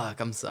 oh, fuck,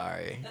 I'm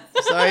sorry.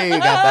 Sorry you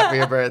got that for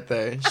your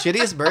birthday.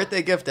 Shittiest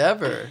birthday gift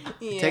ever.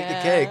 Take the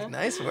cake.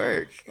 Nice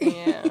work.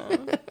 Yeah.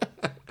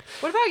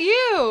 What about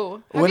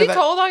you? Have you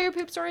told all your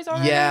poop stories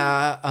already?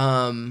 Yeah.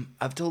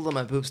 I've told all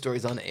my poop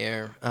stories on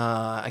air.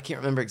 I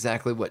can't remember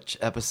exactly which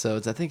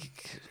episodes. I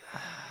think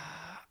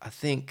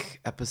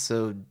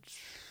episode...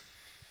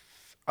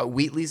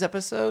 Wheatley's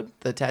episode,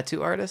 the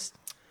tattoo artist.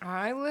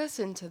 I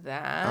listened to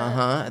that.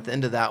 At the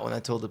end of that one, I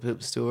told the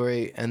poop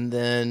story, and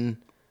then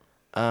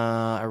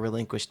I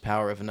relinquished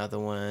power of another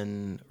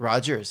one.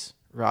 Roger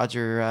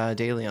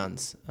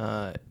DeLeon's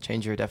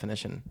Change Your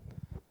Definition.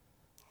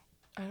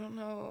 I don't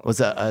know. Was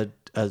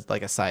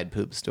like a side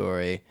poop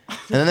story, and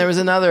then there was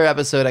another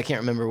episode I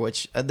can't remember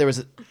which. I've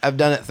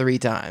done it 3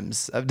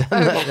 times. I've done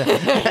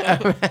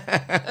that.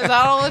 Is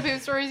that all the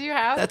poop stories you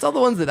have? That's all the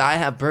ones that I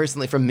have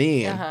personally from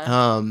me.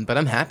 Uh-huh. But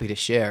I'm happy to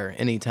share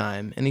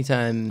anytime All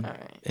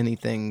right.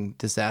 anything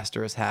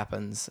disastrous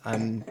happens.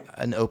 I'm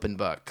an open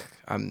book.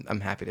 I'm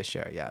happy to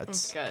share. Yeah,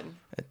 That's good.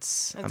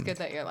 It's That's good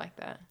that you're like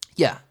that.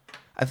 Yeah,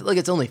 I feel like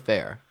it's only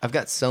fair. I've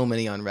got so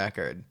many on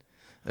record.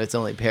 It's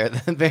only fair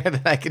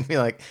that I can be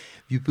like,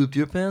 you pooped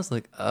your pants?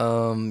 Like,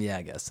 yeah,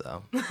 I guess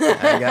so.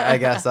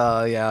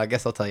 I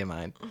guess I'll tell you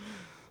mine.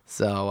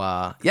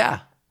 So, yeah,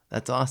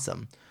 that's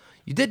awesome.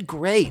 You did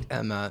great,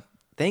 Emma.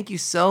 Thank you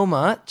so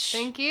much.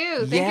 Thank you.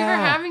 Thank you for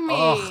having me.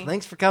 Oh,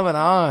 thanks for coming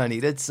on.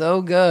 You did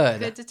so good.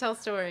 Good to tell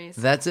stories.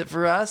 That's it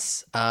for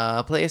us.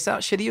 Play us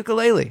out, Shitty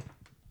Ukulele.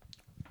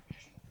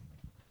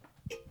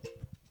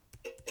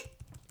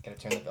 Gotta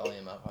turn the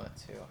volume up on it,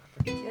 too.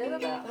 Forget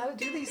about how to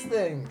do these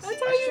things. That's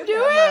how I you should do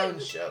have it? my own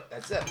show.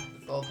 That's it. That's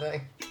the whole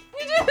thing.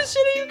 You do the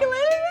shitty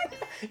ukulele?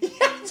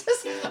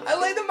 Yeah, I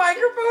lay the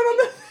microphone on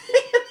the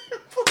thing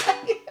and play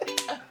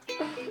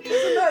it.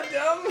 Isn't that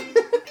dumb?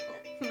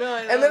 No,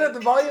 I don't. And then if the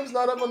volume's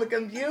not up on the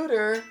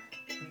computer,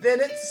 then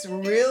it's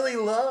really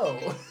low.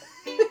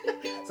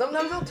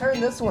 Sometimes I'll turn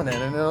this one in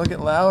and it'll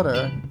get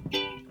louder.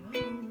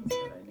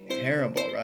 Terrible, right?